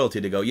gain their loyalty.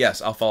 To go, yes,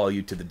 I'll follow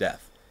you to the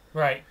death.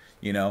 Right.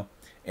 And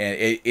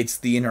it's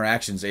the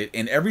interactions,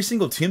 and every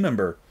single team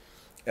member,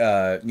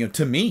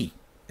 to me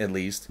at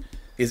least,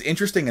 is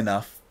interesting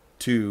enough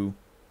to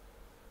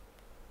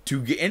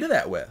get into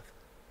that with.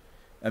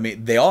 I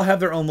mean, they all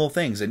have their own little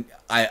things, and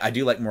I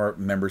do like more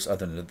members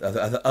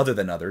other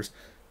than others,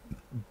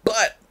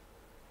 but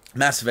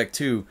Mass Effect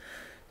 2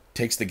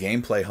 takes the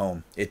gameplay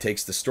home. It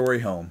takes the story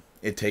home.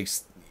 It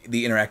takes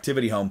the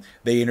interactivity home.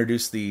 They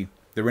introduce the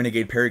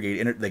Renegade Paragate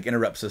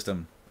interrupt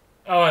system.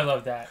 Oh, I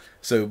love that.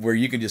 So where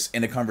you can just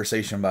end a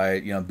conversation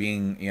by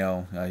being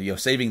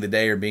saving the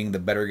day or being the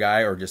better guy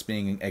or just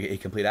being a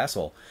complete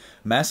asshole.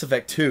 Mass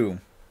Effect 2,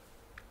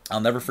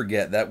 I'll never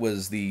forget. That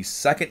was the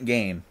second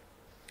game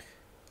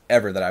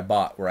ever that I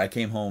bought where I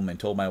came home and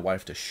told my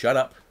wife to shut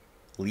up,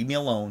 leave me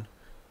alone.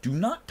 Do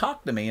not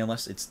talk to me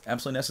unless it's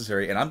absolutely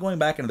necessary. And I'm going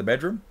back into the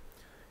bedroom.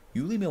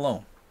 You leave me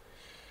alone.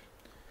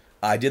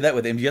 I did that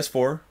with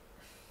MGS4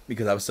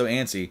 because I was so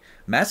antsy.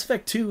 Mass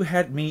Effect 2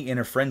 had me in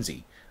a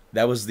frenzy.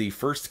 That was the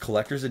first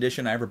collector's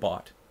edition I ever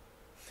bought.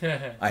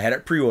 I had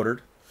it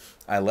pre-ordered.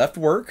 I left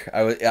work.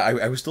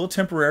 I was still a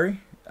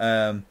temporary.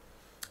 I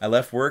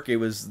left work. It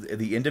was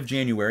the end of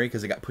January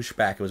because it got pushed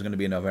back. It was going to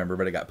be in November,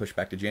 but it got pushed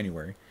back to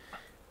January.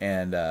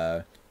 And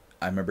I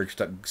remember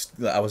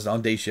I was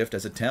on day shift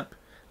as a temp.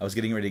 I was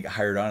getting ready to get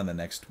hired on in the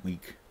next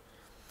week.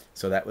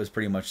 So that was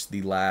pretty much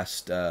the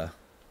last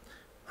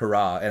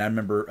hurrah. And I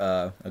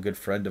remember a good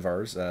friend of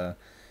ours,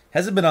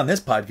 hasn't been on this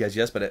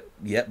podcast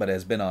but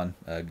has been on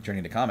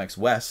Journey to Comics,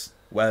 Wes,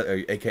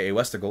 a.k.a.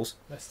 Westigles,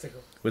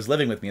 was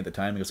living with me at the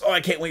time. He goes, oh, I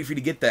can't wait for you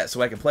to get that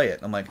so I can play it.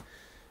 I'm like,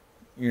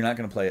 you're not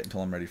going to play it until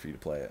I'm ready for you to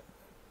play it.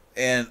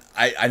 And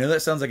I know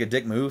that sounds like a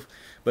dick move,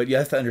 but you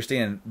have to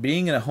understand,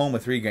 being in a home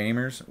with 3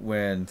 gamers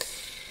when...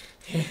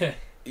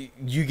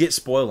 you get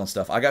spoiled on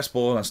stuff. I got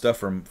spoiled on stuff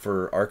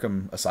for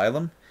Arkham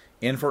Asylum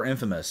and for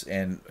Infamous,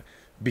 and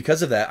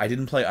because of that, I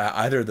didn't play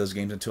either of those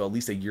games until at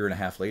least a year and a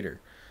half later,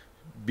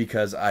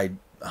 because I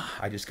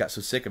just got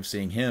so sick of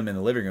seeing him in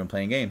the living room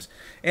playing games.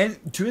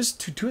 And to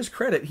his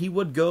credit, he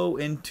would go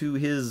into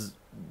his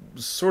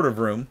sort of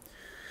room,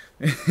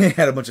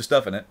 had a bunch of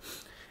stuff in it,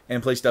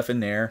 and play stuff in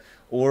there,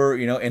 or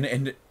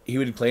and he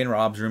would play in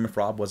Rob's room if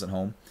Rob wasn't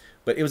home.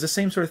 But it was the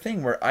same sort of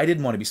thing where I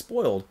didn't want to be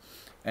spoiled.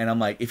 And I'm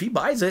like, if he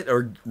buys it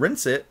or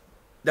rents it,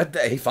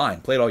 hey, fine,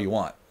 play it all you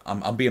want.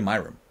 I'll be in my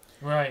room.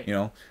 Right.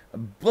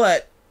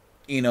 But,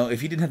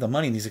 if he didn't have the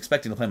money and he's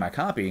expecting to play my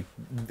copy,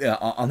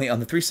 on the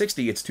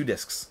 360, it's 2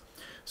 discs.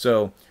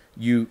 So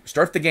you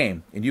start the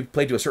game and you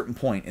play to a certain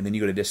point and then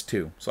you go to disc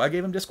 2. So I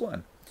gave him disc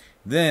 1.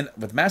 Then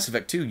with Mass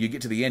Effect 2, you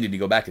get to the end and you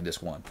go back to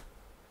disc 1.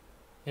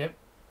 Yep.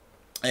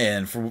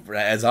 And for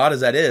as odd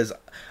as that is,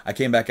 I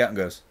came back out and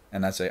goes,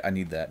 and I say, I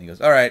need that. And he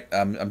goes, all right,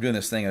 I'm doing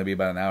this thing. It'll be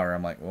about an hour.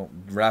 I'm like, well,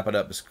 wrap it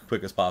up as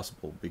quick as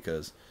possible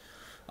because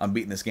I'm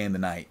beating this game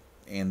tonight.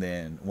 And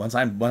then once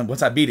I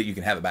beat it, you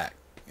can have it back.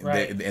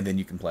 Right. And then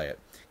you can play it.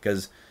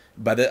 Because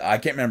I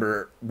can't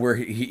remember where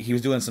he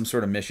was doing some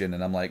sort of mission.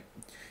 And I'm like,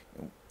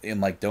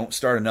 don't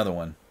start another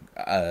one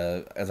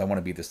as I want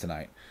to beat this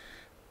tonight.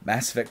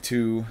 Mass Effect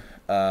 2,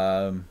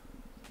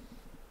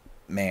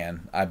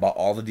 man, I bought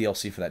all the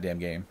DLC for that damn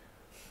game.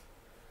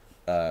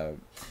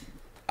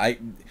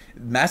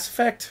 Mass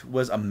Effect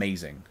was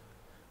amazing.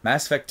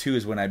 Mass Effect 2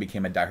 is when I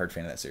became a diehard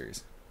fan of that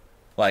series.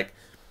 Like,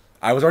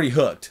 I was already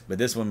hooked, but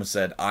this one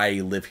said, I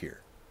live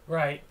here.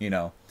 Right.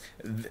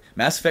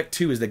 Mass Effect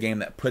 2 is the game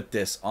that put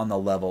this on the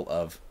level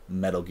of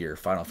Metal Gear,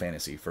 Final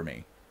Fantasy for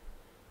me.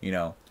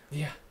 Yeah.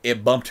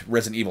 It bumped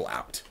Resident Evil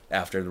out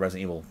after the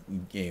Resident Evil,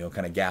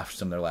 kind of gaffed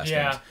some of their last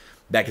games.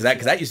 Because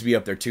that used to be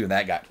up there too, and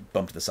that got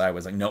bumped to the side. It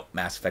was like, nope,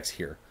 Mass Effect's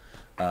here.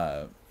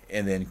 And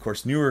then, of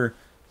course, newer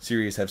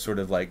series have sort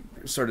of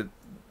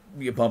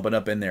bumping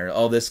up in there.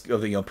 All this,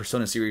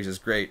 Persona series is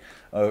great.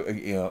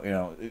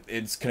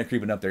 It's kind of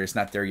creeping up there. It's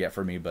not there yet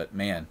for me, but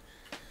man,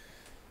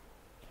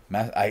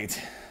 I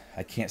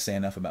can't say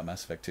enough about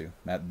Mass Effect 2.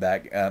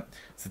 The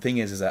thing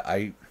is that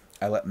I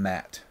let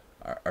Matt,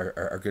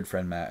 our good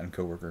friend Matt and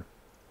coworker,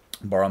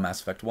 borrow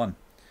Mass Effect 1.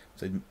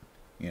 Said,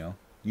 you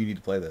need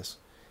to play this.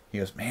 He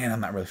goes, man, I'm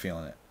not really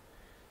feeling it.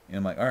 And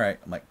I'm like, all right.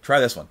 I'm like, try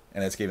this one.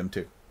 And I just gave him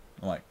 2.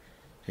 I'm like,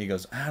 he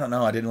goes, I don't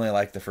know. I didn't really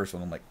like the first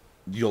one. I'm like,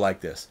 you'll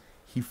like this.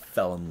 He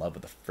fell in love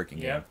with the freaking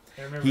game.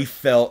 I remember. He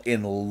fell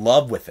in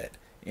love with it.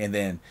 And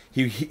then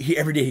he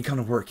every day he'd come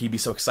to work, he'd be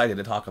so excited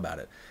to talk about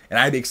it. And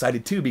I'd be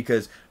excited too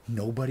because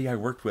nobody I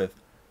worked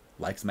with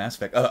likes Mass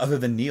Effect other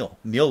than Neil.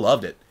 Neil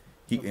loved it.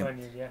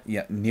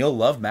 Neil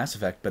loved Mass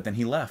Effect, but then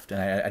he left,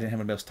 and I didn't have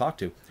anybody else to talk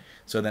to.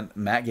 So then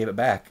Matt gave it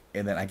back,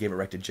 and then I gave it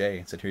right to Jay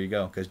and said, here you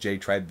go, because Jay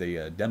tried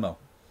the demo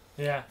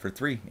for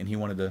 3, and he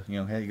wanted to,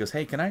 he goes,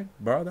 hey, can I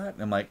borrow that?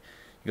 And I'm like,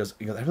 he goes,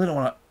 I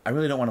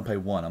really don't want to play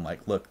 1. I'm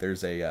like, look,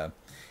 there's a,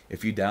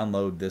 if you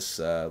download this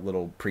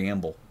little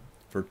preamble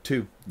for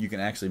 2, you can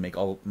actually make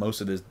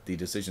most of the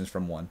decisions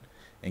from 1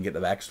 and get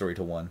the backstory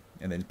to 1,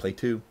 and then play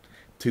 2.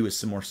 2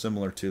 is more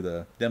similar to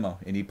the demo,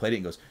 and he played it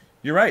and goes,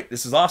 you're right,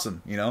 this is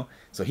awesome,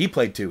 So he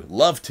played 2,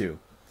 loved 2,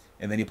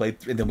 and then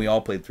and then we all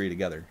played 3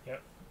 together.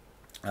 Yep.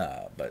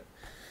 But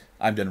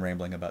I'm done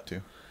rambling about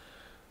 2.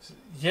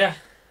 Yeah.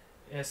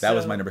 That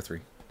was my number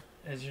 3.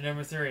 As your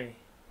number 3.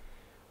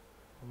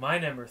 My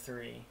number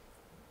 3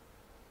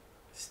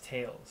 is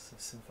Tales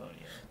of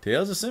Symphonia.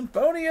 Tales of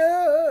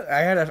Symphonia! I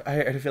had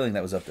a feeling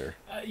that was up there.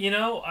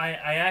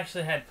 I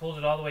actually had pulled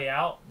it all the way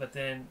out, but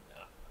then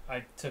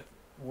I took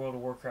World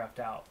of Warcraft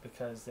out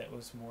because that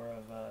was more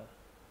of a...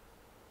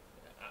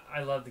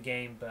 I love the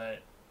game, but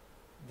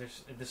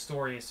the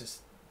story is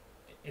just...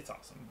 It's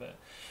awesome, but...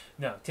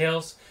 No,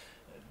 Tales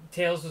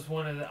was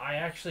one of the... I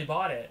actually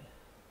bought it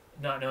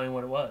not knowing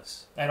what it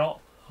was at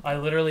all. I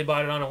literally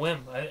bought it on a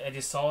whim. I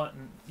just saw it,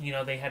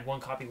 and they had one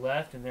copy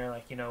left, and they're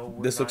like,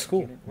 this looks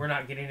cool. We're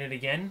not getting it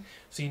again,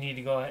 so you need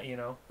to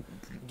go,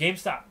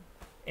 GameStop.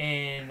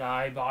 And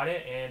I bought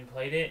it and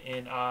played it,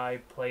 and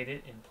I played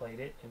it and played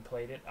it and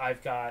played it.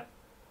 I've got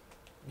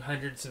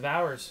hundreds of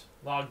hours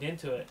logged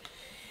into it.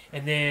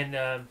 And then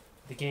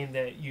the game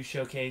that you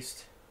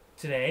showcased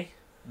today.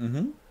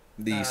 Mm-hmm.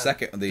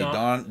 The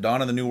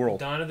Dawn of the New World.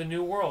 Dawn of the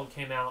New World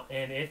came out,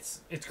 and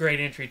it's great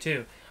entry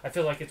too. I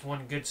feel like it's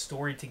one good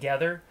story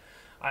together.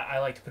 I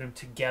like to put them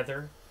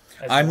together.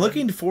 I'm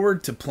looking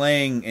forward to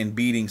playing and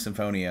beating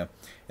Symphonia,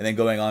 and then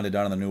going on to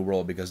Dawn of the New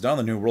World, because Dawn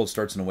of the New World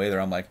starts in a way that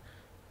I'm like,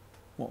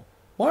 well,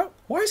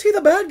 why is he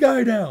the bad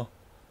guy now?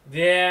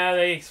 Yeah,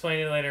 they explain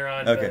it later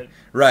on. Okay,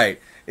 right.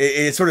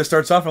 It sort of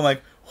starts off. I'm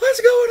like,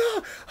 what's going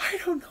on? I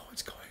don't know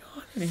what's going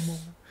on anymore.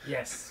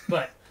 Yes,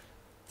 but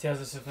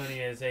Tales of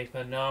Symphonia is a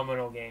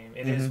phenomenal game.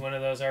 It is one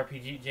of those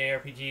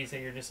JRPGs that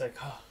you're just like,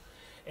 oh.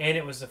 And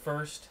it was the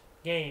first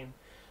game,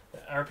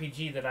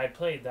 RPG that I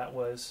played that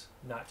was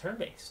not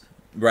turn-based.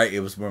 Right, it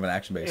was more of an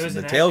action-based.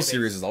 The Tales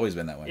series has always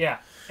been that way. Yeah,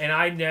 and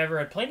I never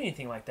had played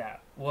anything like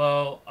that.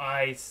 Well,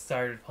 I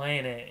started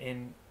playing it,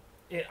 and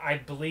I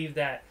believe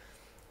that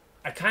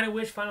I kind of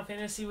wish Final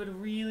Fantasy would have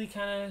really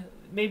kind of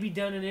maybe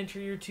done an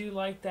entry or 2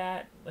 like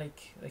that,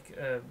 like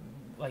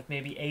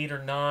maybe 8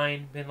 or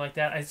 9, been like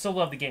that. I still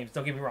love the games,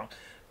 don't get me wrong.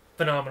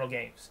 Phenomenal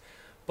games.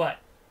 But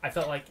I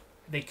felt like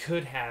they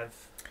could have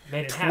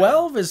made it happen.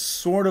 12 is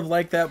sort of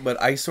like that,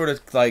 but I sort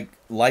of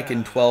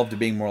liken 12 to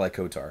being more like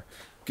KOTOR.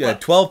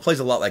 12 plays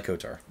a lot like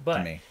KOTOR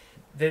to me.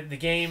 The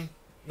game,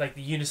 like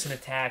the unison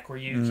attack, where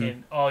you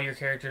can, all your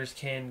characters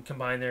can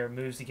combine their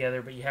moves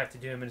together, but you have to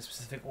do them in a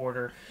specific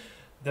order.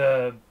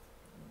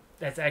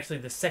 That's actually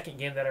the second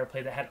game that I ever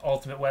played that had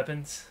ultimate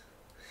weapons.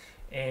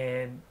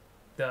 And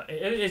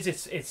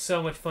it's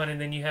so much fun. And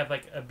then you have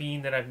like a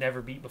being that I've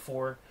never beat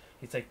before.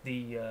 It's like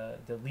the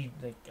lead.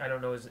 I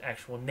don't know his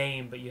actual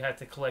name, but you have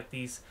to collect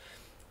these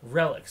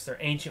relics. They're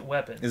ancient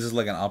weapons. Is this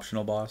like an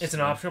optional boss? It's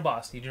an optional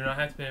boss. You do not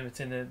have to beat him. It's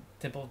in the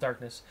Temple of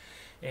Darkness,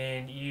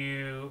 and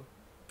you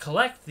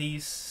collect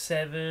these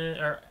 7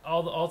 or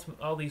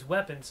all these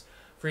weapons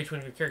for each one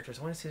of your characters.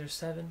 I want to say there's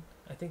 7.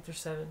 I think there's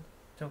 7.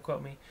 Don't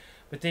quote me.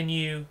 But then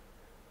you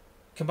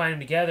combine them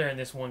together in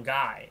this one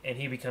guy, and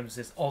he becomes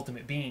this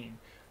ultimate being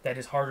that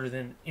is harder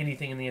than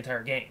anything in the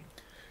entire game.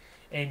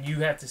 And you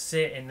have to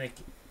sit and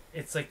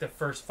it's like the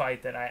first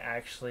fight that I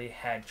actually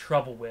had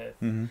trouble with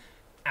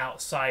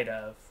outside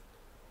of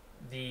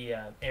the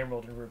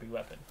Emerald and Ruby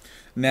weapon.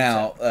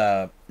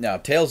 Now,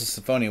 Tales of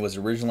Symphonia was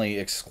originally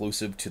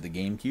exclusive to the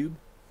GameCube.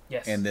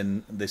 Yes. And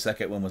then the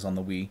second one was on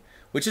the Wii,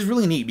 which is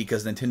really neat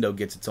because Nintendo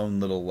gets its own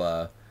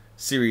little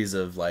series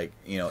of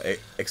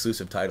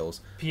exclusive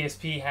titles.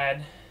 PSP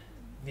had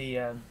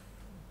the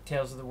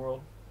Tales of the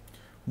World.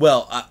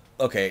 Well,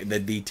 okay,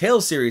 the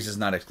Tales series is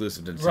not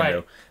exclusive to Nintendo.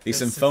 Right. The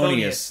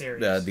Symphonia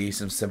series. The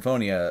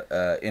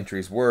Symphonia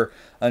entries were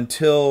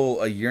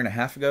until a year and a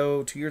half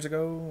ago, 2 years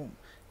ago.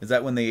 Is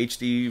that when the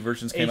HD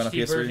versions came out on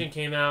PS3? HD version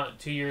came out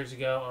 2 years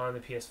ago on the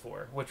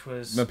PS4, which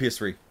was... No,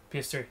 PS3.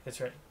 PS3,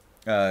 that's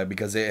right.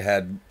 Because it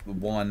had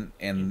one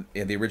and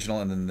the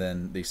original and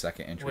then the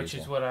second entry. Which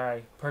is what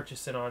I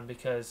purchased it on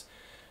because,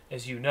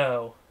 as you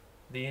know,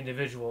 the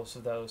individuals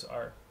of those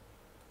are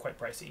quite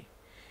pricey.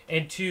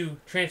 And to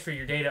transfer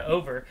your data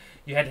over,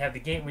 you had to have the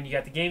game. When you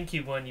got the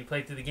GameCube one, you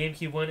played through the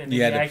GameCube one, and then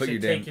you actually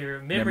take your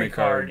memory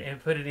card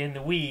and put it in the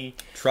Wii.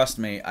 Trust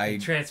me, I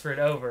transfer it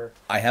over.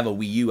 I have a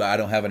Wii U. I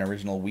don't have an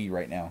original Wii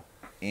right now,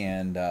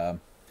 and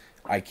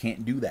I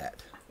can't do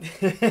that.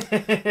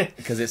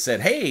 Because it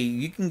said, hey,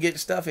 you can get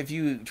stuff if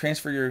you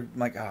transfer your... I'm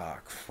like, ah,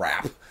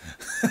 crap.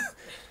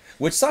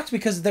 Which sucks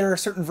because there are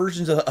certain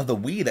versions of the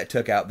Wii that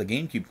took out the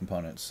GameCube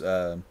components.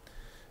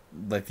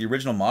 Like the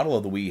original model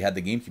of the Wii had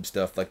the GameCube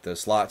stuff, like the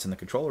slots and the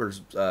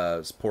controllers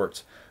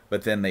ports,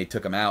 but then they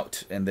took them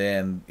out. And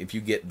then if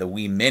you get the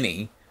Wii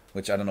Mini,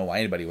 which I don't know why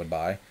anybody would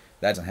buy,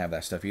 that doesn't have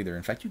that stuff either.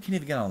 In fact, you can't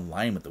even get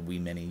online with the Wii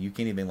Mini. You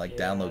can't even like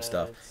download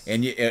stuff.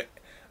 And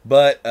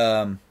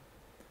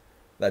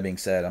that being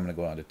said, I'm going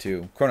to go on to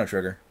 2. Chrono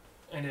Trigger.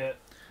 I knew it.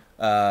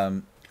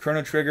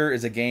 Chrono Trigger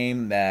is a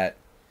game that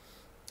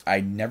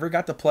I never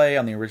got to play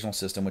on the original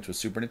system, which was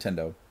Super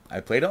Nintendo. I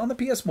played it on the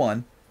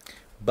PS1,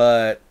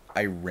 but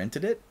I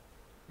rented it.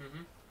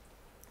 Mm-hmm.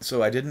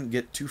 So I didn't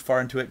get too far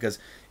into it because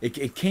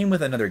it came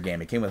with another game.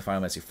 It came with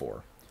Final Fantasy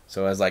IV.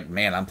 So I was like,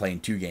 man, I'm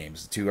playing 2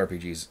 games, 2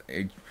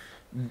 RPGs.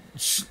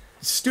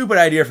 Stupid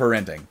idea for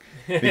renting.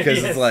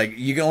 Because yes. It's like,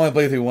 you can only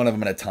play through one of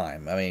them at a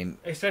time. I mean...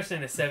 Especially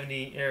in a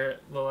 70, or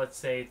well, let's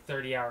say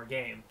 30-hour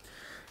game.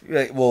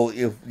 Well,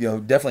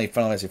 definitely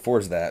Final Fantasy IV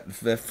is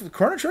that.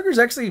 Chrono Trigger is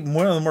actually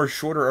one of the more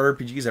shorter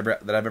RPGs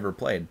that I've ever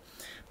played.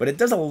 But it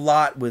does a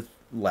lot with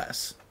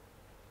less.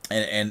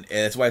 And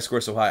that's why I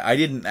score so high. I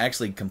didn't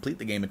actually complete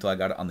the game until I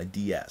got it on the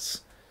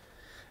DS.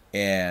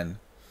 And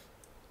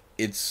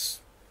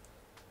it's...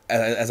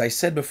 As I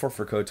said before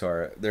for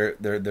KOTOR,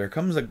 there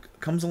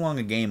comes along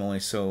a game only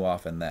so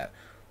often that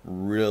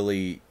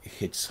really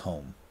hits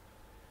home.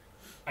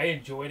 I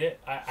enjoyed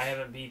it. I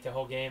haven't beat the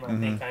whole game. I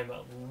think I'm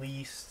at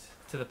least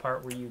to the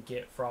part where you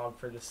get Frog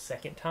for the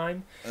second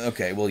time.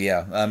 Okay, well,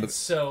 yeah.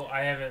 So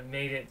I haven't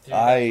made it through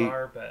that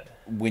far, but...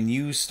 When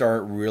you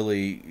start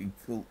really...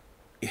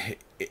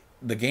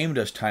 the game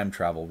does time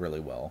travel really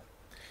well.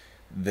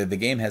 The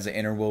game has an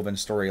interwoven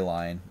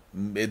storyline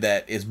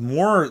that is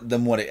more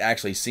than what it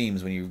actually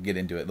seems when you get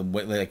into it.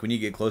 Like when you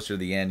get closer to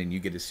the end and you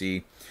get to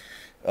see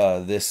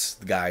this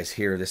guy's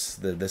here, this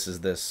is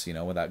this,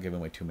 without giving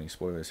away too many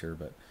spoilers here,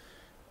 but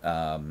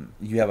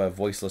you have a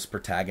voiceless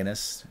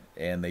protagonist,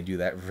 and they do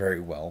that very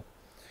well.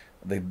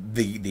 The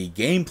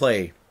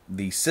gameplay,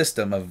 the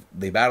system of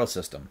the battle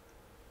system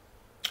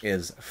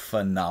is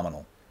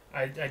phenomenal.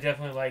 I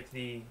definitely like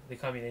the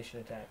combination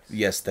attacks.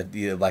 Yes,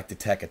 like the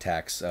tech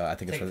attacks. I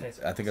think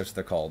that's what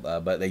they're called.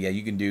 But yeah,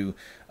 you can do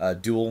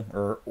dual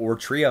or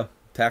trio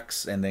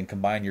attacks and then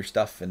combine your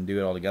stuff and do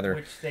it all together.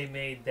 Which they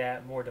made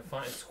that more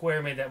defined.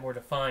 Square made that more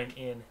defined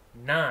in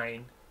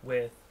 9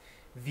 with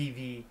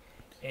VV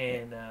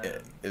and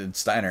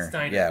Steiner.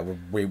 Yeah,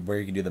 where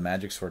you can do the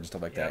magic sword and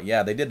stuff like that.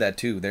 Yeah, they did that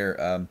too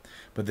there.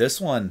 But this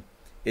one,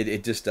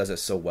 it just does it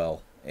so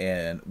well.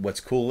 And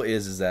what's cool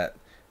is that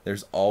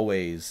there's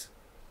always...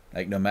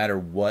 Like, no matter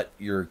what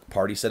your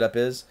party setup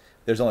is,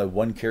 there's only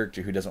one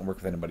character who doesn't work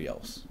with anybody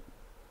else.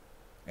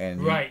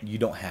 And you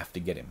don't have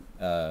to get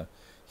him.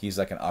 He's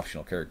like an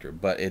optional character.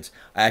 But it's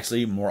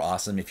actually more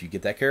awesome if you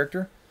get that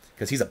character,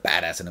 because he's a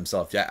badass in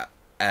himself. Yeah,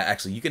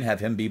 actually, you can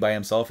have him be by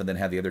himself and then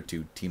have the other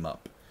 2 team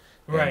up.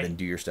 And then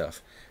do your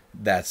stuff.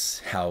 That's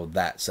how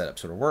that setup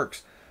sort of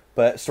works.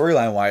 But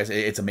storyline-wise,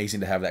 it's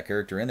amazing to have that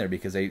character in there,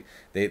 because they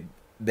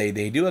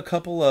do a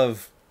couple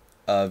of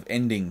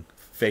ending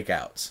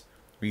fake-outs.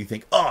 Where you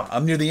think, oh,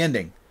 I'm near the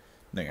ending.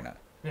 No, you're not.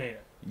 Yeah.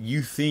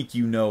 You think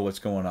you know what's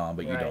going on,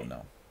 but you don't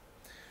know.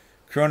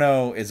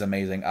 Chrono is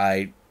amazing.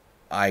 I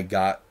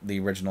got the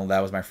original.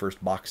 That was my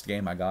first boxed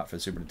game I got for the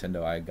Super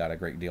Nintendo. I got a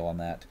great deal on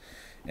that.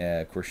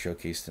 Of course,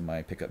 showcased in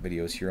my pickup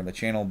videos here on the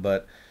channel.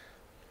 But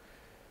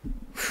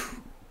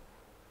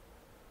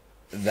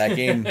that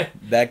game,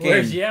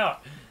 Where's you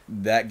out?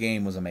 That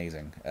game was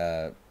amazing.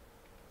 Let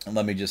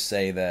me just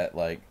say that,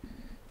 like,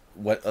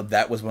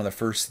 that was one of the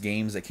first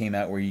games that came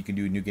out where you can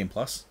do New Game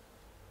Plus,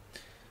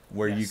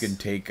 where you can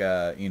take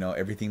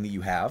everything that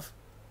you have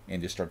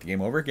and just start the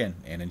game over again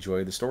and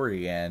enjoy the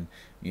story. And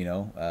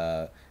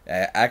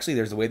actually,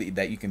 there's a way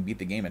that you can beat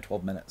the game in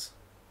 12 minutes.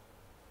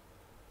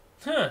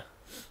 Huh?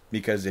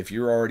 Because if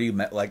you're already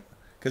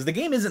because the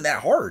game isn't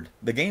that hard.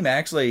 The game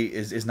actually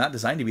is not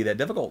designed to be that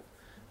difficult.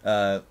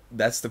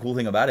 That's the cool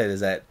thing about it, is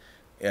that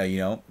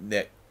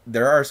that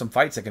there are some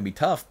fights that can be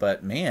tough,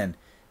 but man.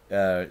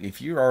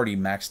 If you're already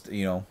maxed,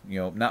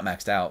 not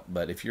maxed out,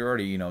 but if you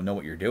already, know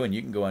what you're doing, you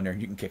can go in there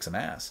and you can kick some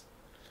ass.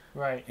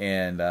 Right.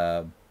 And,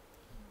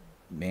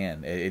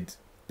 man,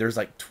 there's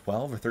like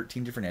 12 or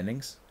 13 different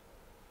endings.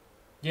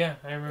 Yeah,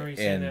 I remember you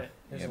saying that.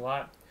 There's a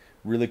lot.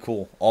 Really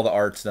cool. All the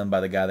art's done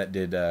by the guy that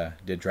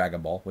did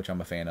Dragon Ball, which I'm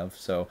a fan of.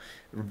 So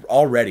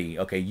already,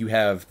 okay, you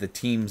have the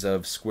teams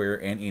of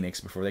Square and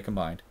Enix before they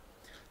combined.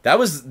 That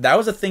was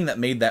a thing that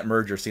made that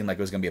merger seem like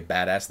it was going to be a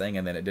badass thing,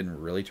 and then it didn't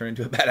really turn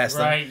into a badass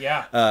thing. Right,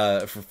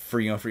 yeah.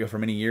 For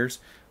many years,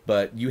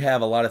 but you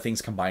have a lot of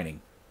things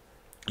combining.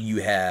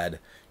 You had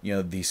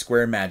the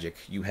Square magic.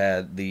 You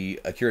had the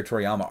Akira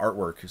Toriyama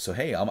artwork. So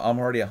hey, I'm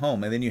already at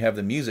home, and then you have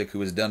the music, who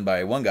was done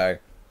by one guy.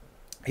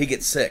 He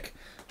gets sick.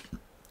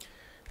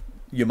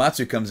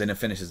 Yamatsu comes in and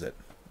finishes it.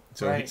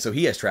 So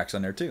he has tracks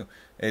on there too,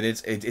 and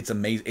it's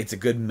amazing. It's a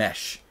good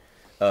mesh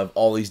of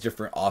all these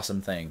different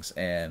awesome things.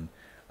 And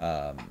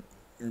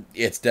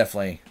It's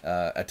definitely.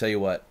 I tell you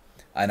what,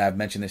 and I've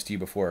mentioned this to you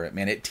before.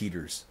 Man, it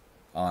teeters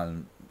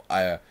on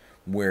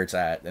where it's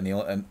at,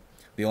 and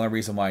the only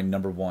reason why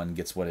number one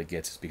gets what it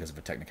gets is because of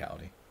a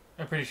technicality.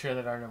 I'm pretty sure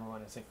that our number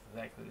one is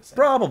exactly the same.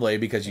 Probably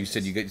because you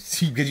said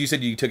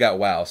you took out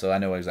WoW, so I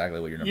know exactly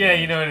what your number. Yeah, one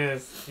you is. know what it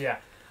is.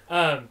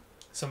 Yeah.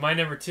 So my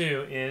number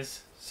two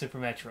is Super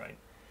Metroid.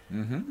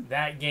 Mm-hmm.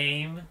 That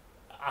game,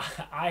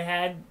 I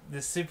had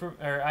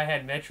I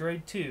had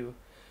Metroid 2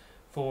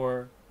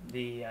 for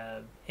the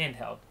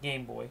handheld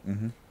Game Boy,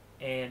 Mm-hmm.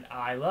 and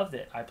I loved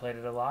it. I played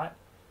it a lot,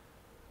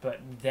 but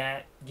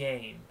that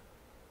game,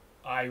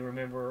 I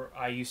remember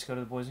I used to go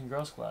to the Boys and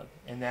Girls Club,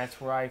 and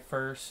that's where I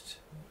first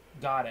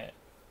got it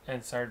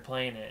and started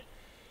playing it.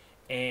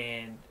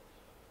 And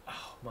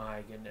oh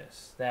my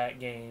goodness, that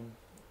game!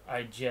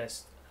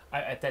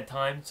 At that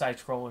time,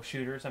 side-scroller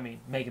shooters. I mean,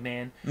 Mega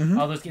Man, Mm-hmm.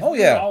 all those games. Oh, We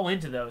yeah. were all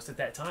into those at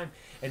that time,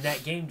 and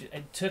that game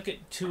it took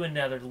it to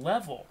another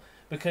level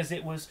because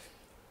it was.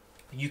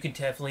 You can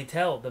definitely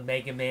tell the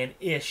Mega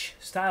Man-ish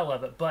style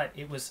of it, but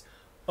it was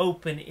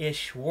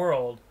open-ish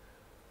world,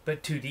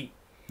 but 2D.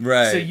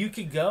 Right. So you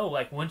could go,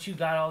 like, once you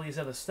got all these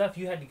other stuff,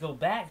 you had to go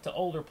back to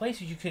older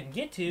places you couldn't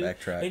get to.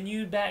 Backtrack. And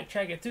you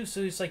backtrack it through.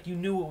 So it's like you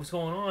knew what was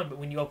going on, but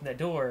when you open that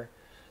door,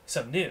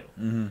 something new.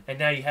 Mm-hmm. And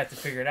now you have to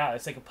figure it out.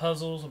 It's like a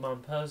puzzles among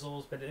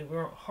puzzles, but it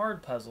weren't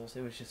hard puzzles.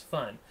 It was just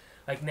fun.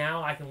 Like,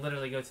 now I can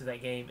literally go through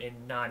that game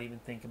and not even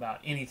think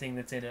about anything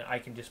that's in it. I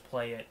can just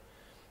play it.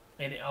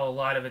 And a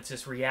lot of it's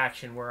just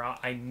reaction where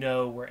I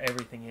know where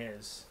everything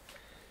is.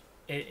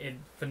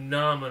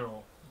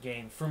 Phenomenal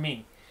game for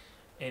me.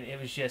 And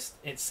it was just,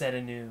 it set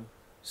a new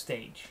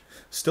stage.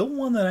 Still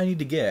one that I need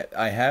to get.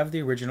 I have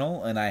the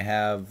original, and I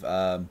have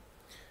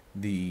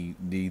the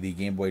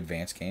Game Boy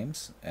Advance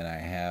games, and I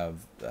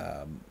have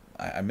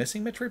I'm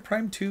missing Metroid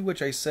Prime 2,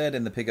 which I said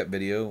in the pickup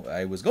video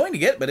I was going to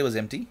get, but it was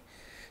empty.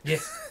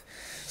 Yes.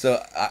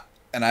 So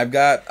I've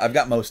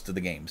got most of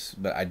the games,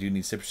 but I do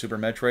need Super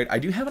Metroid. I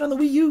do have it on the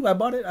Wii U. I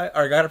bought it.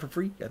 I got it for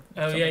free.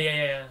 Oh,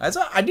 yeah.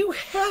 I do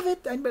have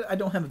it, but I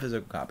don't have a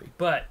physical copy.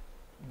 But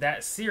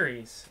that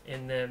series,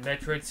 in the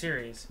Metroid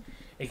series,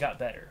 it got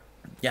better.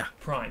 Yeah.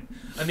 Prime.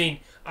 I mean,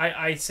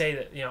 I say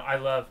that, I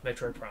love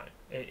Metroid Prime.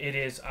 It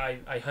is, I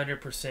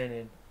 100%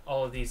 in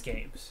all of these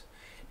games.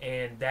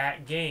 And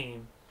that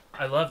game,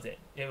 I loved it.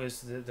 It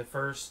was the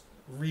first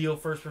real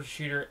first-person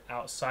shooter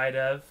outside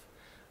of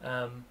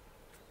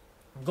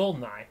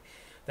GoldenEye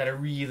that I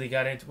really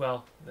got into.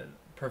 Well, the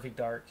Perfect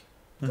Dark,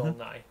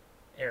 GoldenEye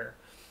era.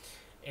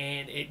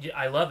 And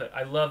I love it.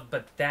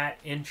 But that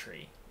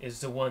entry is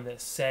the one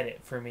that set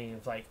it for me.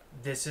 Of like,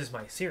 this is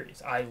my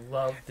series. I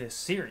love this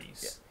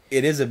series.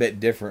 It is a bit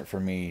different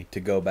for me to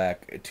go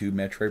back to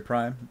Metroid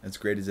Prime, as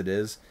great as it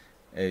is.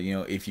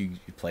 If you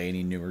play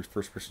any newer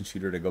first-person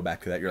shooter, to go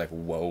back to that, you're like,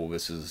 whoa,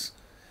 this is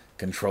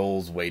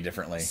controls way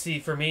differently. See,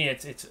 for me,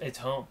 it's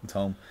home. It's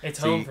home. It's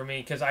home for me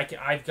because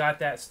I've got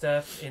that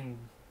stuff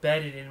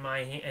embedded in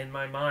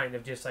my mind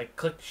of just like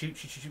click, shoot.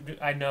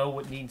 I know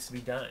what needs to be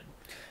done.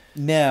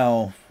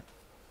 Now,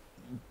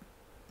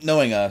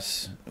 knowing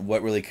us,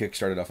 what really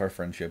kickstarted off our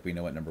friendship, we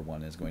know what number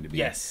one is going to be.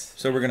 Yes.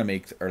 So we're going to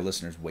make our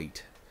listeners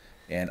wait.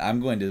 And I'm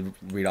going to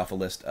read off a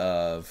list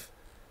of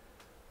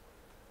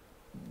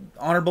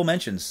honorable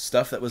mentions,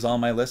 stuff that was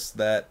on my list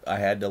that I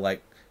had to,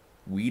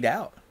 weed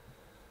out.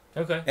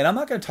 Okay. And I'm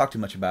not going to talk too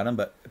much about them,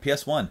 but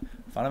PS1,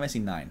 Final Fantasy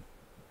 9.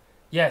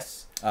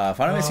 Yes. Final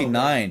Fantasy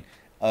 9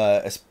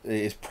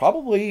 is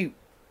probably,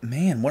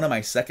 one of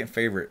my second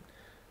favorite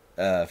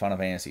Final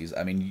Fantasies.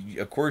 I mean,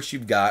 of course,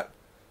 you've got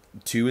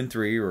 2 and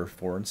 3 or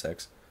 4 and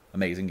 6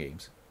 amazing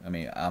games. I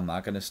mean, I'm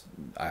not going to...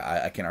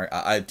 I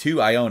can't...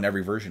 2, I own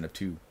every version of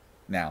 2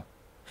 now.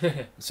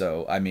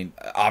 So, I mean,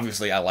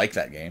 obviously, I like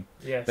that game.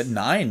 Yes. But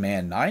 9,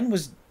 man, 9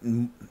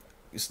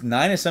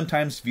 is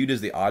sometimes viewed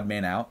as the odd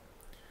man out.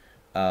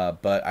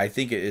 But I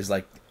think it is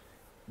like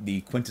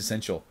the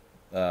quintessential.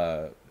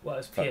 Well,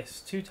 it's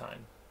PS2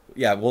 time.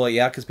 Yeah,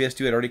 because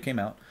PS2 had already came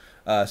out.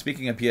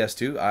 Speaking of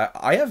PS2,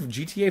 I have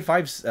GTA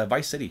 5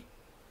 Vice City.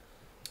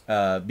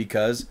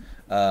 Because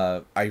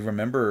I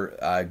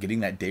remember getting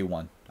that day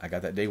one. I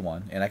got that day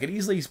one, and I could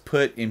easily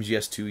put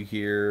MGS2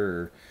 here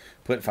or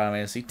put Final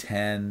Fantasy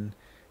 10.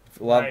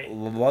 A lot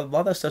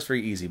of that stuff's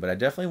very easy, but I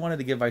definitely wanted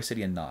to give Vice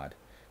City a nod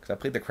because I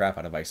played the crap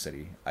out of Vice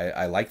City.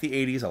 I like the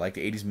 80s. I like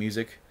the 80s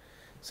music.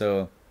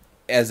 So,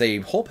 as a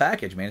whole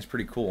package, man, it's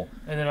pretty cool.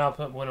 And then I'll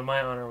put one of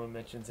my honorable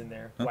mentions in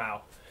there. Huh?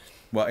 WoW.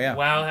 Well, yeah.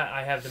 WoW,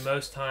 I have the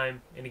most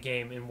time in a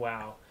game in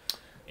WoW.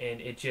 And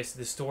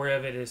the story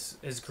of it is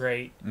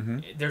great.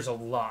 Mm-hmm. There's a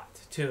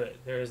lot to it.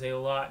 There is a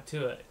lot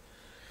to it.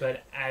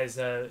 But it's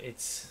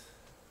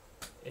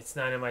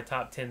not in my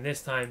top 10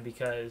 this time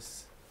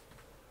because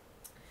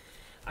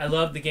I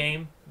love the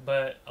game,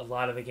 but a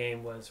lot of the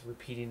game was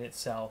repeating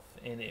itself,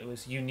 and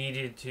you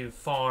needed to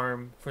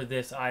farm for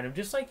this item,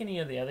 just like any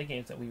of the other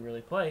games that we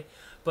really play,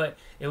 but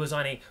it was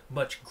on a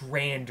much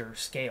grander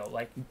scale.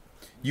 Like,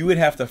 you would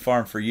have to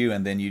farm for you,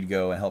 and then you'd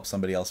go and help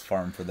somebody else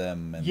farm for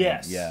them. And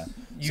yes. Yeah.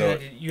 You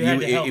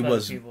had to help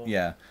other people.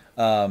 Yeah.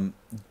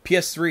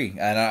 PS3,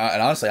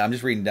 and honestly, I'm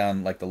just reading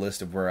down like the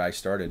list of where I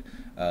started.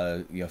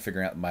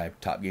 Figuring out my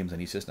top games on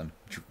each system.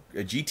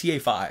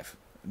 GTA 5,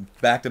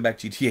 back-to-back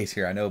GTA's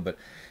here, I know, but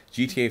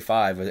GTA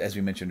 5, as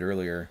we mentioned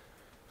earlier,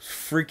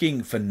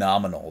 freaking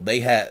phenomenal.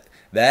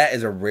 That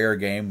is a rare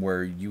game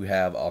where you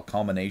have a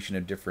combination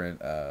of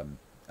different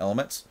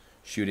elements: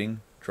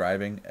 shooting,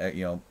 driving,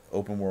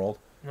 open world,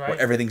 where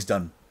everything's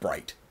done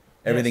right.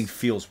 Everything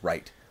feels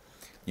right.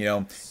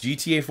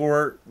 GTA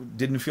 4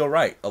 didn't feel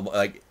right.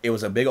 Like, it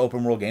was a big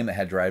open world game that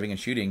had driving and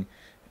shooting,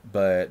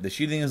 but the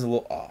shooting is a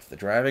little off. The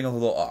driving is a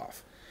little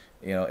off.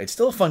 It's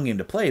still a fun game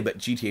to play, but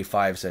GTA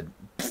 5 said,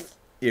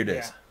 here it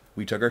is.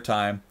 We took our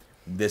time.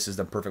 This is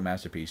the perfect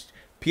masterpiece.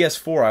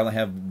 PS4, I only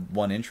have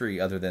one entry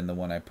other than the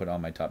one I put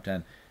on my top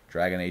 10,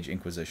 Dragon Age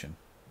Inquisition.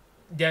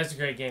 Yeah, it's a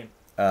great game.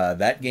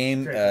 That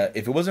game,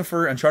 if it wasn't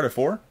for Uncharted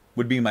 4,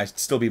 would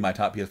still be my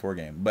top PS4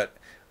 game. But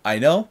I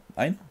know.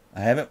 I'm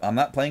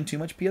not playing too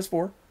much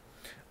PS4.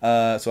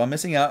 So I'm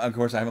missing out. Of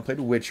course, I haven't played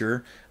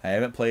Witcher. I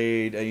haven't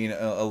played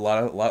a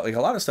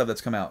lot of stuff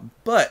that's come out.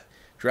 But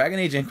Dragon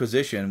Age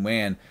Inquisition,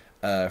 man,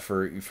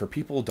 for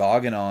people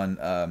dogging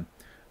on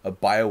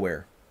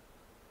BioWare,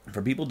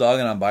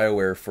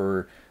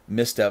 for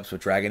missteps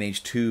with Dragon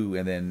Age 2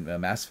 and then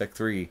Mass Effect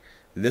 3,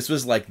 this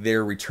was like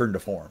their return to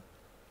form.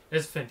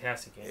 It's a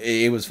fantastic game.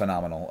 It was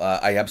phenomenal.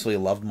 I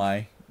absolutely loved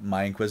my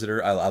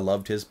Inquisitor. I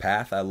loved his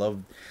path. I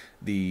loved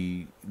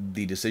the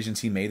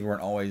decisions he made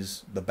weren't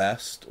always the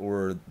best,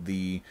 or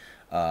the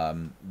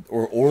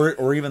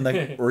or even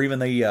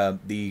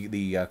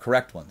the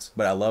correct ones.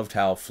 But I loved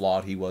how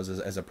flawed he was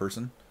as a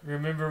person.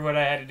 Remember what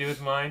I had to do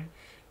with mine?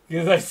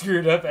 Because I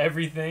screwed up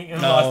everything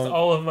and lost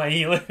all of my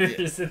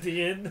healers at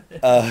the end.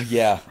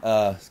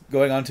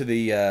 Going on to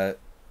the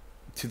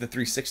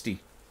 360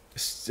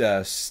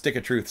 Stick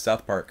of Truth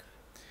South Park.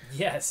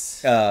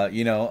 Yes.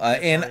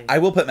 And I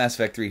will put Mass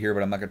Effect 3 here,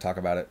 but I'm not going to talk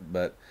about it.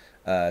 But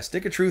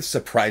Stick of Truth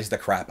surprised the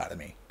crap out of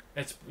me.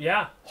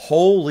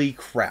 Holy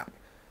crap.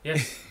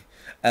 Yes.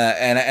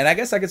 And I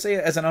guess I could say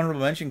it as an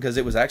honorable mention because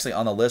it was actually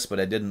on the list, but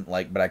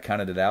I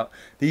counted it out.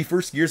 The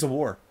first Gears of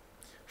War.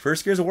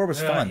 First Gears of War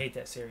was fun. I hate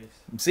that series.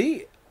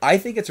 See, I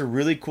think it's a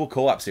really cool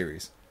co-op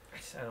series. I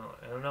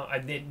don't know.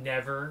 It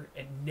never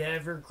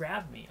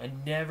grabbed me. I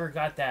never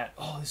got that.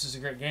 Oh, this is a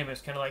great game.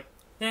 It's kind of like,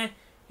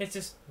 it's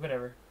just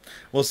whatever.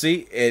 Well,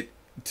 see,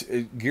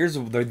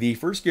 the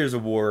first Gears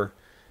of War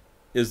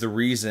is the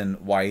reason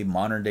why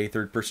modern day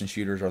third-person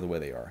shooters are the way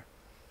they are.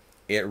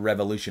 It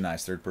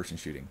revolutionized third-person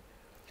shooting.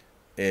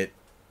 That's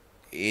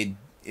the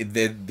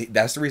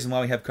reason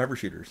why we have cover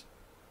shooters.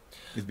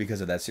 Is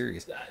because of that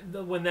series.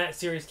 When that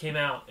series came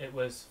out, it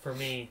was, for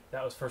me,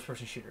 that was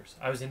first-person shooters.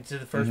 I was into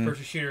the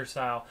first-person shooter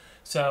style,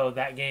 so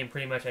that game,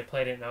 pretty much, I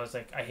played it, and I was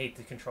like, I hate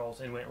the controls,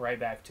 and went right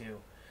back to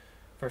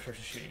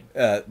first-person shooting.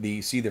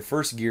 The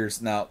first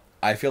Gears, now,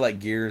 I feel like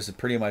Gears are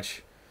pretty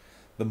much,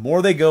 the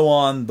more they go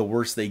on, the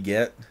worse they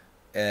get.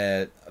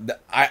 I'm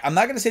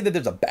not going to say that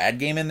there's a bad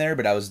game in there,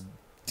 but I was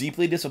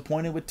deeply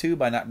disappointed with 2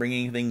 by not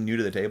bringing anything new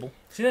to the table.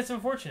 See, that's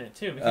unfortunate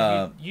too,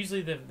 because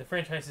usually the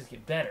franchises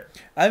get better.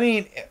 I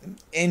mean,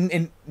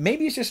 and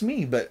maybe it's just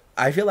me, but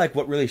I feel like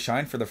what really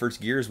shined for the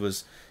first Gears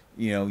was,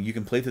 you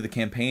can play through the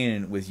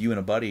campaign with you and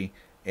a buddy,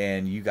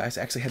 and you guys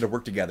actually had to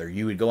work together.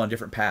 You would go on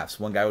different paths.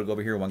 One guy would go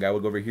over here, one guy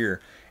would go over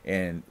here,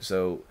 and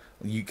so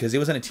because it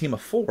was in a team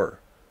of 4.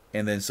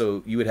 And then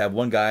so you would have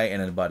one guy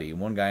and a buddy,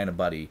 one guy and a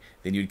buddy.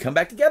 Then you'd come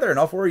back together, and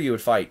all 4 of you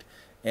would fight.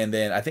 And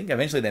then I think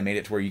eventually they made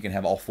it to where you can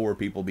have all 4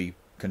 people be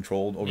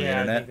controlled over the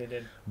internet. I think they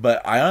did.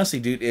 But I honestly,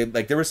 dude,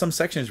 there were some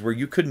sections where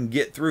you couldn't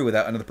get through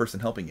without another person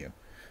helping you.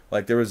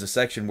 Like there was a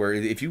section where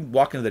if you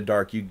walk into the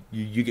dark, you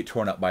get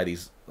torn up by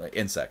these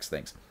insects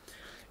things.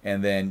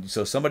 And then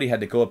so somebody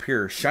had to go up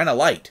here, shine a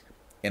light,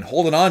 and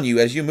hold it on you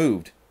as you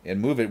moved, and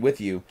move it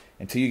with you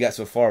until you got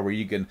so far where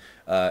you can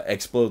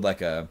explode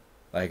like a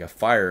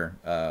fire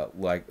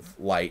like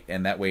light,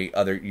 and that way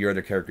your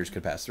other characters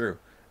could pass through.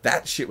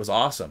 That shit was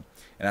awesome.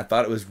 And I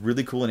thought it was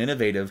really cool and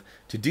innovative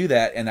to do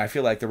that. And I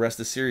feel like the rest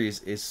of the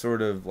series is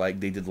sort of like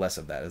they did less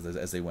of that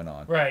as they went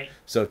on. Right.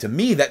 So to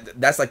me,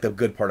 that's like the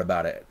good part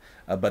about it.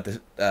 But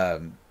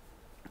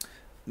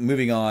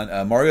moving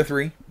on, Mario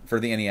 3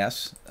 for the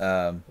NES.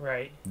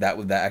 Right.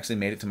 That actually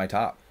made it to my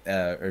top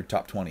or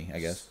top 20, I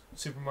guess.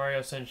 Super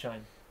Mario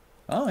Sunshine.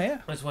 Oh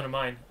yeah. That's one of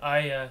mine.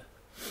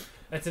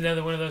 That's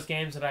another one of those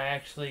games that I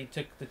actually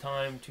took the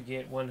time to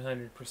get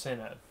 100%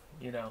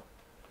 of.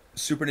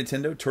 Super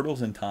Nintendo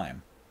Turtles in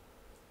Time.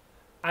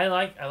 I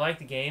like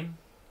the game,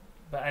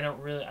 but I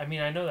don't really. I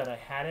mean, I know that I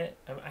had it.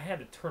 I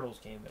had a Turtles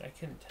game, but I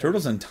couldn't tell.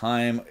 Turtles in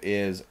Time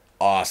is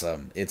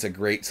awesome. It's a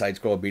great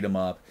side-scroll beat 'em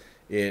up.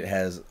 It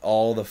has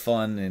all the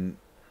fun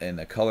and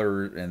the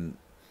color and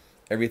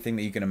everything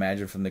that you can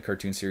imagine from the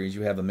cartoon series.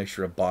 You have a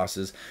mixture of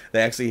bosses.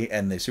 They actually,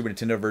 in the Super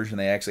Nintendo version,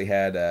 they actually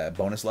had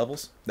bonus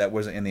levels that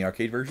wasn't in the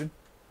arcade version.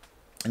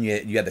 And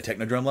you had the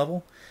Technodrome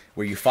level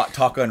where you fought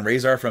Taka and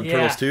Razor from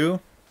Turtles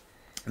 2.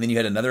 And then you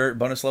had another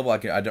bonus level. I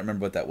don't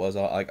remember what that was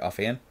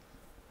offhand.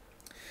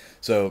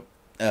 So,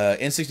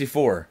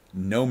 N64,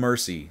 No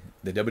Mercy,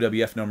 the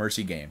WWF No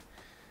Mercy game.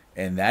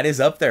 and that is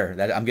up there.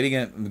 That I'm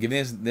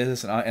giving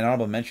this an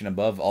honorable mention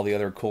above all the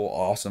other cool,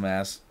 awesome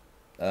ass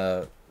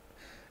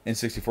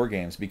N64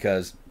 games,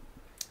 because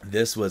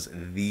this was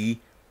the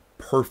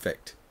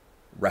perfect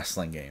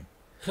wrestling game.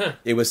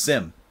 It was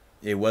sim.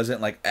 It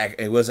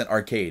wasn't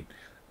arcade.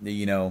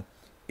 You know,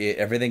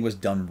 everything was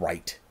done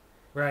right.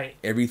 Right.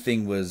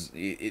 Everything was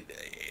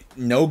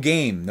no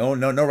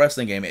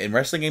wrestling game. And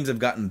wrestling games have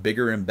gotten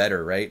bigger and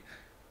better, right?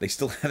 They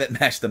still haven't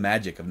matched the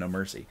magic of No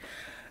Mercy.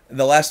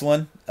 The last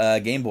one,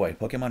 Game Boy,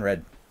 Pokemon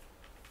Red.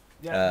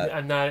 Yeah,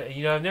 I'm not.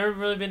 I've never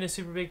really been a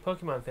super big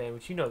Pokemon fan,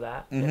 which you know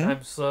that, and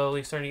I'm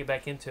slowly starting to get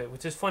back into it,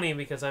 which is funny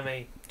because I'm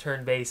a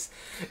turn-based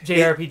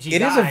JRPG guy.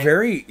 It is a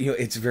very,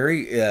 it's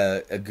very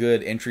a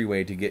good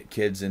entryway to get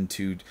kids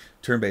into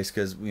turn-based,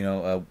 because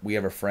we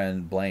have a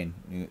friend Blaine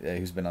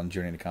who's been on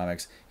Journey into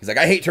Comics. He's like,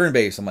 I hate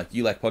turn-based. I'm like,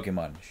 you like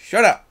Pokemon?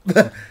 Shut up.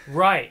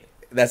 Right.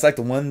 That's like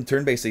the one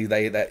turn-based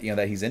that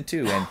he's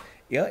into, and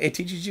it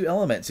teaches you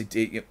elements.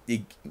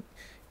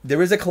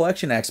 There is a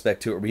collection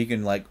aspect to it where you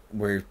can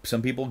where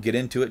some people get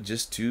into it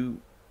just to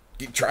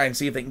try and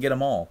see if they can get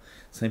them all.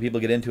 Some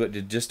people get into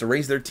it just to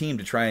raise their team,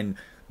 to try and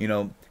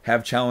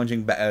have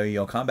challenging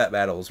combat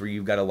battles where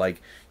you've got to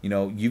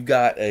you've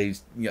got a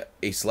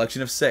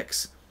selection of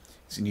 6.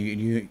 So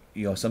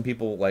some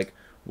people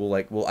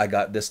well, I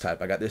got this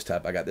type, I got this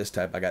type, I got this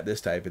type, I got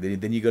this type,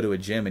 and then you go to a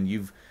gym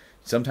and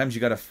sometimes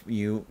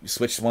you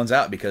switch ones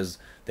out because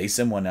they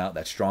send one out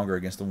that's stronger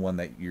against the one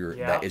that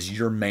that is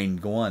your main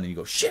one, and you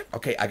go, shit,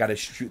 okay, I gotta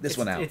shoot this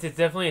one out. It's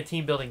definitely a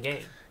team building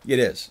game. It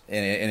is,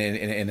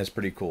 and it's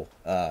pretty cool.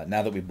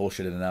 Now that we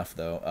bullshitted enough,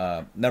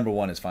 though, number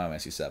 1 is Final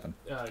Fantasy VII.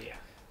 Oh yeah.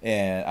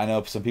 And I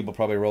know some people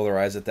probably roll their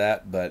eyes at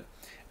that, but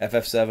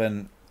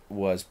FF7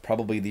 was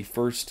probably the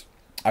first.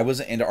 I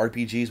wasn't into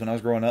RPGs when I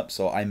was growing up,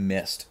 so I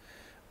missed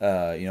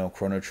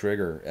Chrono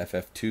Trigger,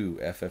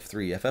 FF2,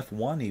 FF3,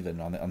 FF1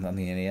 even on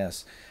the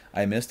NES.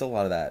 I missed a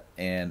lot of that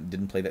and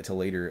didn't play that till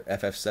later.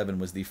 FF7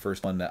 was the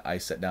first one that I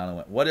sat down and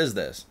went, what is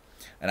this?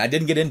 And I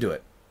didn't get into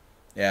it.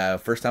 Yeah,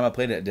 first time I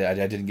played it, I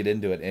didn't get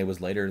into it. It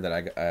was later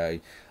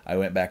that I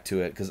went back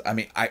to it, because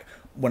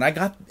when I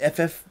got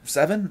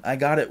FF7, I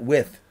got it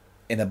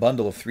in a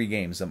bundle of 3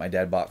 games that my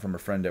dad bought from a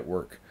friend at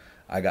work.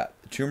 I got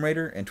Tomb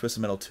Raider and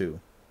Twisted Metal 2.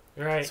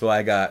 Right. So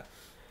I got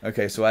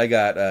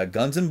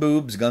Guns and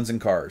Boobs, Guns and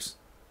Cars,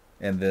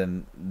 and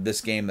then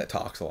this game that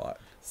talks a lot.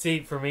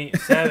 See, for me,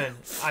 7,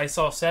 I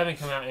saw 7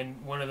 come out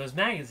in one of those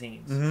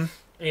magazines. Mm-hmm.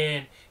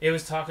 And it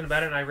was talking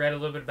about it, and I read a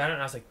little bit about it,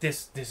 and I was like,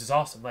 this is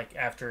awesome. Like,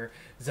 after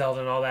Zelda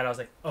and all that, I was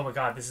like, oh my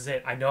god, this is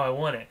it. I know I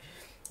want it.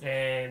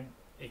 And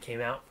it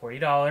came out,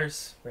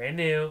 $40, brand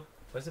new.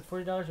 Was it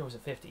 $40 or was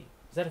it $50?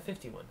 Was that a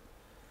 50 one?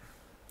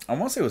 I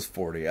want to say it was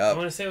 40. I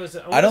want to say it was.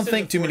 I don't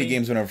think too many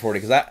games went over 40,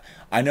 because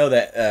I know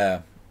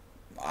that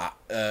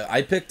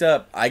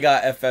I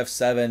got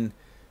FF7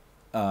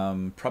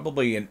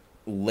 probably in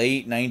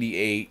late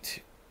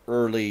 98,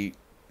 early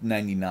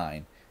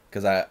 99,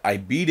 because I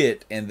beat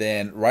it, and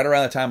then right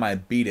around the time I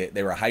beat it,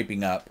 they were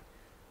hyping up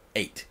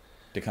 8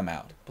 to come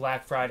out.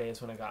 Black Friday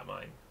is when I got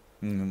mine.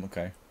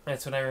 Okay.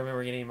 That's when I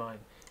remember getting mine.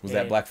 Was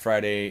that Black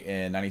Friday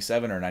in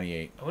 97 or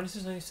 98? I want to say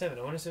it was 97.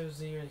 I want to say it was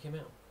the year it came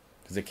out.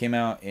 Because it came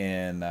out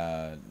in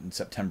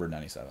September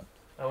 97.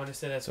 I want to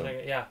say that's when I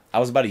got, yeah. I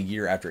was about a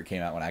year after it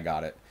came out when I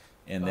got it.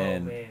 And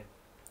then, man.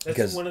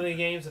 That's one of the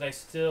games that I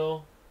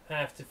still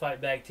have to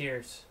fight back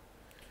tears.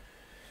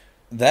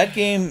 That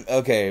game,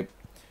 okay.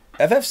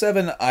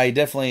 FF7, I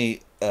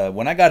definitely,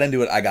 when I got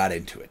into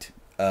it.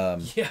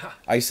 Yeah.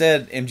 I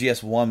said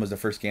MGS1 was the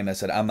first game that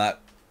said, I'm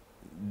not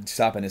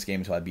stopping this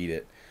game until I beat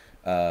it.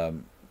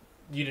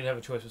 You didn't have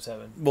a choice with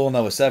 7. Well,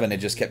 no, with 7, it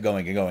just kept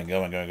going and going.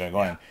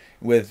 Yeah.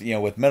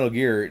 With Metal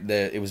Gear,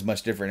 it was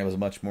much different. It was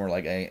much more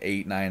like a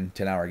 8, 9,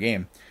 10 hour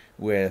game.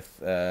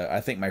 With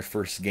I think my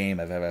first game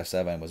of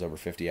FF7 was over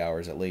 50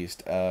 hours at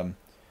least.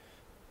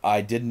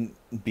 I didn't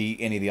beat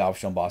any of the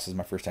optional bosses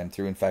my first time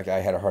through. In fact,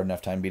 I had a hard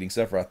enough time beating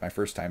Sephiroth my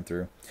first time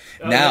through.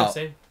 Now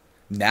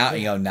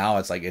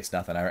it's like it's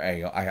nothing.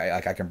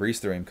 I can breeze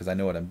through him because I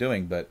know what I'm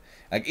doing. But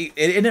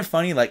isn't it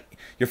funny? Like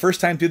your first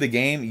time through the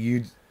game,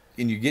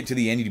 you get to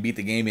the end, you beat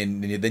the game,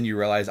 and then you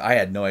realize I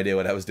had no idea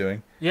what I was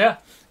doing. Yeah.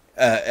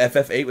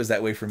 FF8 was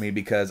that way for me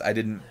because I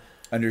didn't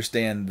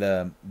understand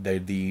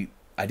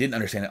I didn't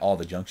understand all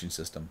the junction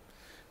system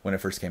when it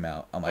first came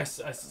out. I'm like,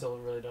 I still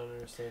really don't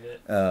understand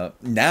it.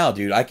 Now,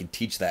 dude, I can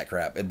teach that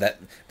crap.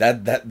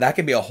 That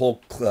can be a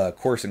whole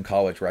course in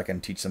college where I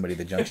can teach somebody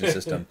the junction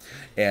system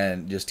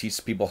and just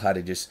teach people how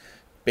to just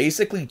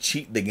basically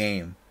cheat the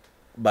game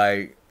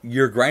by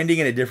you're grinding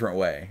in a different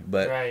way.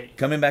 But right.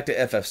 Coming back to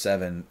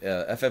FF7,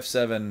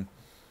 FF7,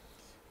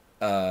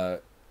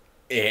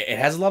 it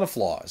has a lot of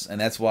flaws,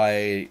 and that's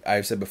why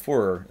I've said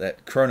before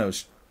that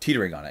Chrono's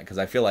teetering on it, because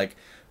I feel like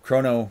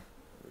Chrono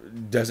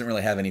doesn't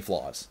really have any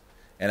flaws.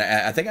 And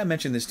I think I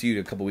mentioned this to you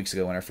a couple weeks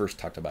ago when I first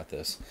talked about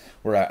this,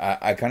 where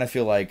I kind of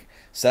feel like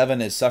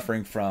 7 is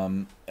suffering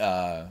from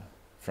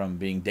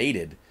being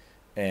dated,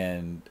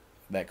 and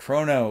that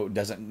Chrono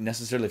doesn't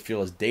necessarily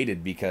feel as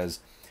dated, because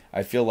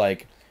I feel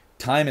like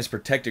time has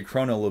protected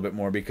Chrono a little bit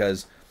more,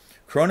 because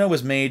Chrono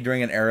was made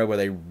during an era where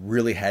they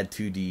really had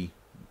 2D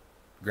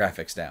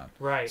graphics down.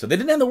 Right. So they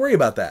didn't have to worry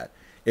about that.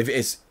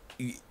 It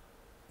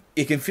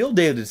can feel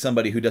dated to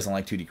somebody who doesn't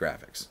like 2D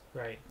graphics.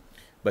 Right.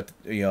 But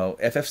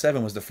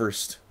FF7 was the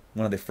first,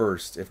 one of the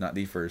first, if not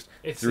the first,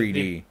 it's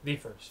 3D. The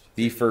first.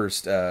 The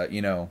first,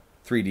 3D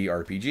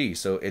RPG.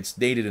 So it's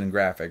dated in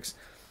graphics.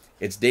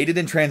 It's dated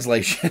in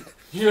translation.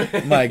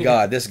 My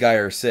God, this guy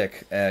are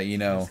sick.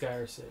 This guy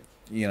are sick.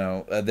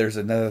 There's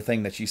another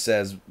thing that she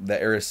says,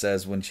 that Eris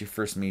says when she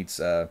first meets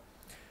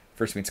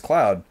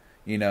Cloud.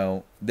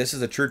 This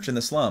is a church in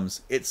the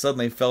slums. It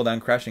suddenly fell down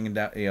crashing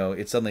down.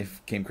 It suddenly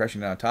came crashing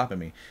down on top of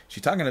me.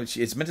 She's talking about.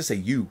 It's meant to say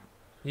you.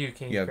 You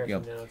came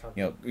crashing down on top.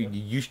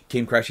 You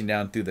came crashing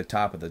down through the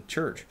top of the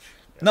church.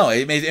 Yeah. No,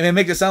 it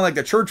makes it sound like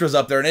the church was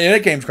up there and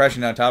it came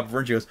crashing down on top of her.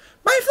 And she goes,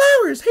 "My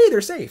flowers. Hey, they're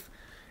safe."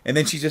 And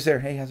then she's just there.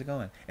 Hey, how's it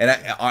going?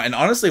 And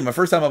honestly, my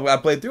first time I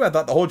played through, I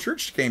thought the whole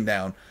church came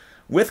down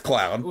with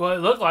Cloud. Well, it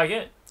looked like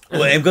it.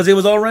 Well, because it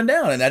was all run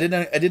down, and I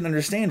didn't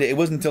understand it. It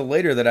wasn't until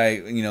later that I,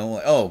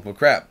 oh well,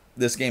 crap,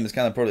 this game is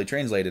kind of poorly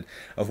translated.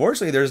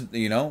 Unfortunately,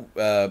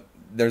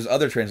 there's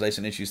other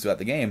translation issues throughout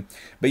the game,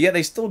 but yet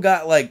they still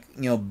got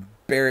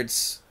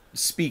Barrett's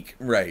speak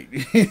right,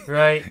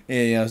 right.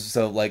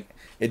 So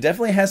it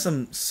definitely has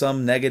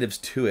some negatives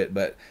to it,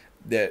 but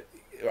that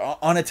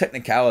on a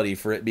technicality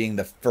for it being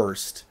the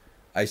first,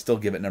 I still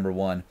give it number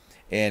one.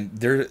 And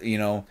there,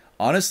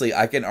 honestly,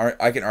 I can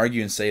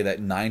argue and say that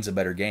 9's a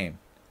better game.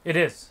 It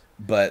is.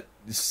 But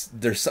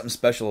there's something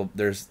special.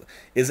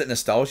 Is it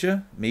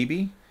nostalgia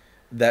maybe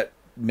that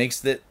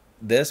makes it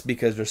this,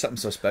 because there's something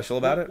so special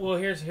about it? Well,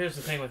 here's the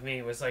thing with me.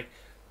 It was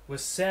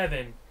with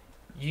 7,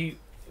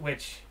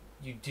 which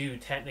you do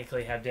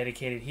technically have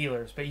dedicated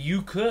healers, but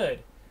you could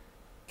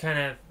kind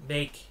of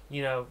make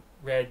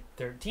Red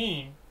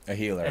 13 a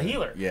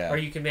healer. Yeah. Or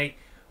you can make.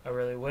 I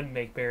really wouldn't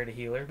make Barrett a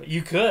healer, but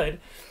you could.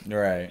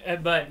 Right.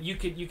 But you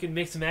could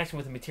mix and match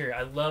with the materia.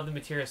 I love the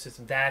materia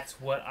system.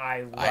 That's what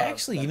I love. I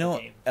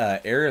actually,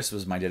 Eris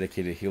was my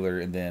dedicated healer,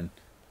 and then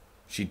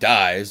she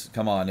dies.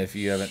 Come on, if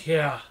you haven't.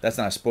 Yeah. That's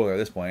not a spoiler at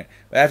this point.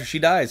 But after she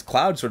dies,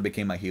 Cloud sort of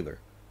became my healer.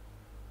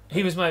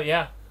 He was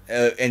my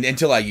and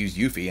until I used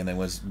Yuffie, and then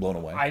was blown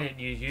away. I didn't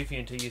use Yuffie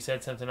until you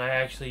said something. I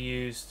actually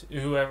used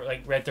whoever,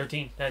 Red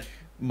 13.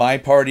 My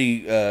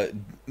party,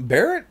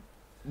 Barrett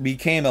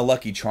became a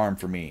lucky charm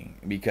for me,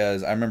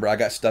 because I remember I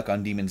got stuck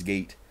on Demon's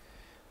Gate,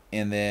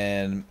 and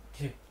then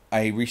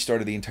I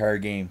restarted the entire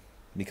game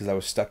because I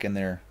was stuck in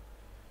there.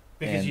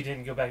 Because you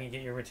didn't go back and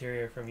get your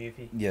materia from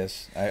Yuffie.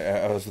 Yes,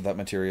 I was without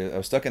materia. I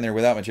was stuck in there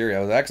without materia.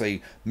 I was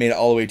actually made it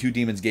all the way to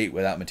Demon's Gate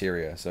without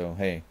materia. So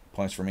hey,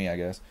 points for me, I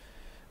guess.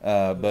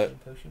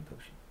 Potion.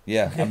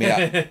 Yeah, I mean,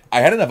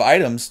 I had enough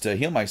items to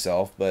heal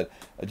myself, but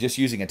just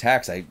using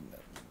attacks, I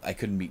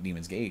couldn't beat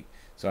Demon's Gate.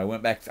 So I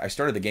went back. I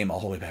started the game all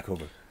the way back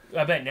over.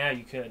 I bet now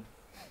you could.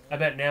 I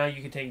bet now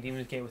you could take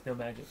Demon's Gate with no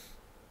magic.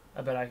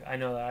 I bet I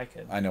know that I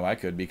could. I know I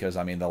could, because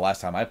the last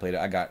time I played it,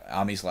 I got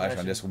Omni Slash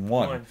on just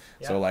one.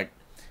 Yeah. So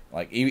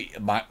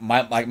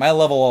my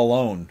level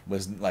alone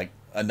was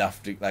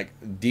enough to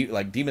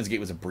Demon's Gate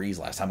was a breeze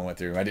last time I went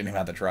through. I didn't even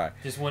have to try.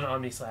 Just one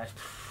Omni Slash.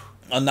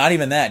 Not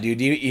even that,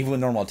 dude. Even with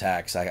normal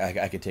attacks,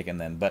 I could take him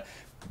then. But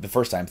the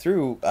first time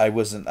through, I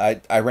wasn't.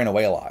 I ran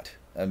away a lot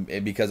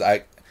because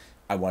I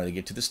wanted to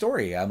get to the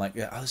story. I'm like,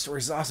 the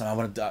story's awesome. I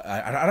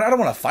don't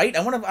want to fight.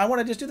 I want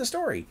to just do the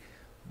story.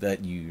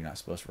 That you're not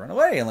supposed to run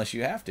away unless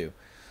you have to.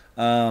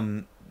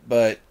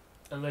 But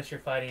unless you're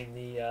fighting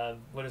the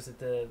what is it,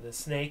 the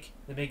snake,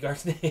 the Midgard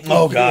snake.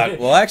 Oh God.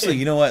 Well, actually,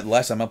 you know what?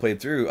 Last time I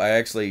played through, I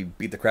actually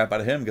beat the crap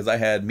out of him because I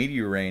had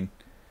Meteor Rain,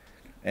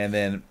 and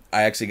then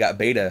I actually got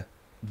Beta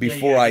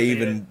before I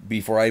even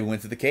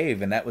went to the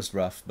cave, and that was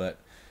rough. But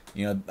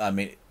you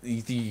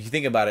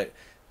think about it.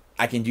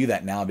 I can do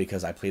that now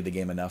because I played the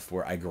game enough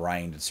where I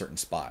grind in certain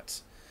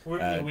spots.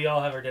 We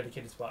all have our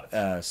dedicated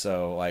spots.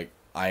 So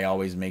I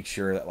always make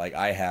sure that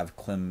I have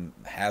Clem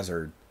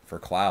Hazard for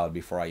Cloud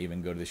before I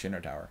even go to the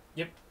Shinra Tower.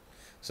 Yep.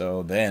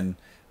 So then,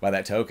 by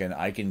that token,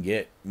 I can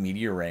get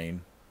Meteor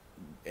Rain,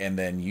 and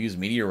then use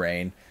Meteor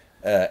Rain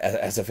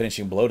as a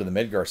finishing blow to the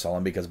Midgar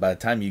Solemn, because by the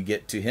time you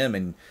get to him,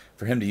 and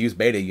for him to use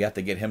Beta, you have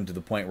to get him to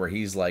the point where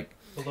he's below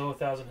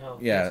 1,000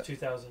 health. Yeah.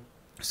 2,000.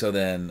 So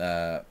then,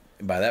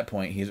 by that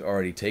point, he's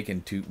already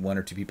taken one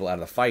or two people out of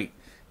the fight,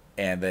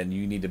 and then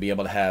you need to be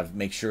able to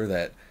make sure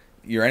that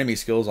your enemy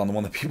skills on the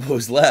one of the people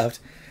who's left,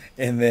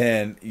 and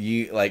then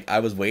I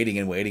was waiting,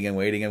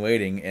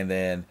 and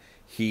then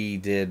he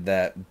did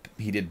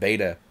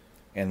Beta,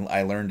 and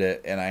I learned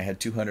it, and I had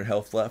 200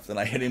 health left, and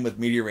I hit him with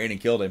Meteor Rain and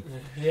killed him.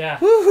 Yeah.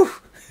 Woo!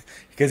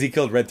 Because he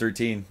killed Red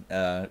 13,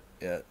 and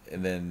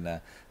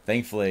then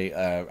thankfully,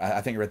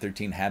 I think Red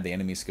 13 had the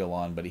enemy skill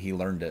on, but he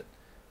learned it,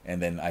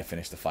 and then I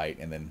finished the fight,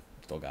 and then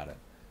still got it.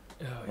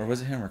 Oh, yeah. Or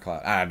was it him or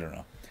Cloud? I don't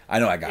know. I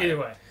know I got Either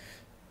it.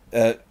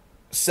 Either way.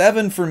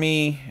 7 for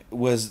me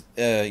was,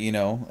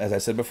 as I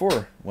said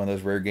before, one of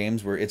those rare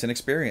games where it's an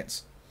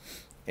experience,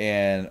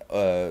 and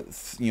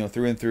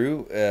through and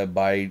through,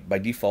 by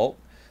default,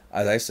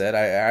 as I said,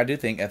 I do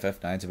think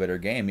FF9's a better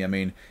game. I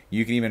mean,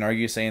 you can even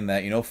argue saying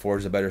that, 4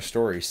 is a better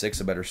story,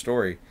 6 a better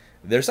story.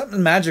 There's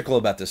something magical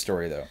about this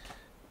story, though.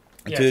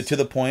 Yes. To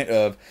the point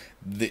of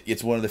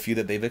it's one of the few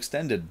that they've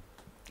extended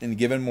and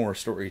given more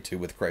story to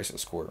with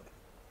Crisis Core.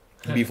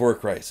 Before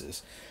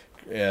Crisis.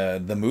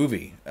 The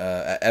movie,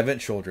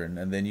 Event Children,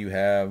 and then you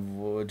have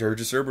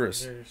Dirge of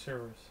Cerberus.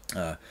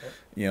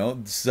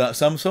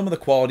 Some of the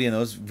quality in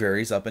those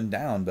varies up and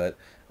down, but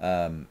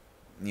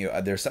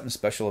there's something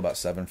special about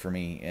 7 for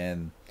me,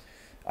 and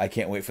I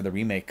can't wait for the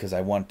remake because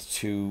I want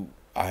to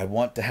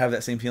have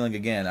that same feeling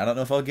again. I don't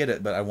know if I'll get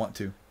it, but I want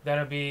to.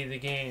 That'll be the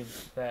game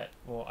that,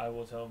 I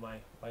will tell my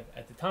wife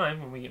at the time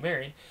when we get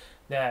married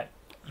that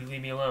you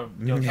leave me alone.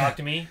 Don't talk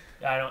to me.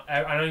 I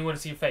don't even want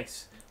to see your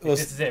face.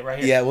 This is it right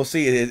here. Yeah, we'll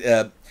see.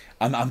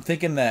 I'm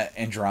thinking that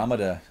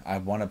Andromeda. I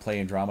want to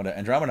play Andromeda.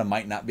 Andromeda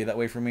might not be that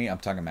way for me. I'm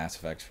talking Mass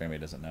Effect. If anybody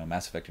doesn't know,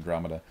 Mass Effect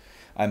Andromeda.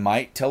 I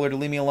might tell her to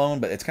leave me alone,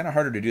 but it's kind of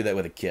harder to do that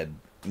with a kid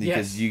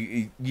because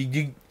you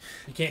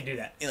can't do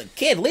that. You're like,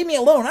 kid, leave me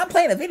alone. I'm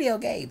playing a video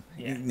game.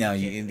 Yeah.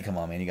 No, come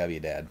on, man. You gotta be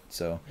a dad.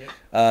 So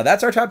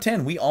that's our top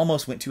 10. We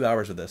almost went 2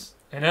 hours with this.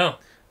 I know.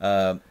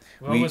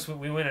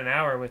 We went an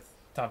hour with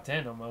top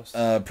 10 almost.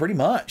 Pretty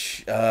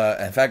much.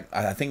 In fact,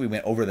 I think we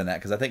went over than that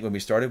because I think when we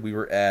started, we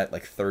were at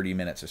like 30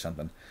 minutes or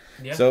something.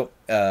 Yeah. So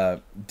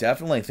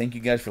definitely thank you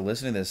guys for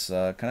listening to this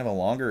kind of a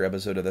longer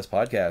episode of this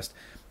podcast.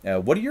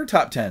 What are your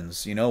top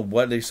 10s?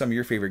 What are some of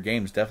your favorite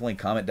games? Definitely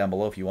comment down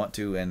below if you want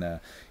to, and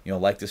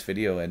like this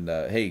video, and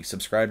hey,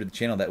 subscribe to the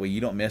channel. That way you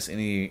don't miss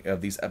any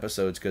of these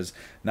episodes, because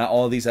not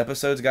all of these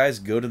episodes, guys,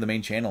 go to the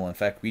main channel. In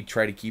fact, we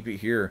try to keep it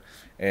here,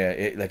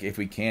 like if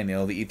we can.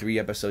 The E3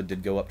 episode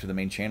did go up to the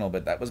main channel,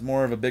 but that was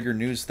more of a bigger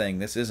news thing.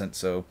 This isn't,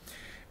 so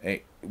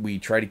we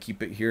try to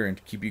keep it here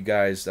and keep you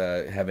guys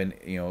having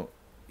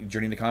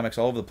journey to comics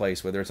all over the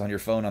place, whether it's on your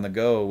phone on the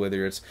go,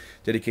 whether it's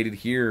dedicated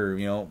here.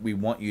 We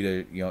want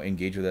you to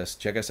engage with us.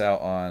 Check us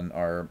out on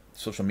our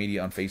social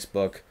media, on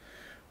Facebook,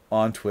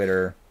 on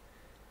Twitter,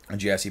 on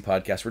GIC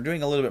Podcast. We're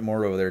doing a little bit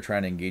more over there,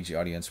 trying to engage the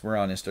audience. We're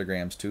on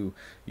Instagrams too.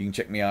 You can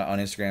check me out on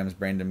Instagrams,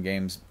 Brando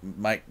Games.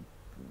 Mike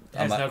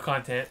has no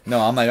content. No,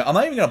 I'm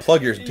not even gonna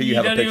plug yours until you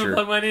have a picture. You don't even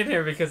plug mine in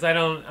here because I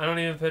don't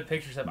even put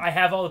pictures up. I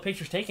have all the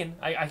pictures taken.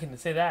 I can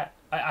say that.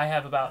 I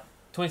have about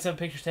 27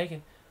 pictures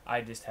taken.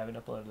 I just haven't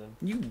uploaded them.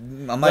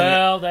 I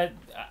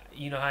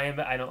am.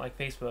 I don't like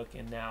Facebook,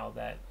 and now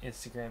that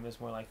Instagram is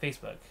more like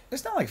Facebook.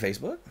 It's not like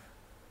Facebook.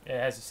 It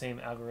has the same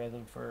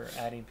algorithm for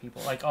adding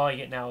people. Like all I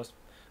get now is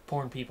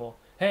porn people.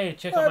 Hey,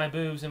 check out my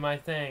boobs and my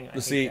thing.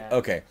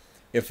 Okay.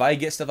 If I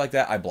get stuff like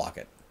that, I block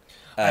it.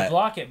 I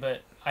block it,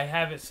 but I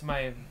have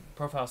my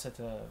profile set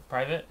to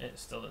private, and it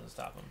still doesn't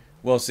stop them.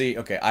 Well,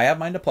 okay. I have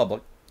mine to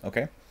public.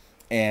 Okay.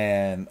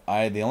 And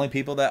the only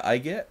people that I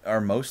get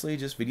are mostly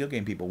just video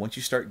game people. Once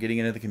you start getting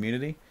into the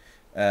community,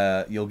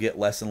 you'll get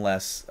less and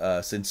less.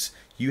 Since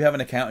you have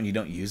an account and you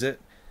don't use it,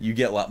 you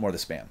get a lot more of the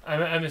spam.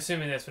 I'm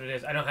assuming that's what it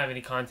is. I don't have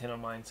any content on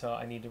mine, so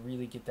I need to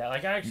really get that.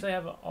 Like, I actually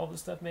have all the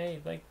stuff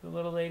made. Like, the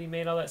little lady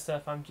made all that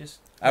stuff. I'm just...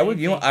 I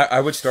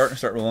would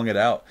start rolling it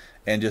out.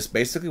 And just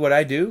basically what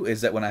I do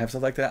is that when I have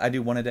stuff like that, I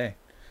do one a day.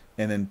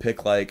 And then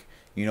pick, like...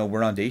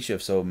 we're on day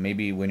shift, so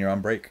maybe when you're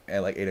on break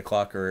at like 8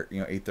 o'clock or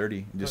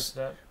 8:30, just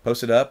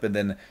post it up, and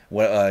then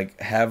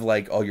have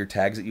like all your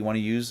tags that you want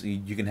to use.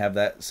 You can have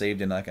that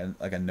saved in like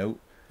a note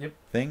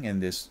thing, and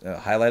just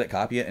highlight it,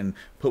 copy it, and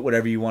put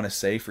whatever you want to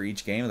say for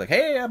each game. Like,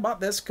 hey, I bought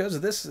this because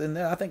of this, and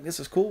I think this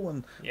is cool.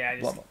 And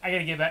blah, blah. I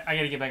gotta get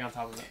back on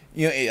top of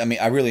it. I mean,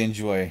 I really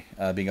enjoy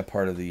being a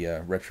part of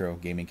the retro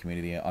gaming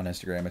community on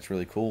Instagram. It's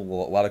really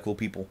cool. A lot of cool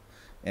people.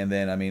 And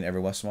then, I mean,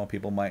 every once in a while,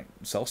 people might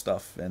sell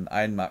stuff, and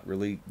I'm not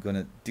really going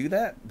to do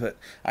that, but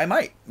I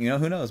might.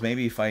 Who knows?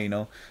 Maybe if I,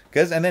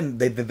 because, and then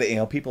they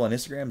people on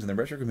Instagrams and the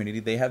retro community,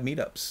 they have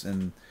meetups,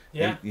 and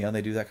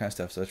they do that kind of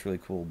stuff. So it's really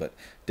cool. But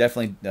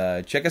definitely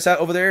check us out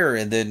over there,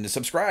 and then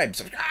subscribe.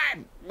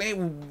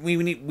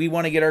 We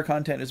want to get our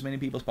content to as many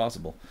people as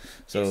possible.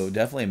 So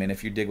definitely, man,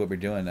 if you dig what we're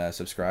doing,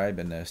 subscribe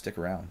and stick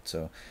around.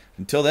 So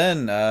until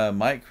then,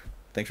 Mike,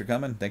 thanks for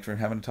coming. Thanks for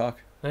having a talk.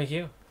 Thank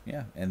you.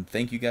 Yeah, and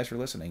thank you guys for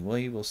listening.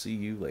 We will see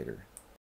you later.